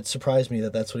that surprised me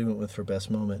that that's what he went with for best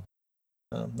moment.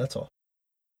 That's all.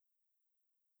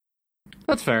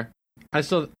 That's fair. I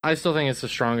still think it's the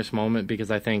strongest moment,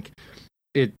 because I think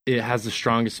it has the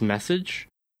strongest message.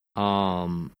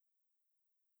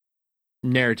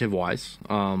 narrative wise,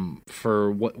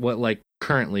 for what like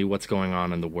currently what's going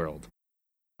on in the world.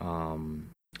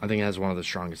 I think it has one of the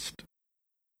strongest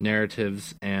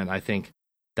narratives, and I think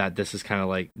that this is kind of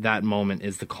like that moment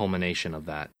is the culmination of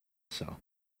that. So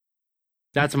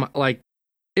that's my, like,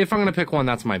 if I'm gonna pick one,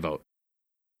 that's my vote.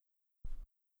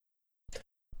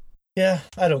 Yeah,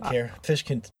 I don't care. Fish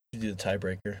can do the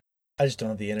tiebreaker. I just don't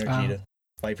have the energy to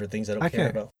fight for things I don't care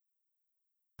about.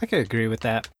 I could agree with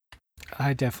that.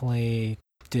 I definitely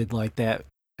did like that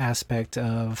aspect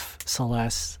of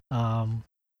Celeste.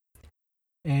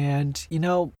 And you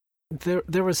know,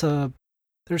 there's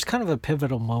kind of a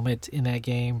pivotal moment in that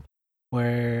game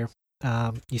where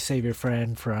you save your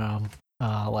friend from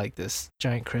like this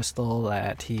giant crystal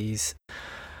that he's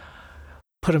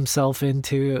put himself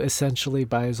into essentially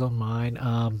by his own mind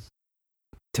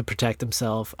to protect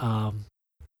himself.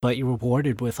 But you're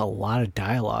rewarded with a lot of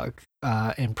dialogue.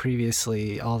 And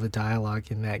previously, all the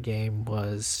dialogue in that game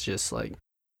was just like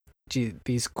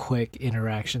these quick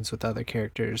interactions with other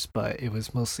characters, but it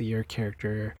was mostly your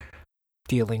character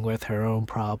dealing with her own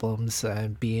problems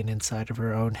and being inside of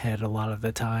her own head a lot of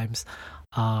the times.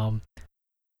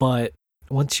 But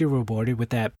once you're rewarded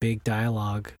with that big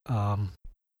dialogue,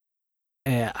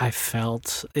 I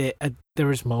felt it. There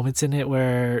was moments in it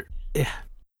where,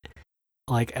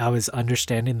 like, I was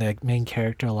understanding the main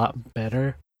character a lot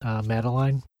better,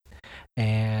 Madeline,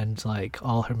 and like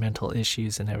all her mental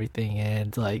issues and everything,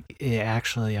 and like it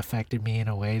actually affected me in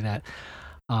a way that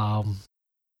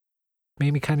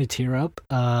made me kind of tear up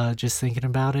just thinking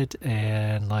about it.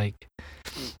 And like,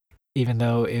 even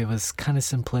though it was kind of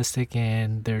simplistic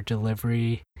in their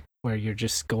delivery where you're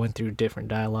just going through different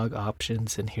dialogue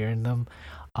options and hearing them,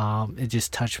 it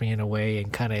just touched me in a way,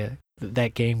 and kind of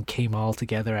that game came all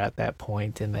together at that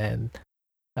point. And then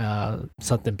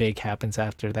something big happens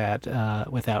after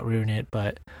that without ruining it.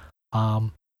 But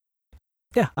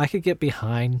yeah, I could get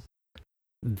behind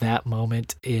that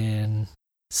moment in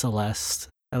Celeste,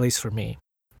 at least for me.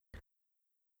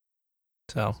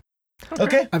 So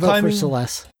okay, I vote for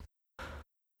Celeste.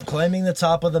 Climbing the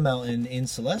top of the mountain in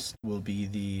Celeste will be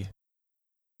the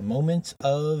moment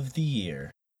of the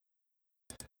year.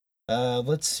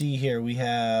 Let's see here. We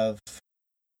have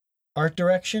art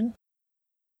direction.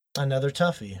 Another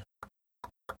toughie.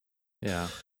 Yeah.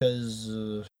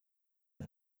 Because,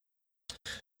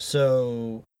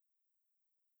 so,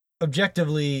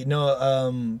 objectively,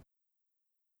 no,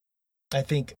 I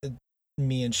think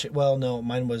me and well, no,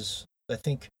 mine was, I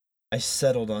think I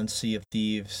settled on Sea of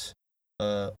Thieves.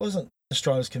 Wasn't the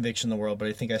strongest conviction in the world, but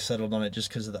I think I settled on it just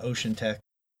because of the ocean tech.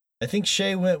 I think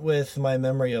Shay went with My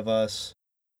Memory of Us,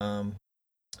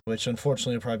 which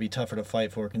unfortunately would probably be tougher to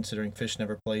fight for considering Fish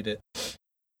never played it.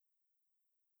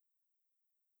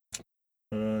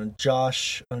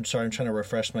 Josh, I'm sorry, I'm trying to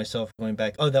refresh myself going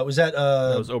back. Oh, that was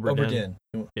Obra Dinn.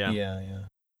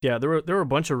 Yeah, there were a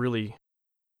bunch of really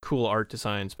cool art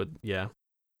designs, but yeah.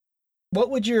 What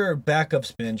would your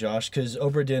backups been, Josh? Because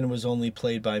Obra Dinn was only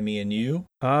played by me and you.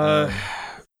 Probably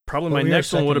my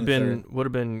next one would have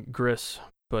been Gris,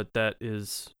 but that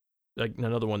is like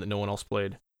another one that no one else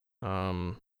played.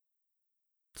 So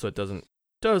it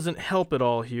doesn't help at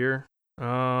all here.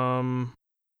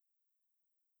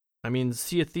 I mean,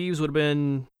 Sea of Thieves would have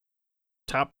been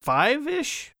top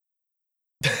 5-ish,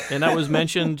 and that was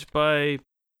mentioned by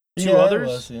two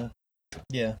others. It was,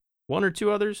 yeah. One or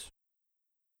two others.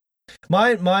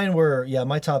 Mine were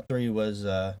my top 3 was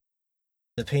the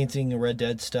painting Red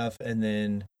Dead stuff, and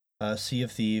then Sea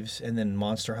of Thieves, and then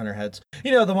Monster Hunter heads.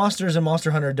 You know, the monsters in Monster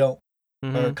Hunter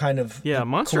are kind of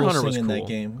Monster Hunter was in cool. That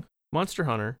game. Monster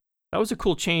Hunter, that was a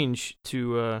cool change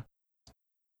to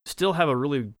still have a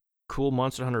really cool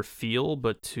Monster Hunter feel,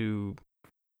 but to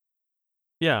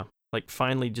like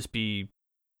finally just be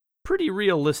pretty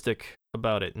realistic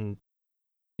about it. And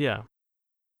yeah,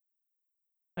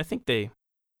 I think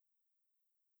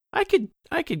I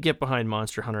could get behind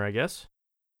Monster Hunter, I guess.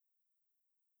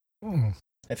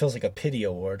 That feels like a pity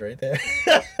award right there.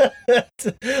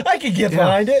 I could get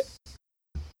behind it.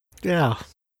 Yeah.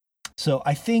 So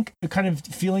I think, kind of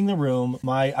feeling the room,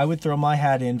 I would throw my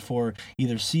hat in for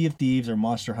either Sea of Thieves or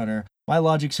Monster Hunter. My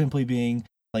logic simply being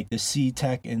like the sea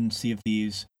tech in Sea of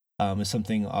Thieves is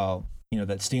something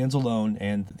that stands alone,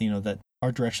 and that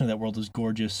art direction of that world is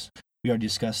gorgeous. We already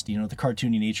discussed the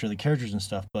cartoony nature of the characters and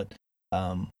stuff, but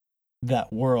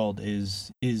that world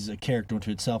is a character unto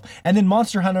itself. And then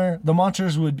Monster Hunter, the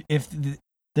monsters would, if the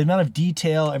amount of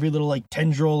detail, every little like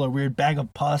tendril or weird bag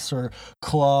of pus or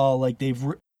claw, like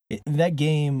that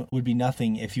game would be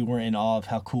nothing if you weren't in awe of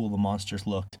how cool the monsters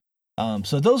looked.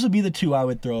 So those would be the 2 I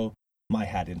would throw my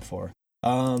hat in for.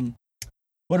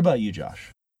 What about you,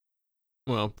 Josh?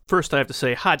 Well, first I have to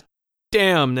say, hot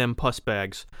damn them pus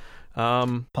bags.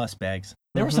 Pus bags.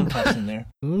 There were some pus in there.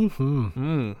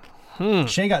 Mm-hmm.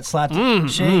 Shay got slapped.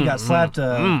 Shay got slapped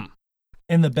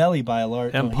in the belly by a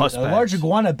large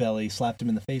iguana belly. Slapped him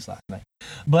in the face last night.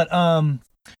 But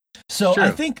so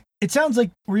I think it sounds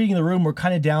like reading the room, we're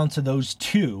kind of down to those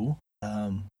two.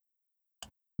 I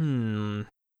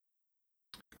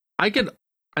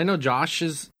know Josh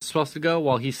is supposed to go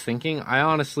while he's thinking. I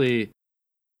honestly,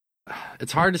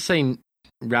 it's hard to say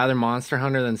rather Monster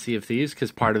Hunter than Sea of Thieves,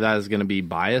 because part of that is going to be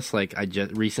bias, like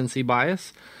recency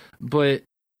bias. But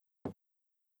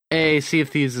Sea of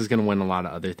Thieves is going to win a lot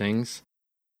of other things,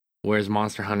 whereas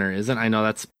Monster Hunter isn't. I know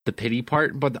that's the pity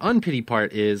part, but the unpity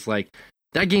part is like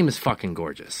that game is fucking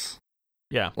gorgeous.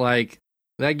 Yeah, like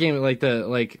that game,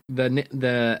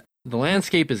 the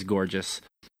landscape is gorgeous.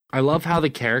 I love how the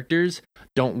characters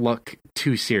don't look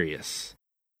too serious.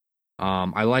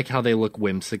 I like how they look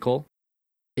whimsical.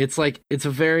 It's a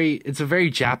very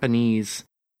Japanese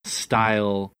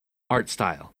art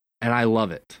style, and I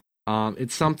love it.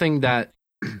 It's something that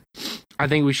I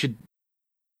think we should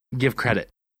give credit,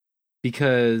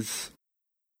 because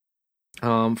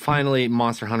finally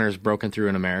Monster Hunter has broken through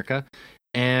in America.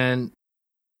 And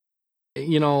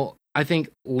I think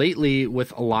lately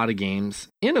with a lot of games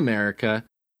in America,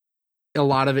 a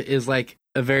lot of it is like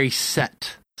a very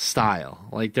set style.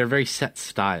 Like they're very set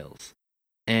styles.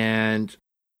 And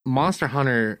Monster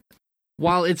Hunter,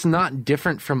 while it's not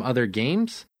different from other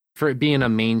games, for it being a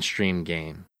mainstream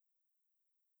game,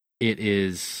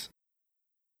 it's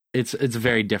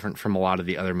very different from a lot of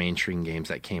the other mainstream games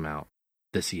that came out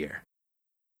this year.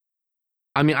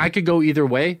 I mean, I could go either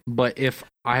way, but if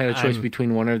I had a choice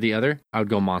between one or the other, I would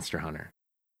go Monster Hunter.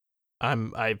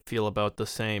 I feel about the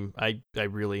same. I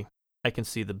can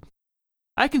see the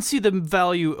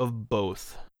value of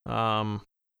both.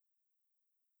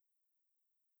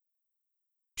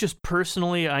 Just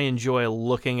personally, I enjoy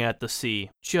looking at the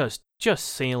sea. Just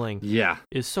sailing. Yeah,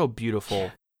 is so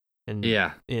beautiful. And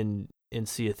yeah, in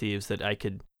Sea of Thieves, that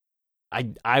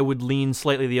I would lean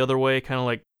slightly the other way, kind of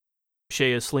like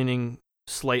Shay is leaning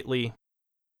slightly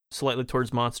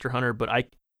towards Monster Hunter. But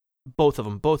both of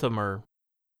them are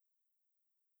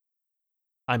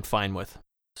I'm fine with.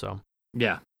 So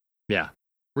yeah.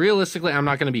 Realistically, I'm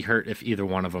not going to be hurt if either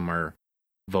one of them are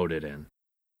voted in.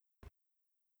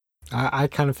 I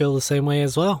kind of feel the same way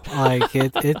as well. Like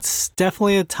it's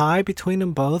definitely a tie between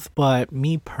them both, but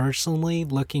me personally,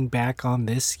 looking back on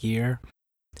this year,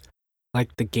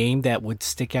 like the game that would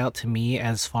stick out to me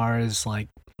as far as like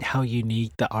how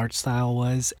unique the art style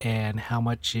was and how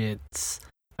much it's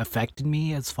affected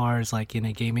me as far as like in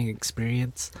a gaming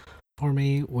experience for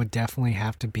me, would definitely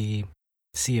have to be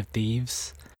Sea of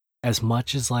Thieves. As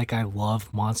much as like I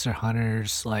love Monster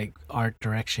Hunter's like art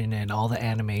direction and all the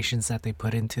animations that they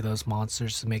put into those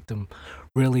monsters to make them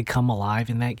really come alive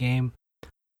in that game,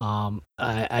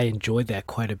 I enjoyed that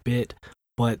quite a bit.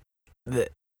 But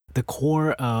the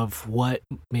core of what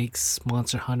makes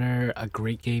Monster Hunter a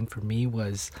great game for me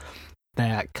was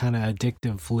that kind of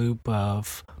addictive loop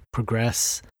of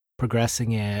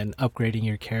progressing and upgrading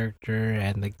your character,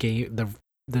 and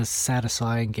the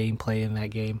satisfying gameplay in that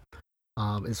game.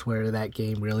 Is where that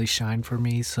game really shined for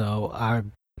me. So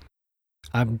I'm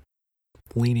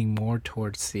leaning more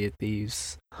towards Sea of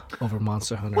Thieves over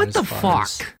Monster Hunter. What the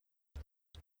fuck?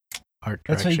 Art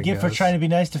That's what you get for trying to be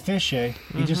nice to Fish, eh?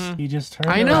 You just heard.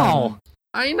 I know.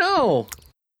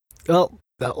 Well,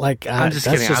 like I'm just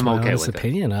kidding. Just I'm okay with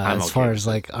opinion as far as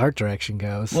like art direction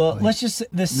goes. Well, like, let's just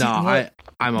I'm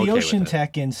okay the ocean with it.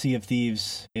 tech in Sea of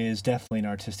Thieves is definitely an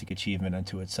artistic achievement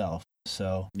unto itself.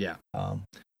 So yeah.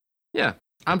 Yeah,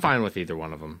 I'm fine with either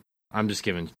one of them. I'm just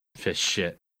giving Fish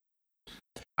shit.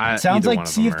 Sounds like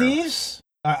Sea of Thieves.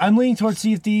 I'm leaning towards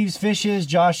Sea of Thieves. Fish is,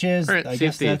 Josh is. Right, I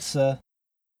guess that's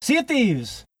Sea of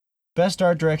Thieves. Best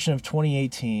art direction of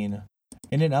 2018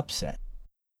 in an upset.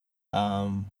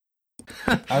 All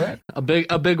right, a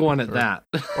big one at that,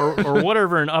 or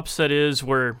whatever an upset is,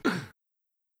 where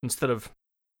instead of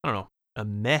a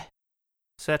meh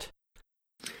set,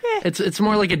 it's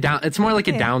more like a down. It's more like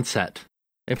a down set.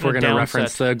 If we're going to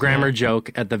reference the grammar joke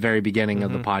at the very beginning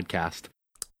of the podcast.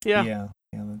 Yeah,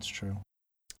 that's true.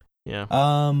 Yeah.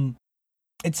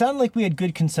 It sounded like we had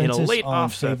good consensus in a late on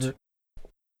offset.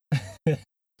 favorite.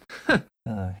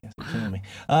 Yes, you're killing me.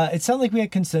 It sounded like we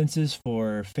had consensus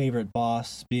for favorite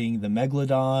boss being the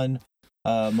Megalodon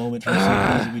moment from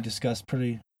series that we discussed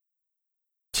pretty.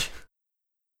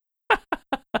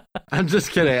 I'm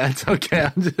just kidding. It's okay.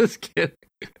 I'm just kidding.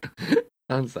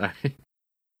 I'm sorry.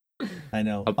 I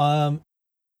know.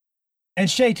 And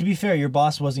Shay, to be fair, your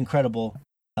boss was incredible.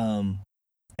 And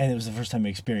and it was the first time I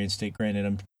experienced it. Granted,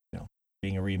 I'm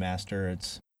being a remaster,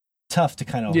 it's tough to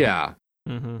kind of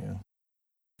Mm-hmm.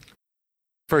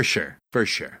 For sure.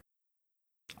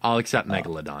 I'll accept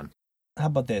Megalodon. How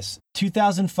about this?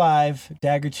 2005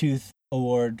 Daggertooth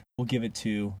Award. We'll give it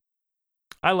to.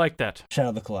 I like that. Shadow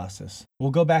of the Colossus.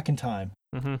 We'll go back in time.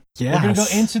 Mm-hmm. Yes. We're gonna go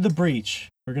into the breach.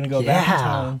 We're gonna go back in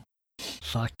time.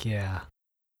 Fuck yeah.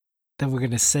 Then we're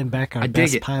gonna send back our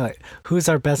best pilot. Who's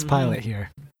our best pilot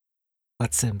here?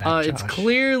 Let's send back Josh. It's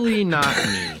clearly not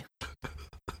me.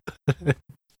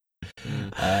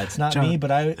 It's not me, but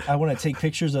I want to take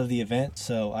pictures of the event,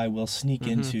 so I will sneak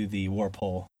into the warp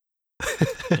hole.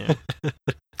 Yeah.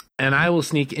 And I will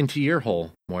sneak into your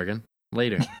hole, Morgan,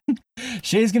 later.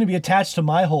 Shay's going to be attached to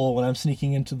my hole when I'm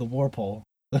sneaking into the warp hole.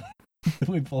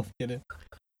 We both get it.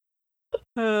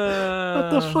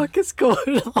 What the fuck is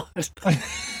going on?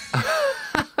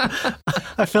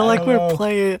 I feel like we're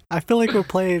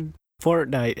playing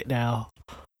Fortnite now.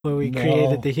 When we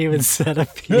created the human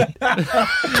centipede.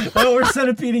 Oh, we're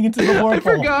centipeding into the warp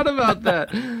hole. I forgot about that.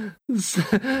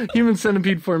 Human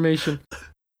centipede formation.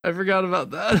 I forgot about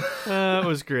that. That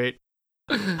was great.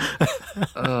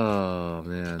 Oh,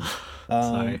 man.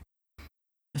 Sorry.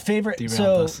 Favorite.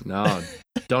 No,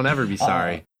 don't ever be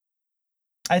sorry.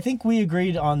 I think we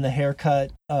agreed on the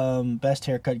haircut. Best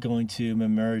haircut going to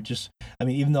Mimur.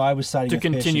 Even though I was siding to with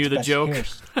continue Fish, the joke.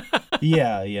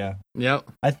 Yeah. Yep.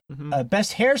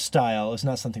 Best hairstyle is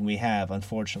not something we have,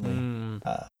 unfortunately.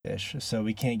 Fish, so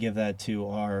we can't give that to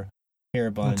our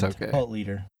hairbun cult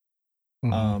leader.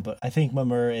 But I think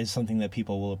Mimur is something that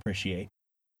people will appreciate.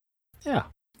 Yeah.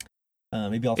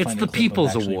 Maybe I'll find it's the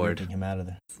People's Award. Ripping him out of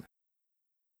there.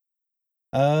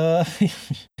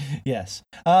 Yes.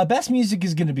 Best music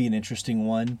is going to be an interesting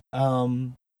one.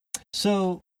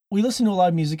 So we listened to a lot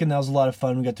of music, and that was a lot of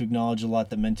fun. We got to acknowledge a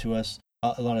lot that meant to us.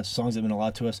 A lot of songs that meant a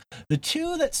lot to us. The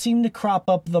two that seem to crop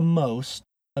up the most,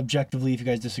 objectively, if you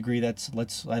guys disagree,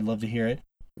 I'd love to hear it.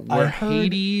 We're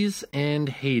Hades and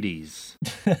Hades.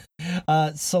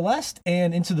 Celeste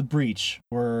and Into the Breach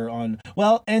were on.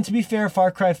 Well, and to be fair,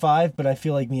 Far Cry 5, but I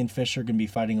feel like me and Fish are going to be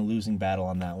fighting a losing battle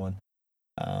on that one.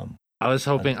 I was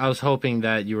hoping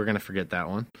that you were going to forget that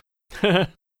one. No.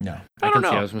 I don't know.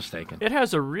 I was mistaken. It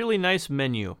has a really nice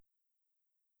menu.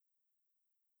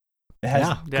 It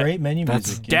has great menu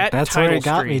music. That's where it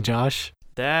got me, Josh.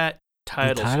 That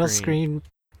title screen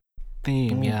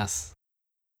theme, yes.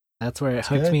 That's where it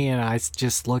hooked me, and I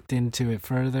just looked into it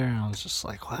further, and I was just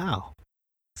like, wow,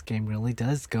 this game really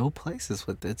does go places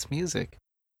with its music.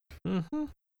 Mm-hmm.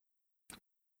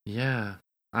 Yeah.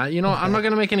 I'm not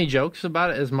going to make any jokes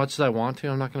about it as much as I want to.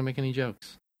 I'm not going to make any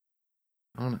jokes.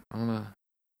 I'm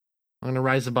gonna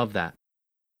rise above that.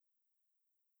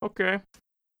 Okay.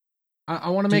 I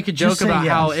want to make a joke about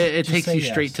how it takes you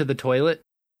straight to the toilet,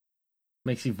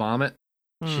 makes you vomit,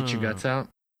 shit your guts out,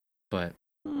 but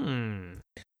I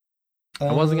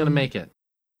wasn't gonna make it.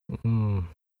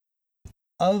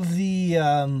 Of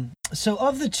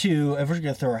the two, if we're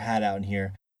gonna throw our hat out in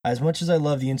here, as much as I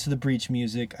love the Into the Breach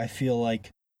music, I feel like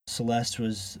Celeste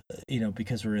was,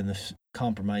 because we're in the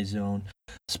compromise zone.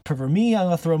 For me, I'm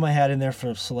gonna throw my hat in there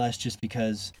for Celeste just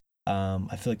because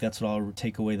I feel like that's what I'll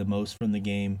take away the most from the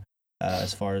game.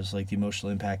 As far as like the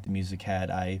emotional impact the music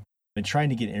had, I've been trying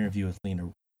to get an interview with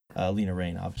Lena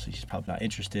Raine. Obviously, she's probably not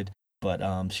interested,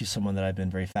 but she's someone that I've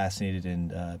been very fascinated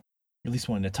and at least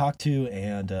wanting to talk to.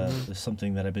 And it's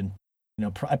something that I've been,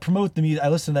 I promote the music. I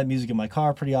listen to that music in my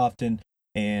car pretty often.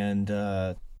 And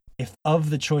if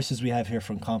of the choices we have here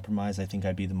from Compromise, I think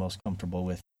I'd be the most comfortable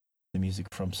with the music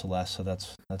from Celeste. So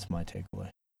that's my takeaway.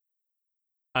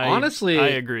 Honestly, I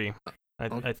agree.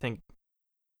 I think.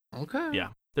 Okay. Yeah.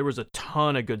 There was a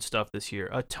ton of good stuff this year.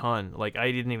 A ton. Like,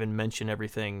 I didn't even mention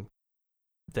everything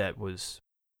that was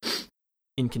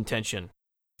in contention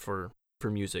for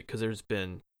music, because there's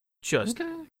been just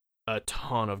a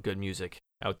ton of good music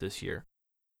out this year.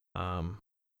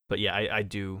 But yeah, I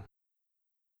do.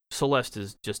 Celeste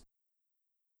is just,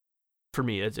 for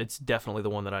me, it's definitely the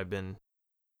one that I've been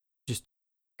just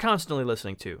constantly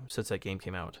listening to since that game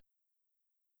came out.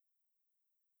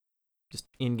 Just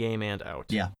in game and out.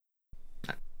 Yeah.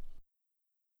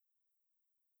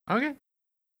 Okay.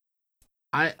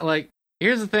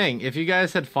 Here's the thing. If you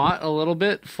guys had fought a little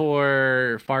bit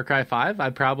for Far Cry 5, I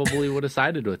probably would have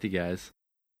sided with you guys.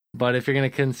 But if you're going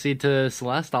to concede to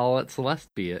Celeste, I'll let Celeste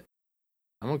be it.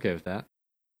 I'm okay with that.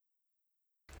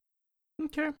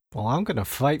 Okay. Well, I'm going to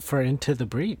fight for Into the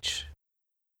Breach.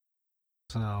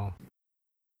 So,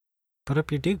 put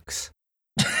up your dukes.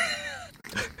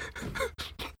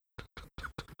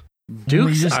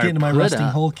 Dukes just are getting my rusting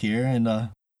up. Hulk here, and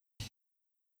I'm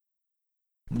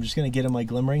just gonna get in my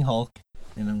glimmering Hulk.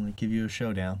 and I'm gonna give you a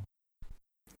showdown.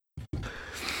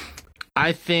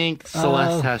 I think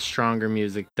Celeste has stronger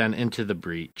music than Into the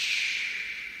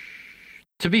Breach.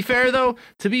 To be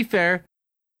fair,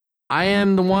 I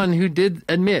am the one who did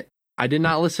admit I did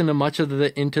not listen to much of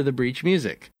the Into the Breach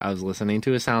music. I was listening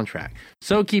to a soundtrack.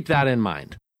 So keep that in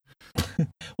mind.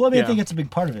 Well, I mean, I think it's a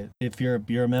big part of it. If you're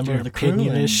a member of the crew,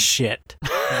 opinion is shit.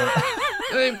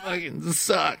 They fucking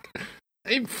suck.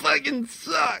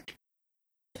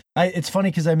 It's funny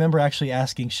because I remember actually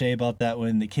asking Shay about that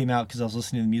when it came out because I was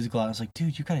listening to the music a lot. I was like,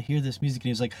 dude, you gotta hear this music. And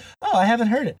he was like, oh, I haven't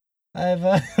heard it.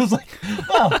 I was like,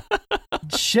 oh,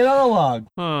 shit on a log.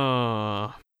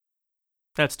 Oh,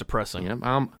 that's depressing. Yep,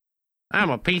 I'm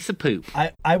a piece of poop.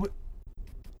 I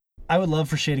would love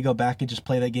for Shay to go back and just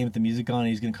play that game with the music on. And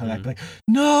he's gonna come back and be like,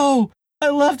 no, I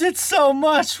loved it so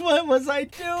much. What was I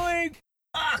doing?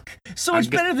 Fuck, so much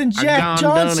better than Jack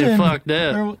Johnson. Done and fucked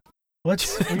up. What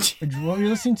were you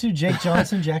listening to? Jack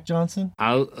Johnson?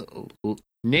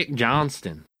 Nick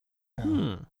Johnston.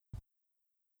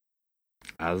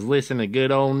 I was listening to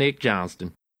good old Nick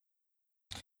Johnston.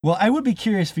 Well, I would be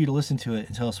curious for you to listen to it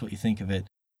and tell us what you think of it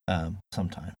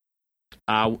sometime.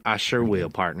 I sure will,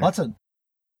 partner.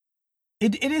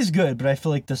 It is good, but I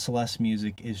feel like the Celeste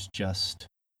music is just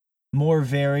more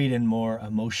varied and more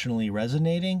emotionally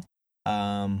resonating.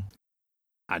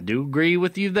 I do agree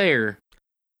with you there.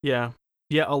 Yeah,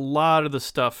 a lot of the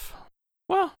stuff.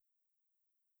 Well,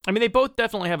 I mean, they both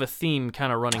definitely have a theme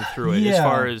kind of running through it, as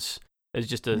far as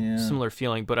just a similar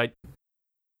feeling. But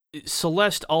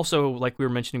Celeste also, like we were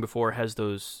mentioning before, has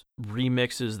those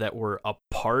remixes that were a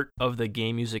part of the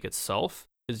game music itself.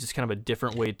 It's just kind of a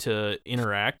different way to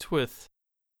interact with,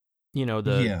 I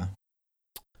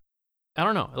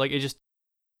don't know, like it just.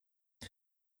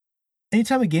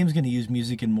 Anytime a game's going to use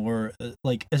music in more,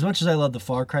 like, as much as I love the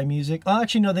Far Cry music,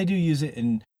 actually, no, they do use it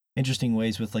in interesting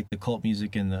ways with, like, the cult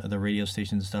music and the radio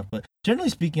stations and stuff, but generally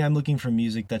speaking, I'm looking for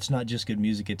music that's not just good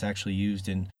music, it's actually used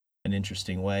in an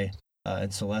interesting way,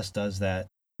 and Celeste does that,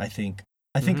 I think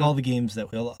all the games a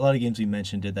lot of games we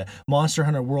mentioned did that. Monster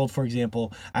Hunter World, for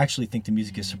example, I actually think the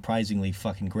music is surprisingly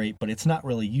fucking great, but it's not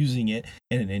really using it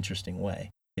in an interesting way.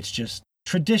 It's just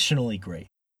traditionally great.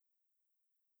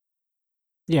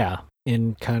 Yeah,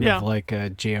 in kind of like a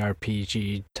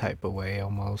JRPG type of way,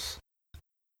 almost.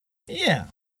 Yeah.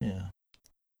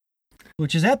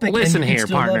 Which is epic. Listen and you here,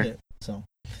 still partner. love it, so.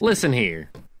 Listen here.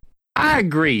 I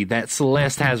agree that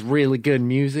Celeste has really good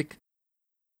music.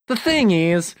 The thing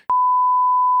is,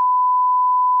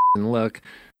 and look,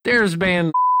 there's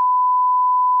been.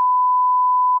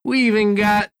 We even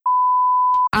got.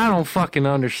 I don't fucking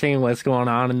understand what's going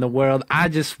on in the world. I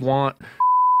just want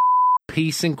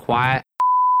peace and quiet.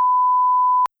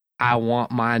 I want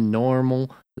my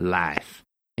normal life.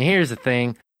 And here's the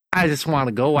thing. I just want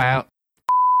to go out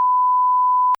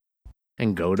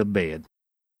and go to bed.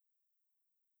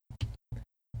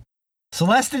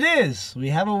 Celeste it is. We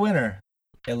have a winner.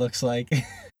 It looks like.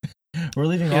 We're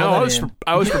leaving all that in.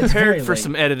 I was prepared for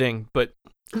some editing, but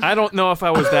I don't know if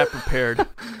I was that prepared.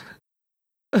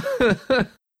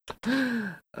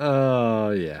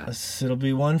 Oh, yeah. It'll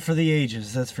be one for the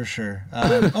ages, that's for sure.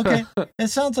 Okay. It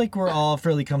sounds like we're all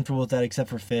fairly comfortable with that except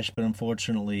for Fish, but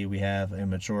unfortunately we have a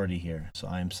majority here, so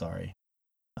I'm sorry.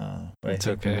 But it's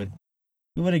I think okay.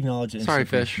 we would acknowledge it. Sorry,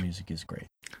 Fish. Music is great.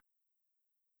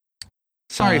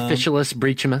 Sorry, Fishless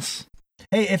Breachimus.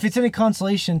 Hey, if it's any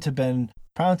consolation to Ben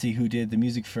Prounty, who did the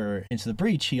music for Into the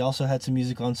Breach, he also had some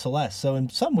music on Celeste, so in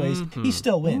some ways, he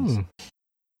still wins.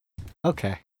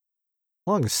 Okay. As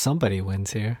long as somebody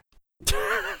wins here.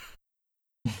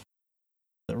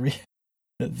 The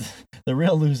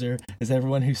real loser is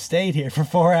everyone who stayed here for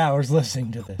 4 hours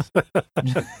listening to this.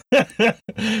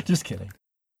 Just kidding.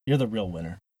 You're the real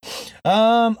winner.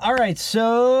 All right,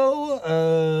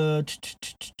 so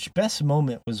best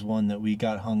moment was one that we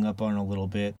got hung up on a little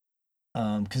bit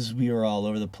because we were all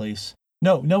over the place.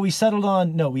 No, we settled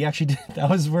on. No, we actually did. That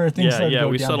was where things started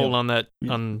going we downhill. settled on that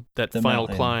final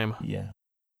mountain. climb. Yeah.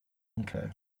 Okay.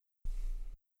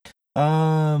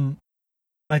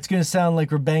 It's gonna sound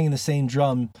like we're banging the same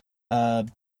drum,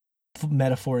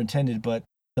 metaphor intended, but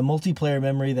the multiplayer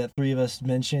memory that three of us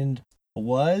mentioned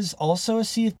was also a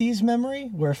Sea of Thieves memory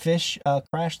where Fish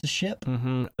crashed the ship.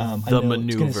 Mm-hmm. The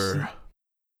maneuver.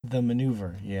 The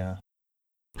maneuver, yeah.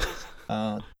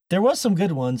 There was some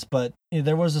good ones, but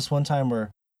there was this one time where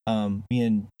me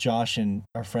and Josh and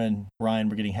our friend Ryan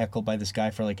were getting heckled by this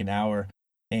guy for like an hour,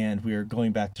 and we were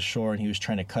going back to shore, and he was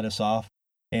trying to cut us off,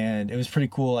 and it was pretty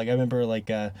cool. Like I remember, like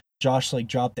Josh like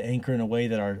dropped the anchor in a way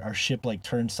that our ship like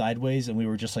turned sideways, and we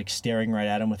were just like staring right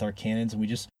at him with our cannons, and we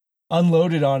just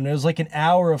unloaded on him. It was like an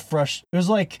hour of it was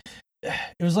like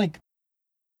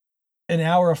an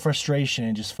hour of frustration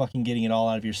and just fucking getting it all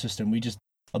out of your system. We just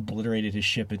obliterated his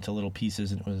ship into little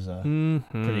pieces, and it was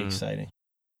pretty exciting.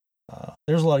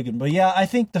 There's a lot of good, but yeah, I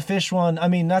think the fish one. I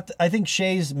mean, I think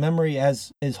Shay's memory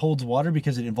holds water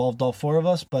because it involved all four of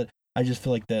us, but I just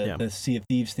feel like the Sea of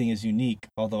Thieves thing is unique.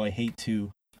 Although I hate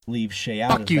to leave Shay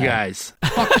out. Fuck you guys.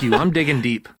 Fuck you. I'm digging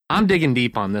deep. I'm digging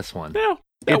deep on this one. Yeah,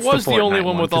 that was the only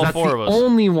one with all four of us.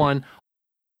 Only one.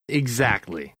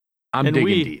 Exactly. I'm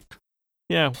digging deep.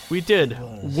 Yeah, we did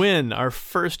win our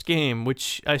first game,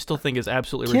 which I still think is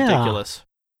absolutely ridiculous.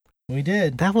 We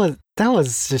did. That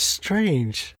was just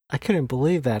strange. I couldn't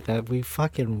believe that we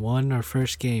fucking won our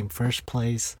first game, first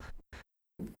place.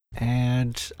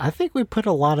 And I think we put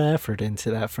a lot of effort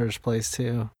into that first place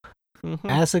too.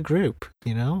 As a group,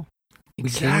 you know?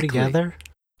 Exactly. We came together.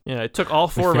 Yeah, it took all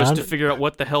four of us to figure out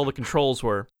what the hell the controls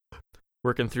were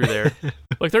working through there.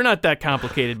 Like, they're not that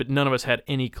complicated, but none of us had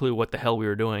any clue what the hell we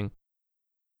were doing.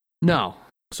 No.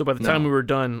 So by the time we were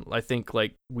done, I think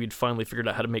like we'd finally figured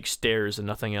out how to make stairs and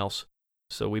nothing else.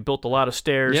 So we built a lot of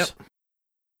stairs. Yep.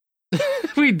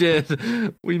 We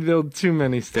did. We built too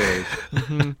many stairs.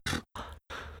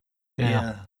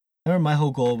 Yeah. I remember my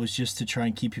whole goal was just to try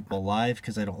and keep people alive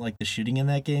because I don't like the shooting in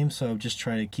that game. So I would just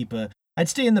try to keep I'd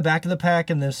stay in the back of the pack,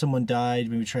 and then if someone died,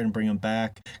 maybe try to bring them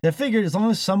back. I figured as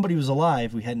long as somebody was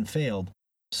alive, we hadn't failed.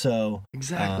 So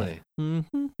exactly.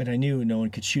 But I knew no one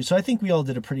could shoot. So I think we all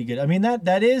did a pretty good. I mean,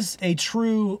 that is a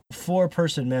true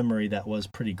 4-person memory that was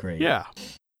pretty great. Yeah.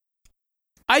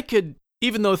 I could,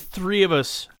 even though 3 of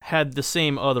us had the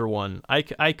same other one, I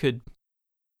could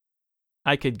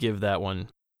give that one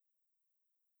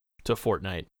to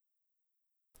Fortnite.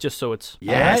 Just so it's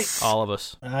all of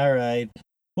us. All right.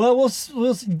 Well, we'll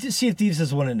see if Thieves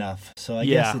has won enough. So I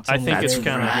guess it's only think it's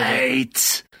kind of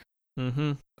right.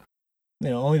 You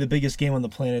know, only the biggest game on the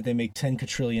planet. They make $10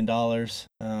 quadrillion,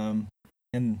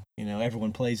 and you know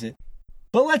everyone plays it.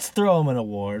 But let's throw them an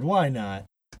award. Why not?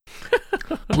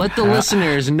 Let the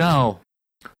listeners know.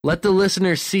 Let the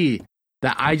listeners see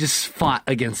that I just fought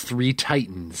against 3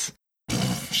 titans,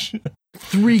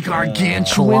 3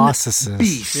 gargantuan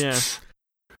beasts,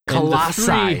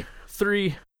 colossi.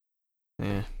 The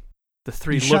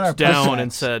 3 looked down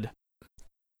and said,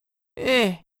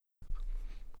 "Eh."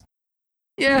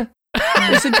 Yeah.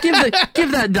 I said,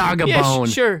 give that dog a bone.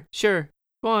 Sure.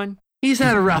 Go on. He's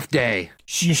had a rough day.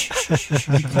 You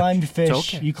climbed fish.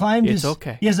 It's okay. You climbed It's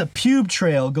okay. He has a pube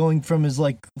trail going from his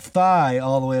thigh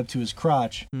all the way up to his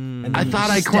crotch. I thought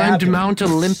I climbed Mount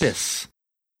Olympus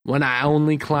when I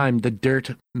only climbed the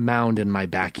dirt mound in my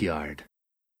backyard.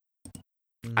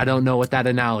 I don't know what that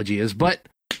analogy is, but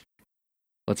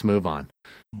let's move on.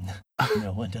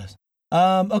 No one does.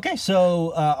 Okay,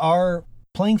 so our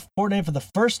playing Fortnite for the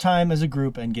first time as a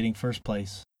group and getting first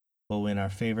place will win our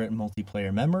favorite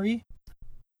multiplayer memory.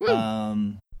 All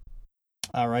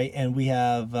right, and we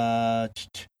have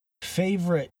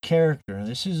favorite character.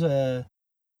 This is well,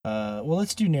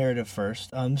 let's do narrative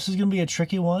first. This is gonna be a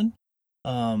tricky one.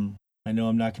 I know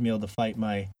I'm not gonna be able to fight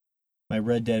my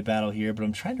Red Dead battle here, but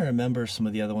I'm trying to remember some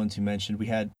of the other ones you mentioned. We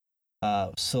had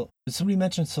so did somebody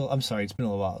mention? So I'm sorry, it's been a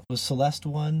little while. Was Celeste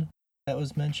one that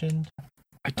was mentioned?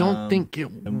 I don't think it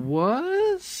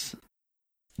was.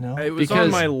 No, it was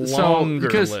on my longer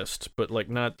list, but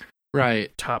not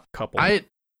top couple. I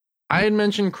had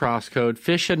mentioned Crosscode.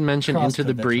 Fish had mentioned Into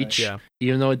the Breach,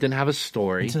 even though it didn't have a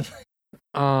story.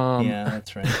 Yeah,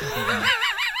 that's right.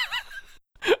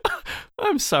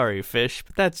 I'm sorry, Fish,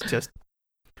 but that's just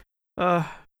that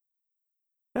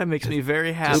makes me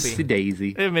very happy. Oopsie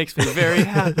daisy. It makes me very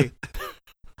happy.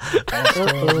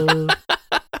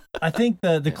 I think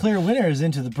the clear winner is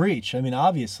Into the Breach. I mean,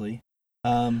 obviously.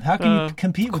 How can you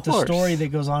compete with the story that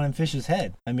goes on in Fish's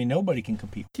head? I mean, nobody can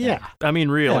compete with that. I mean,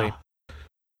 really. Yeah.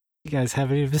 You guys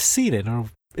haven't even seen it or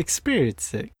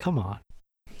experienced it. Come on.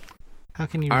 How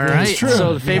can you? All right.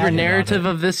 So the favorite narrative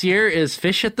of this year is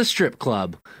Fish at the Strip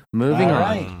Club. Moving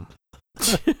on.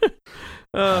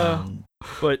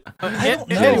 But I don't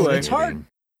know. Anyway. It's hard.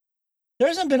 There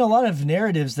hasn't been a lot of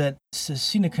narratives that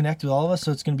seem to connect with all of us,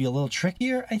 so it's going to be a little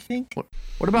trickier, I think.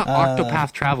 What about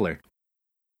Octopath Traveler?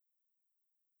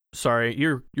 Sorry,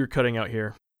 you're cutting out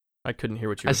here. I couldn't hear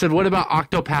what you. I said, what about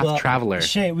Octopath Traveler?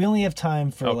 Shay, we only have time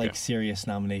for serious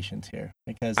nominations here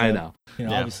because I know.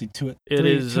 Obviously, two of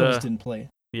us didn't play.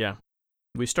 Yeah,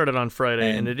 we started on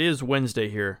Friday, and it is Wednesday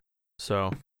here,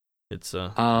 so it's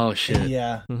oh shit.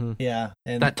 Yeah, yeah,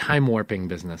 and that time warping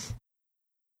business.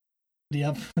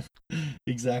 Yep,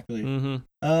 exactly.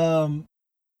 I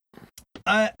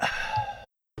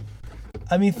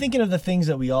mean, thinking of the things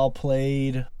that we all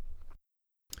played,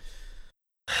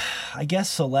 I guess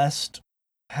Celeste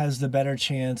has the better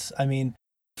chance. I mean,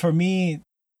 for me,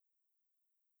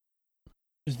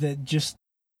 is that just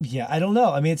I don't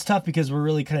know. I mean, it's tough because we're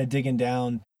really kind of digging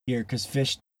down here because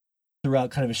Fish threw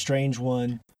out kind of a strange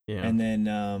one, and then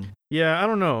I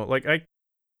don't know. Like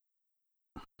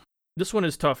this one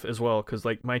is tough as well because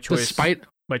like my choice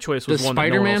was does one. Spider-Man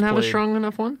that no one else have played. a strong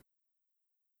enough one?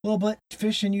 Well, but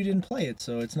Fish and you didn't play it,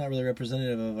 so it's not really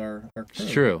representative of our crew.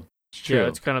 It's true. Yeah,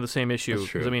 it's kind of the same issue.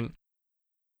 Because I mean,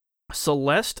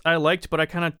 Celeste I liked, but I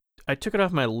took it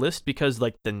off my list because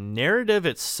like the narrative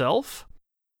itself,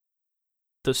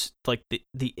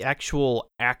 the actual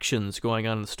actions going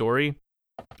on in the story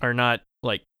are not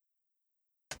like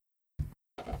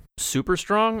super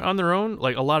strong on their own.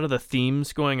 Like a lot of the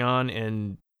themes going on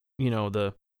and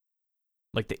the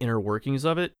inner workings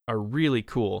of it are really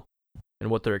cool and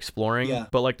what they're exploring. Yeah.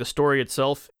 But like the story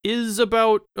itself is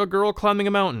about a girl climbing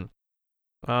a mountain.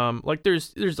 Like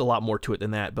there's a lot more to it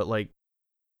than that, but like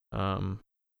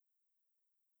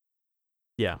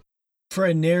yeah. For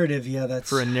a narrative,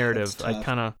 that's I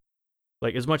kind of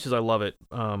like as much as I love it,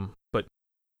 but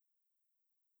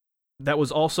that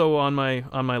was also on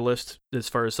my list as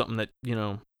far as something that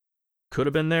could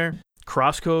have been there.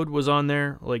 Crosscode was on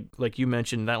there, like you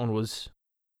mentioned. That one was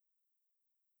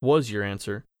your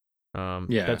answer.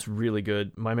 That's really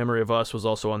good. My Memory of Us was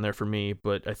also on there for me,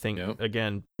 but I think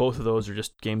again, both of those are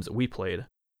just games that we played.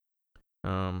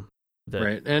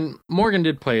 Right, and Morgan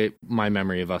did play My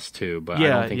Memory of Us too, but I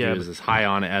don't think he was as high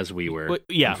on it as we were.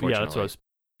 That's what I was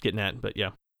getting at. But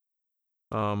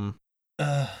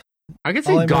I could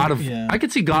see I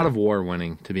could see God of War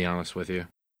winning. To be honest with you,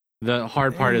 the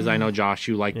hard part is I know Josh,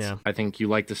 you liked. Yeah. I think you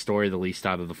liked the story the least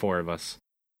out of the four of us.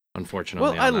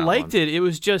 Unfortunately, I liked it. It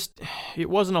was just, it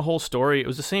wasn't a whole story. It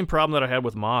was the same problem that I had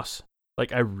with Moss.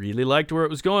 Like I really liked where it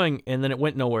was going, and then it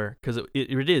went nowhere because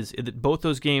both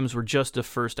those games were just a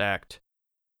first act.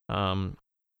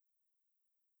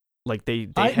 Like they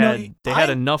had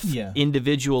enough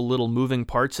individual little moving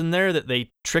parts in there that they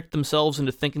tricked themselves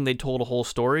into thinking they told a whole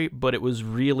story, but it was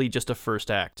really just a first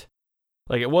act.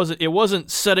 Like it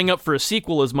wasn't setting up for a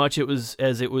sequel as much it was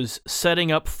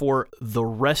setting up for the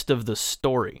rest of the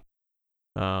story.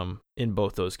 In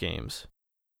both those games.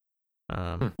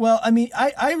 Well, I mean,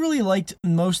 I really liked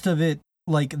most of it,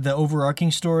 like the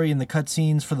overarching story and the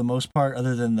cutscenes for the most part,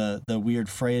 other than the weird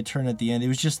Freya turn at the end. It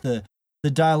was just the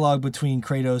dialogue between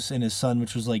Kratos and his son,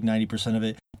 which was like 90% of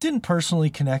it. Didn't personally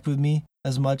connect with me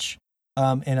as much,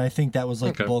 and I think that was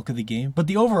like the bulk of the game. But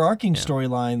the overarching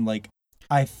storyline, like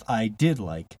I did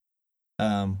like.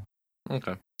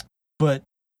 But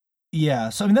yeah,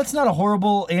 so I mean that's not a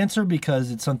horrible answer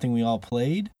because it's something we all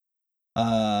played.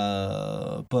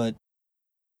 But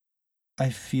I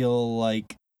feel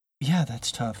like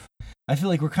that's tough. I feel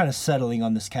like we're kind of settling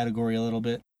on this category a little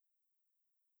bit.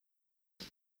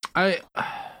 I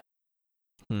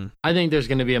think there's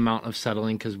going to be an amount of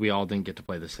settling because we all didn't get to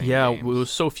play the same games. It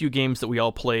was so few games that we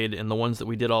all played, and the ones that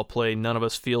we did all play, none of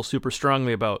us feel super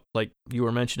strongly about. Like you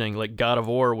were mentioning, like God of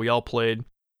War, we all played,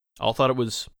 all thought it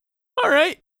was all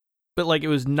right, but like it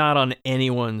was not on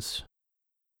anyone's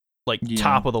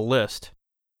top of the list.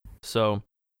 So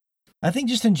I think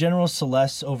just in general,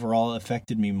 Celeste overall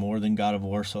affected me more than God of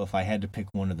War. So if I had to pick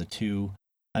one of the two,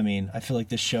 I mean, I feel like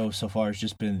this show so far has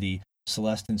just been the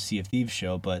Celeste and Sea of Thieves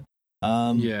show, but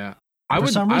I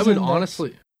would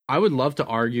honestly, I would love to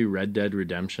argue Red Dead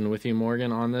Redemption with you,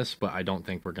 Morgan, on this, but I don't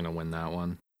think we're gonna win that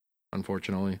one,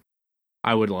 unfortunately.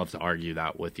 I would love to argue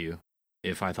that with you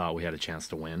if I thought we had a chance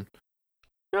to win.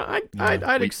 No,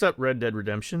 I'd accept Red Dead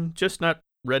Redemption, just not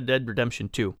Red Dead Redemption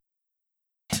 2.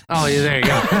 Oh yeah, there you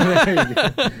go. There you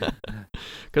go.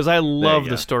 Because I love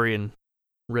the story in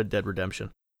Red Dead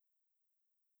Redemption.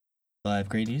 Well, I have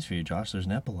great news for you, Josh. There's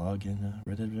an epilogue in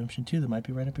Red Dead Redemption 2 that might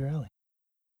be right up your alley.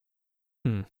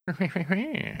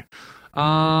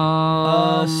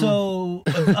 So,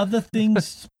 of the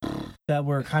things that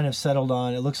were kind of settled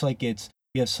on, it looks like we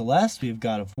have Celeste, we have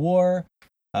God of War,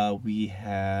 we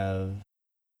have...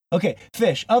 Okay,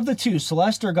 Fish, of the two,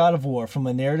 Celeste or God of War, from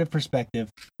a narrative perspective,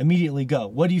 immediately go.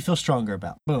 What do you feel stronger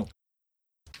about? Boom.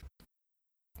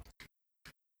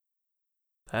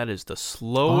 That is the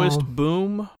slowest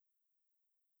boom.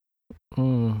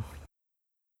 And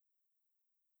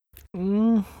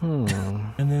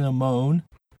then a moan.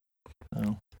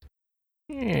 Oh.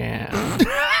 Yeah.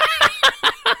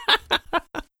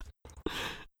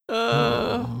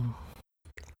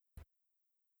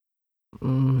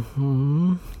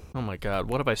 Oh my God,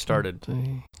 what have I started?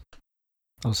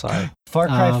 I'm sorry. Far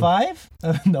Cry 5?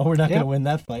 No, we're not going to win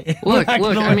that fight. Look,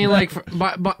 I mean, like,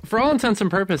 for all intents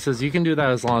and purposes, you can do that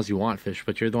as long as you want, Fish,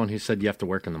 but you're the one who said you have to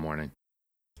work in the morning.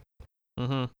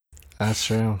 Mm-hmm. That's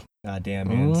true. Goddamn,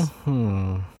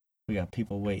 man. We got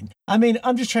people waiting. I mean,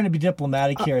 I'm just trying to be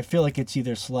diplomatic here. I feel like it's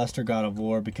either Celeste or God of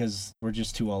War because we're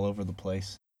just too all over the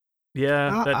place.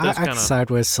 Yeah, that does kind of... I side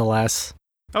with Celeste.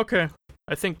 Okay.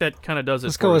 I think that kind of does it.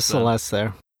 Let's go with Celeste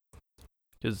there.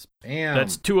 Because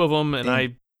that's two of them,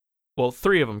 and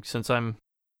three of them, since I'm...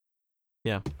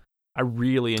 Yeah. I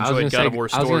really enjoyed God of War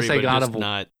story, but just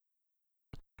not...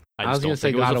 I was going to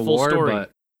say God of War, but...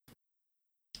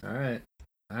 All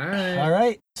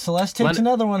right. Celeste takes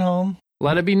another one home.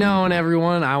 Let it be known,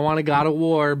 everyone. I want a God of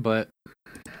War, but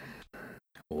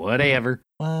whatever.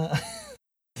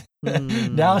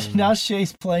 Now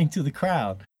Shay's playing to the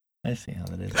crowd. I see how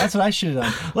that is. That's what I should have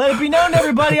done. Let it be known,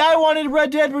 everybody. I wanted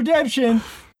Red Dead Redemption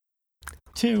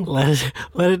 2. Let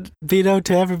it be known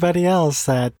to everybody else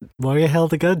that Morgan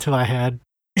held a gun to my head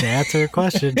to answer a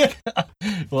question.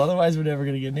 Well, otherwise we're never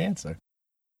going to get an answer.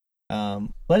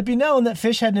 Let it be known that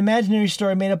Fish had an imaginary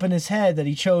story made up in his head that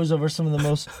he chose over some of the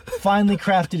most finely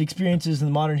crafted experiences in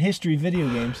the modern history of video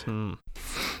games.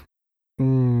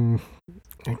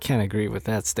 I can't agree with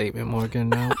that statement, Morgan.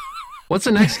 No. What's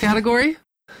the next category?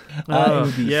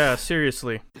 Yeah,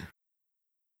 seriously.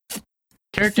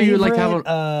 Character you would like to have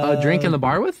a drink in the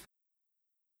bar with?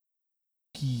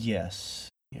 Yes.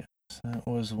 That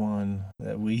was one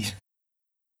that we...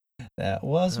 That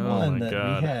was one that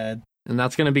we had. And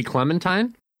that's going to be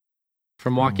Clementine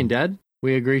from Walking Dead.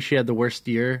 We agree she had the worst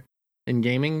year in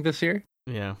gaming this year.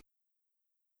 Yeah.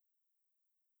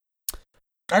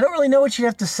 I don't really know what you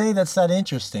have to say that's that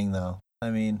interesting, though.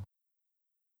 I mean,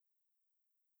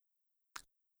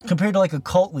 compared to like a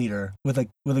cult leader with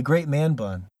a great man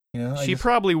bun, you know. She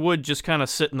probably would just kind of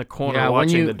sit in the corner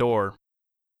watching the door.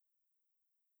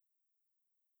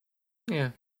 Yeah.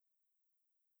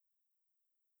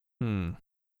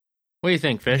 What do you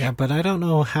think, Fish? Yeah, but I don't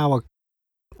know how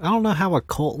a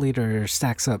cult leader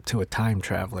stacks up to a time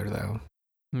traveler, though.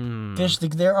 Fish,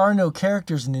 there are no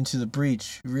characters in Into the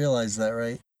Breach. You realize that,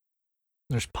 right?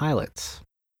 There's pilots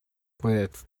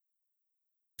with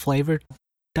flavored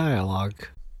dialogue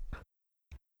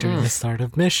during the start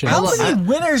of mission. How many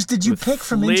winners did you pick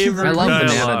from Into the Breach? I love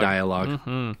banana dialogue.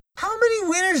 Mm-hmm. How many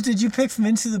winners did you pick from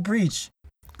Into the Breach?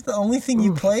 The only thing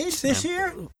you played this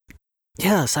year?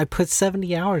 Yes, I put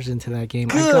 70 hours into that game.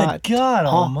 Good God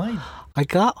Almighty! I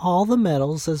got all the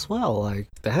medals as well. Like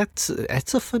that's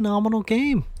a phenomenal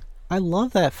game. I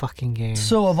love that fucking game.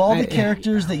 So, of all the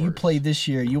characters that you played this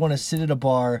year, you want to sit at a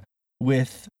bar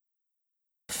with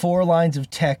 4 lines of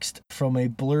text from a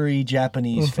blurry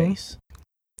Japanese face?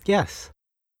 Yes.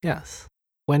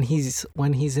 When he's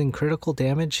in critical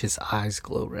damage, his eyes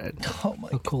glow red. Oh my!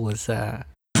 How cool is that?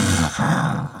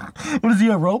 What is he,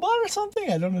 a robot or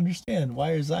something? I don't understand.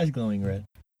 Why are his eyes glowing red?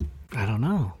 I don't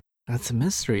know. That's a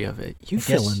mystery of it. You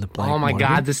fill in the blank. Oh my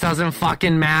God, this doesn't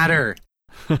fucking matter.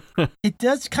 It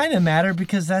does kind of matter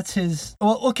because that's his.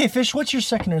 Well, okay, Fish. What's your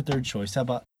second or third choice? How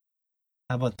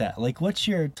about that? Like, what's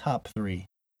your top 3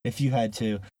 if you had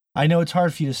to? I know it's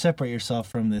hard for you to separate yourself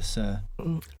from this. I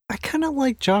kind of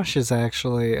like Josh's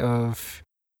actually of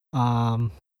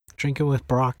drinking with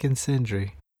Brock and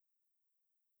Sindri.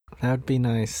 That would be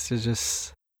nice to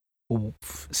just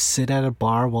sit at a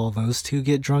bar while those two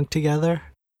get drunk together.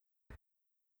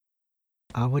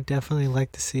 I would definitely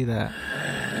like to see that.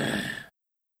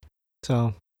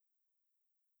 So.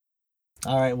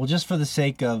 All right. Well, just for the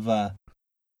sake of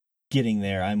getting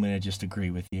there, I'm going to just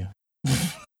agree with you.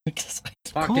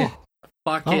 Fuck it.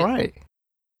 All right.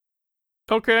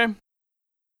 Okay.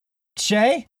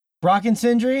 Shay? Brock and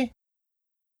Sindri?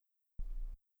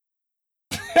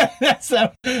 That's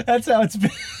how it's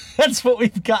been. That's what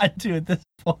we've gotten to at this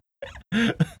point.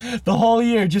 The whole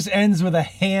year just ends with a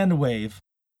hand wave.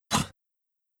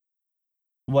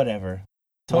 Whatever.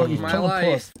 Totally pull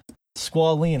a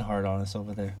Squall Leonhard on us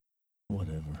over there.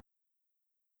 Whatever.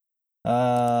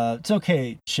 It's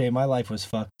okay, Shay. My life was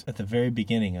fucked at the very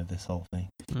beginning of this whole thing.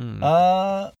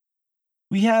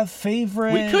 We have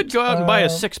favorite. We could go out and buy a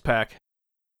 6-pack.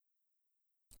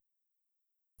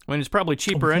 I mean, it's probably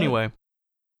cheaper anyway.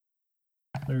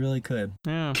 We really could.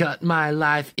 Yeah. Cut my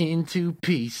life into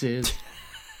pieces.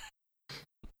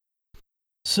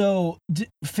 So,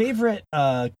 favorite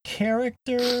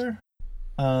character?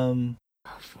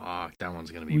 Fuck, that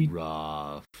one's gonna be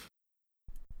rough.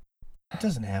 It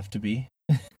doesn't have to be.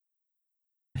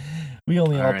 We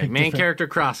only all pick main character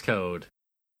crosscode.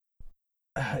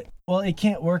 Well, it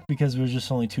can't work because there's just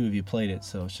only 2 of you played it,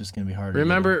 so it's just gonna be harder.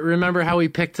 Remember how we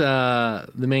picked the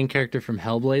main character from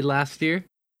Hellblade last year?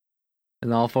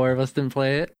 And all 4 of us didn't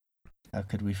play it? How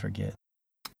could we forget?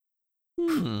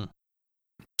 I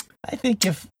think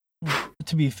if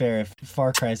to be fair, if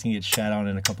Far Cry's gonna get shat on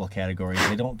in a couple of categories,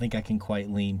 I don't think I can quite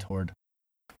lean toward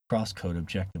Crosscode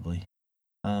objectively.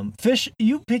 Fish,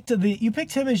 you picked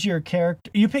him as your character.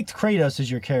 You picked Kratos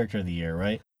as your character of the year,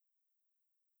 right?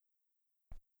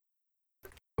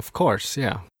 Of course,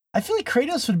 yeah. I feel like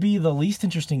Kratos would be the least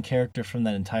interesting character from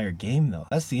that entire game, though.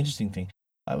 That's the interesting thing.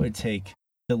 I would take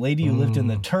the lady who lived in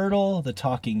the turtle, the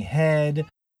talking head.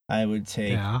 I would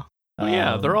take.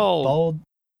 Yeah, they're all bald.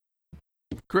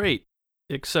 Great,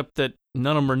 except that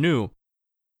none of them are new.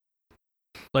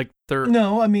 Like they're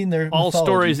all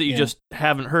stories that you just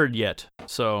haven't heard yet.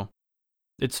 So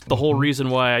it's the whole reason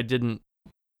why I didn't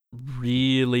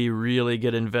really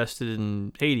get invested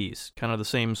in Hades. Kind of the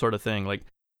same sort of thing. Like,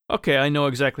 okay, I know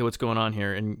exactly what's going on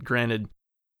here. And granted,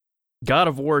 God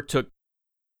of War took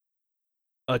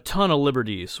a ton of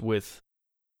liberties with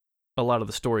a lot of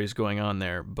the stories going on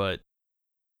there, but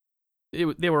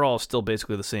they were all still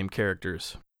basically the same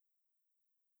characters.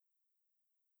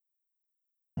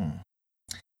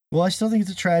 Well, I still think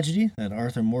it's a tragedy that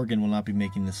Arthur Morgan will not be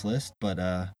making this list,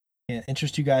 but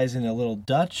interest you guys in a little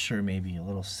Dutch or maybe a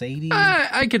little Sadie?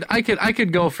 I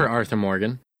could go for Arthur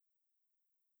Morgan.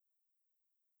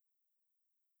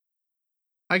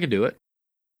 I could do it.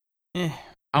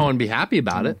 I wouldn't be happy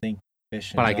about it,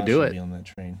 but I could do it. On that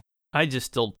train. I just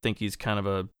still think he's kind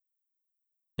of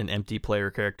an empty player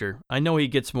character. I know he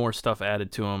gets more stuff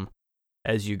added to him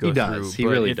as you go through. He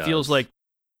really does. It feels like,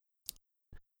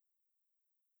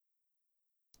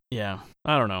 yeah,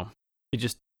 I don't know. It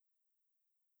just.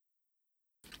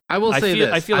 I will say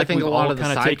this. I feel like we've a lot of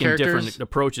kind of taken different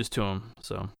approaches to him.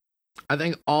 So. I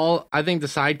think the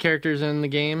side characters in the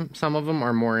game, some of them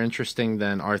are more interesting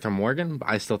than Arthur Morgan, but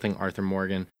I still think Arthur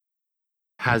Morgan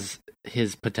has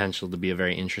his potential to be a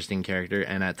very interesting character,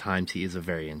 and at times he is a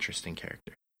very interesting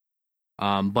character.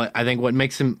 But I think what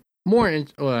makes him more I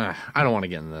don't want to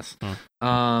get into this.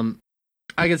 I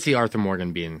could see Arthur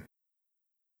Morgan being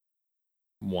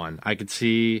one. I could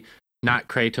see not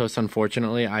Kratos,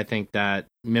 unfortunately. I think that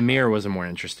Mimir was a more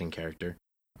interesting character.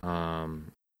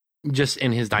 Just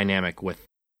in his dynamic with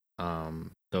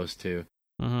those two.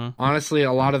 Mm-hmm. Honestly,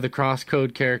 a lot of the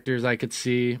Crosscode characters I could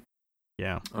see.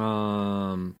 Yeah.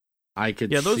 I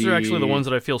could. Yeah, those are actually the ones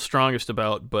that I feel strongest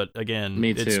about. But again,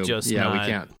 me too. It's just we not,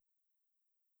 can't.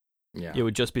 Yeah, it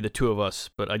would just be the two of us.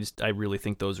 But I really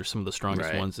think those are some of the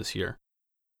strongest ones this year.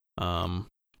 I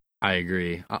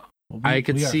agree. I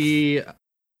could see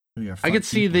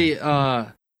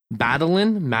the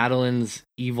Madeline's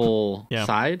evil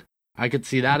side. I could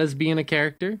see that as being a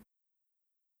character.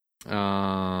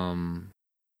 Trying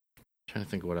to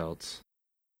think what else.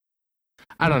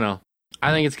 I don't know.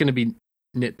 I think it's going to be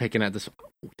nitpicking at this.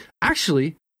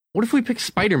 Actually, what if we pick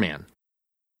Spider-Man?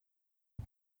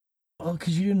 Well,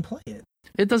 because you didn't play it.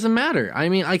 It doesn't matter. I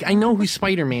mean, like, I know who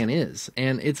Spider-Man is,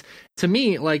 and it's, to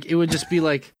me, like, it would just be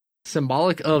like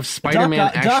symbolic of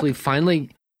Spider-Man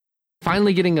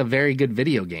finally getting a very good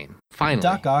video game. Finally.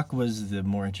 Doc Ock was the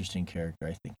more interesting character,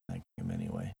 I think, in that game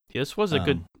anyway. Yeah, this was a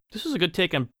good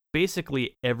take on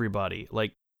basically everybody.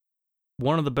 Like,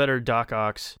 one of the better Doc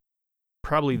Ocks,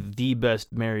 probably the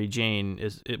best Mary Jane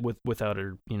is without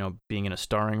her, being in a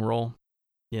starring role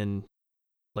in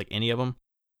like any of them.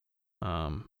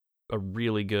 A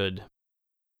really good,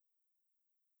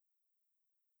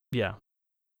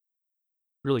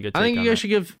 really good take. I think you guys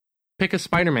should pick a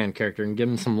Spider-Man character and give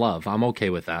him some love. I'm okay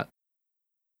with that.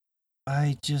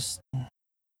 I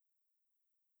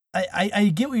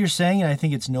get what you're saying, and I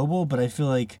think it's noble, but I feel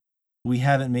like we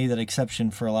haven't made that exception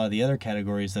for a lot of the other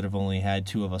categories that have only had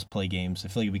two of us play games. I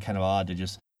feel like it'd be kind of odd to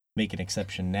just make an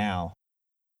exception now.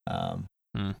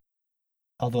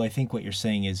 Although I think what you're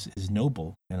saying is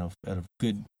noble and out of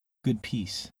good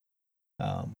piece.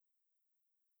 But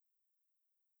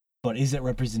is it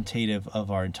representative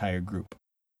of our entire group?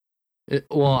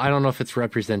 Well, I don't know if it's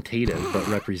representative, but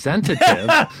representative.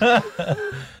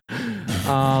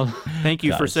 Thank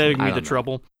you for saving me the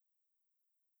trouble.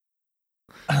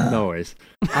 No worries.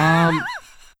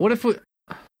 What if we...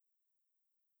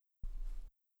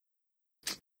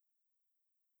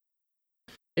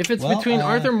 If it's between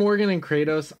Arthur Morgan and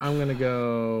Kratos, I'm gonna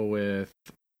go with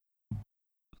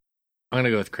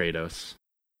Kratos.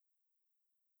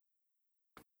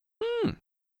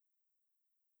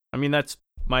 I mean, that's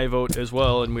my vote as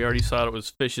well, and we already saw it was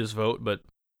Fish's vote, but...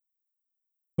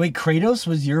 Wait, Kratos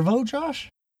was your vote, Josh?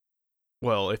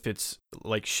 Well, if it's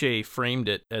like Shay framed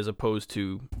it as opposed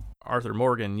to Arthur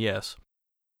Morgan, yes.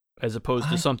 As opposed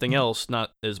to something else,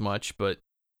 not as much, but...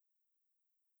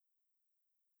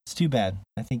 It's too bad.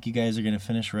 I think you guys are going to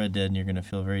finish Red Dead and you're going to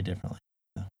feel very differently.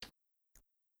 So.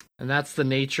 And that's the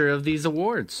nature of these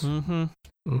awards. Mm-hmm.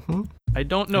 Mm-hmm. I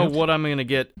don't know what I'm going to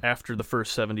get after the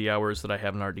first 70 hours that I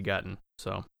haven't already gotten.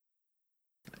 So,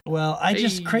 well,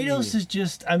 Kratos is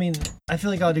just. I mean, I feel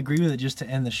like I'd agree with it just to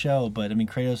end the show, but I mean,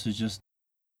 Kratos is just.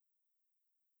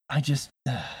 I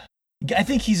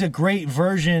think he's a great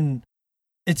version.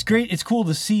 It's great. It's cool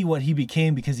to see what he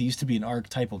became because he used to be an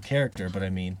archetypal character. But I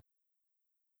mean,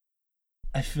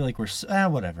 I feel like we're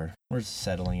whatever. We're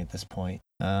settling at this point.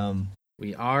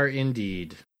 We are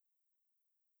indeed.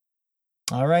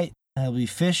 All right. There'll be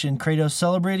Fish and Kratos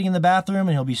celebrating in the bathroom,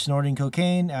 and he'll be snorting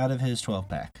cocaine out of his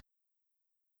 12-pack.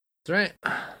 That's right.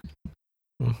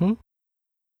 Mm-hmm.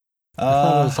 I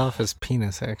thought it was off his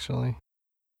penis, actually.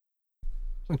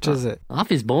 Which is it? Off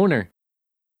his boner.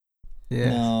 Yeah.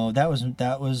 No, that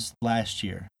was last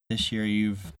year. This year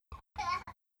you've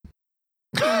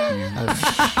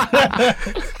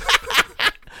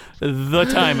the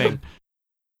timing.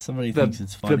 Somebody thinks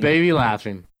it's funny. The baby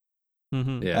laughing.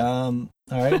 Mm-hmm. Yeah. All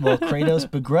right. Well, Kratos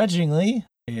begrudgingly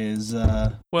is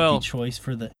the choice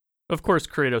for the. Of course,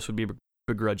 Kratos would be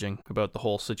begrudging about the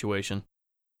whole situation.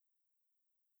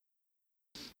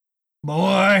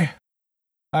 Boy.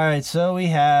 All right. So we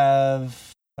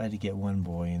have. I had to get one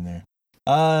boy in there.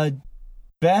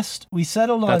 Best. We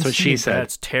settled on. That's what she said.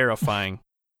 That's terrifying.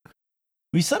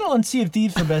 We settled on Sea of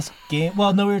Thieves for best game.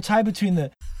 Well, no, we were tied between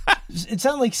the. It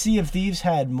sounded like Sea of Thieves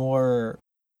had more.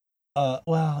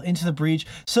 Into the Breach.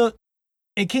 So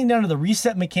it came down to the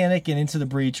reset mechanic and Into the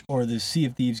Breach, or the Sea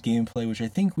of Thieves gameplay, which I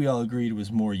think we all agreed was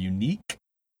more unique.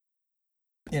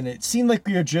 And it seemed like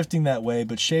we were drifting that way,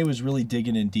 but Shay was really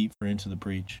digging in deep for Into the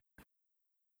Breach.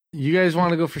 You guys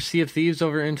want to go for Sea of Thieves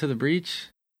over Into the Breach?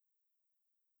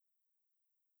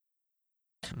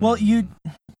 Well,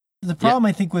 the problem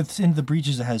I think with Into the Breach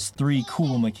is it has 3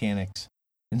 cool mechanics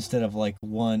instead of like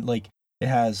one. Like it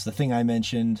has the thing I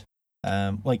mentioned.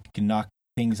 Like you can knock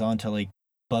things onto like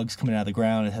bugs coming out of the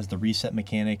ground. It has the reset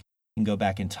mechanic. You can go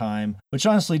back in time, which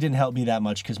honestly didn't help me that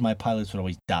much because my pilots would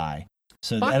always die.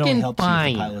 So that don't help the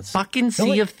pilots. Fucking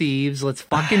Sea of Thieves. Let's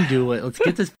fucking do it. Let's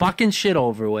get this fucking shit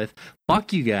over with.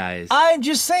 Fuck you guys. I'm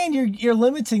just saying you're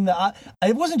limiting the.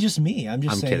 It wasn't just me. I'm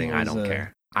saying. Kidding. I don't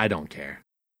care. I don't care.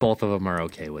 Both of them are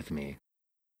okay with me.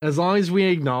 As long as we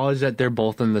acknowledge that they're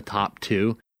both in the top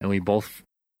 2 and we both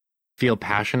feel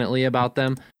passionately about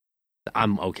them,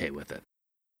 I'm okay with it.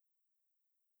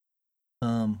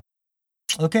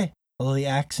 Okay. Although the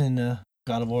axe in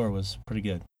God of War was pretty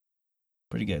good.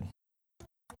 Pretty good.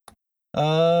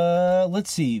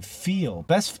 Let's see. Feel.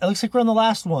 Best. It looks like we're on the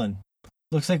last one.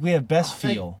 Looks like we have best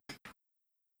feel.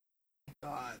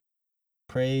 God.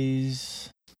 Praise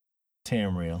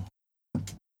Tamriel.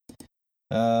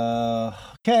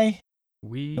 Okay.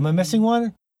 Am I missing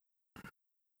one?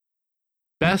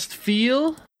 Best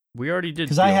feel? We already did.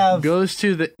 Because I have goes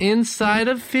to the inside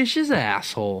of Fish's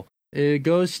asshole. It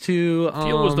goes to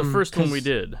feel was the first one we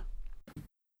did.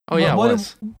 Oh yeah, what it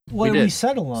was. What did we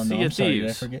settle on? Sea of Thieves. Did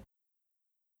I forget?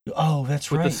 Oh,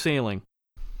 that's right. With the sailing,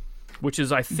 which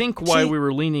is I think why we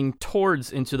were leaning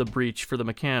towards Into the Breach for the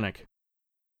mechanic.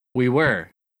 We were,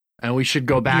 and we should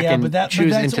go back and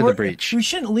choose Into the Breach. We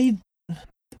shouldn't lean.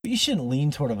 You shouldn't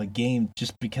lean toward a game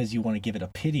just because you want to give it a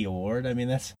pity award. I mean,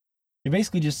 you're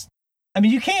basically just. I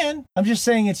mean, you can. I'm just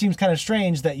saying it seems kind of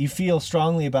strange that you feel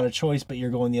strongly about a choice, but you're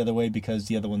going the other way because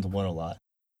the other one's won a lot.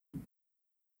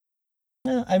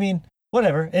 I mean,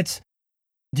 whatever.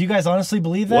 Do you guys honestly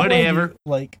believe that? Whatever.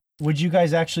 Would you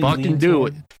guys actually fucking do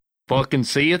it? Fucking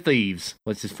Sea of Thieves.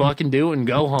 Let's just fucking do it and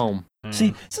go home.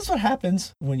 See, this is what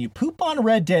happens when you poop on a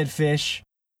Red Dead, Fish.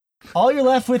 All you're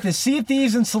left with is Sea of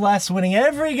Thieves and Celeste winning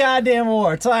every goddamn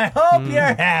war. So I hope you're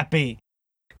happy.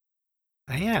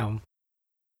 I am.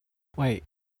 Wait.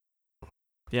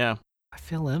 Yeah. I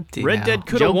feel empty. Red Dead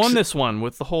could have won this one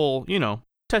with the whole,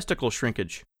 testicle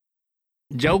shrinkage.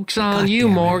 Joke's on you,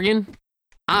 Morgan.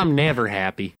 I'm never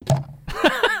happy.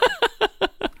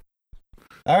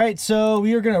 All right, so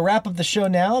we are going to wrap up the show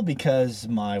now because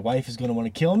my wife is going to want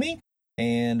to kill me,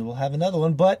 and we'll have another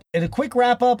one. But a quick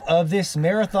wrap up of this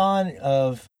marathon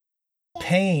of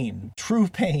pain, true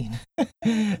pain,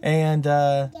 and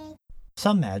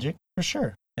some magic for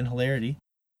sure, and hilarity.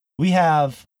 We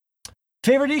have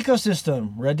favorite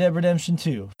ecosystem, Red Dead Redemption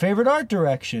 2. Favorite art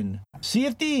direction, Sea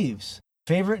of Thieves.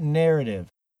 Favorite narrative.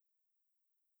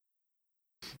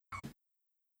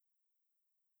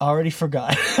 Already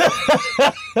forgot.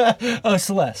 Oh,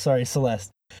 Celeste. Sorry,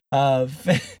 Celeste.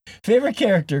 Favorite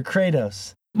character,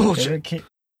 Kratos. Bullshit.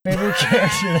 Favorite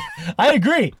character. I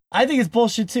agree. I think it's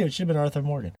bullshit too. It should have been Arthur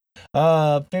Morgan.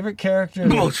 Favorite character.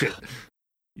 Bullshit.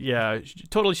 Yeah,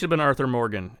 totally should have been Arthur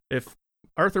Morgan. If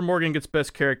Arthur Morgan gets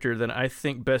best character, then I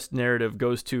think best narrative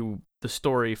goes to the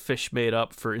story Fish made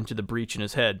up for Into the Breach in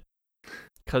his head,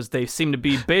 because they seem to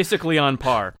be basically on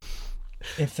par.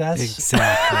 If that's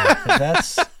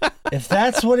exactly if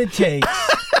that's what it takes.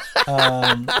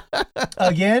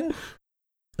 Again,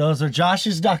 those are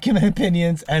Josh's documented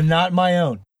opinions and not my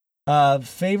own.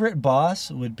 Favorite boss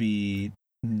would be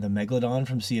the Megalodon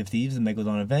from Sea of Thieves, the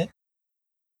Megalodon event.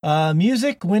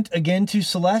 Music went again to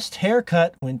Celeste.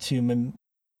 Haircut went to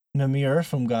Mimir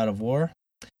from God of War.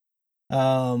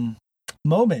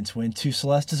 Moments went to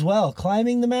Celeste as well.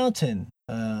 Climbing the mountain.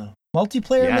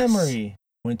 Multiplayer memory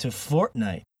went to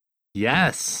Fortnite.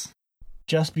 Yes.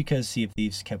 Just because Sea of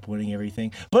Thieves kept winning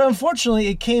everything. But unfortunately,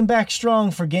 it came back strong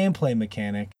for gameplay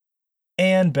mechanic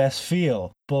and best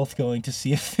feel, both going to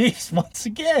Sea of Thieves once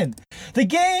again. The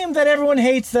game that everyone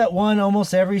hates that won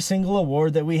almost every single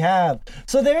award that we have.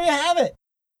 So there you have it.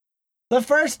 The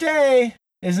first day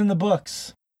is in the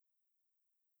books.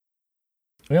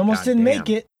 We almost didn't make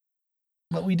it,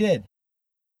 but we did.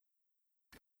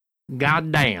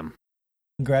 God damn.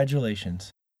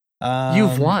 Congratulations.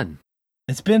 You've won.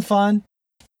 It's been fun.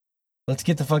 Let's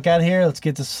get the fuck out of here. Let's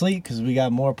get to sleep because we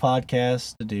got more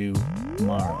podcasts to do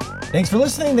tomorrow. Thanks for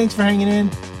listening. Thanks for hanging in.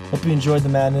 Hope you enjoyed the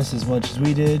madness as much as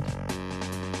we did.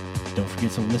 Don't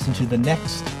forget to listen to the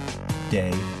next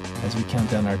day as we count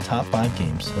down our top 5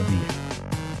 games of the year.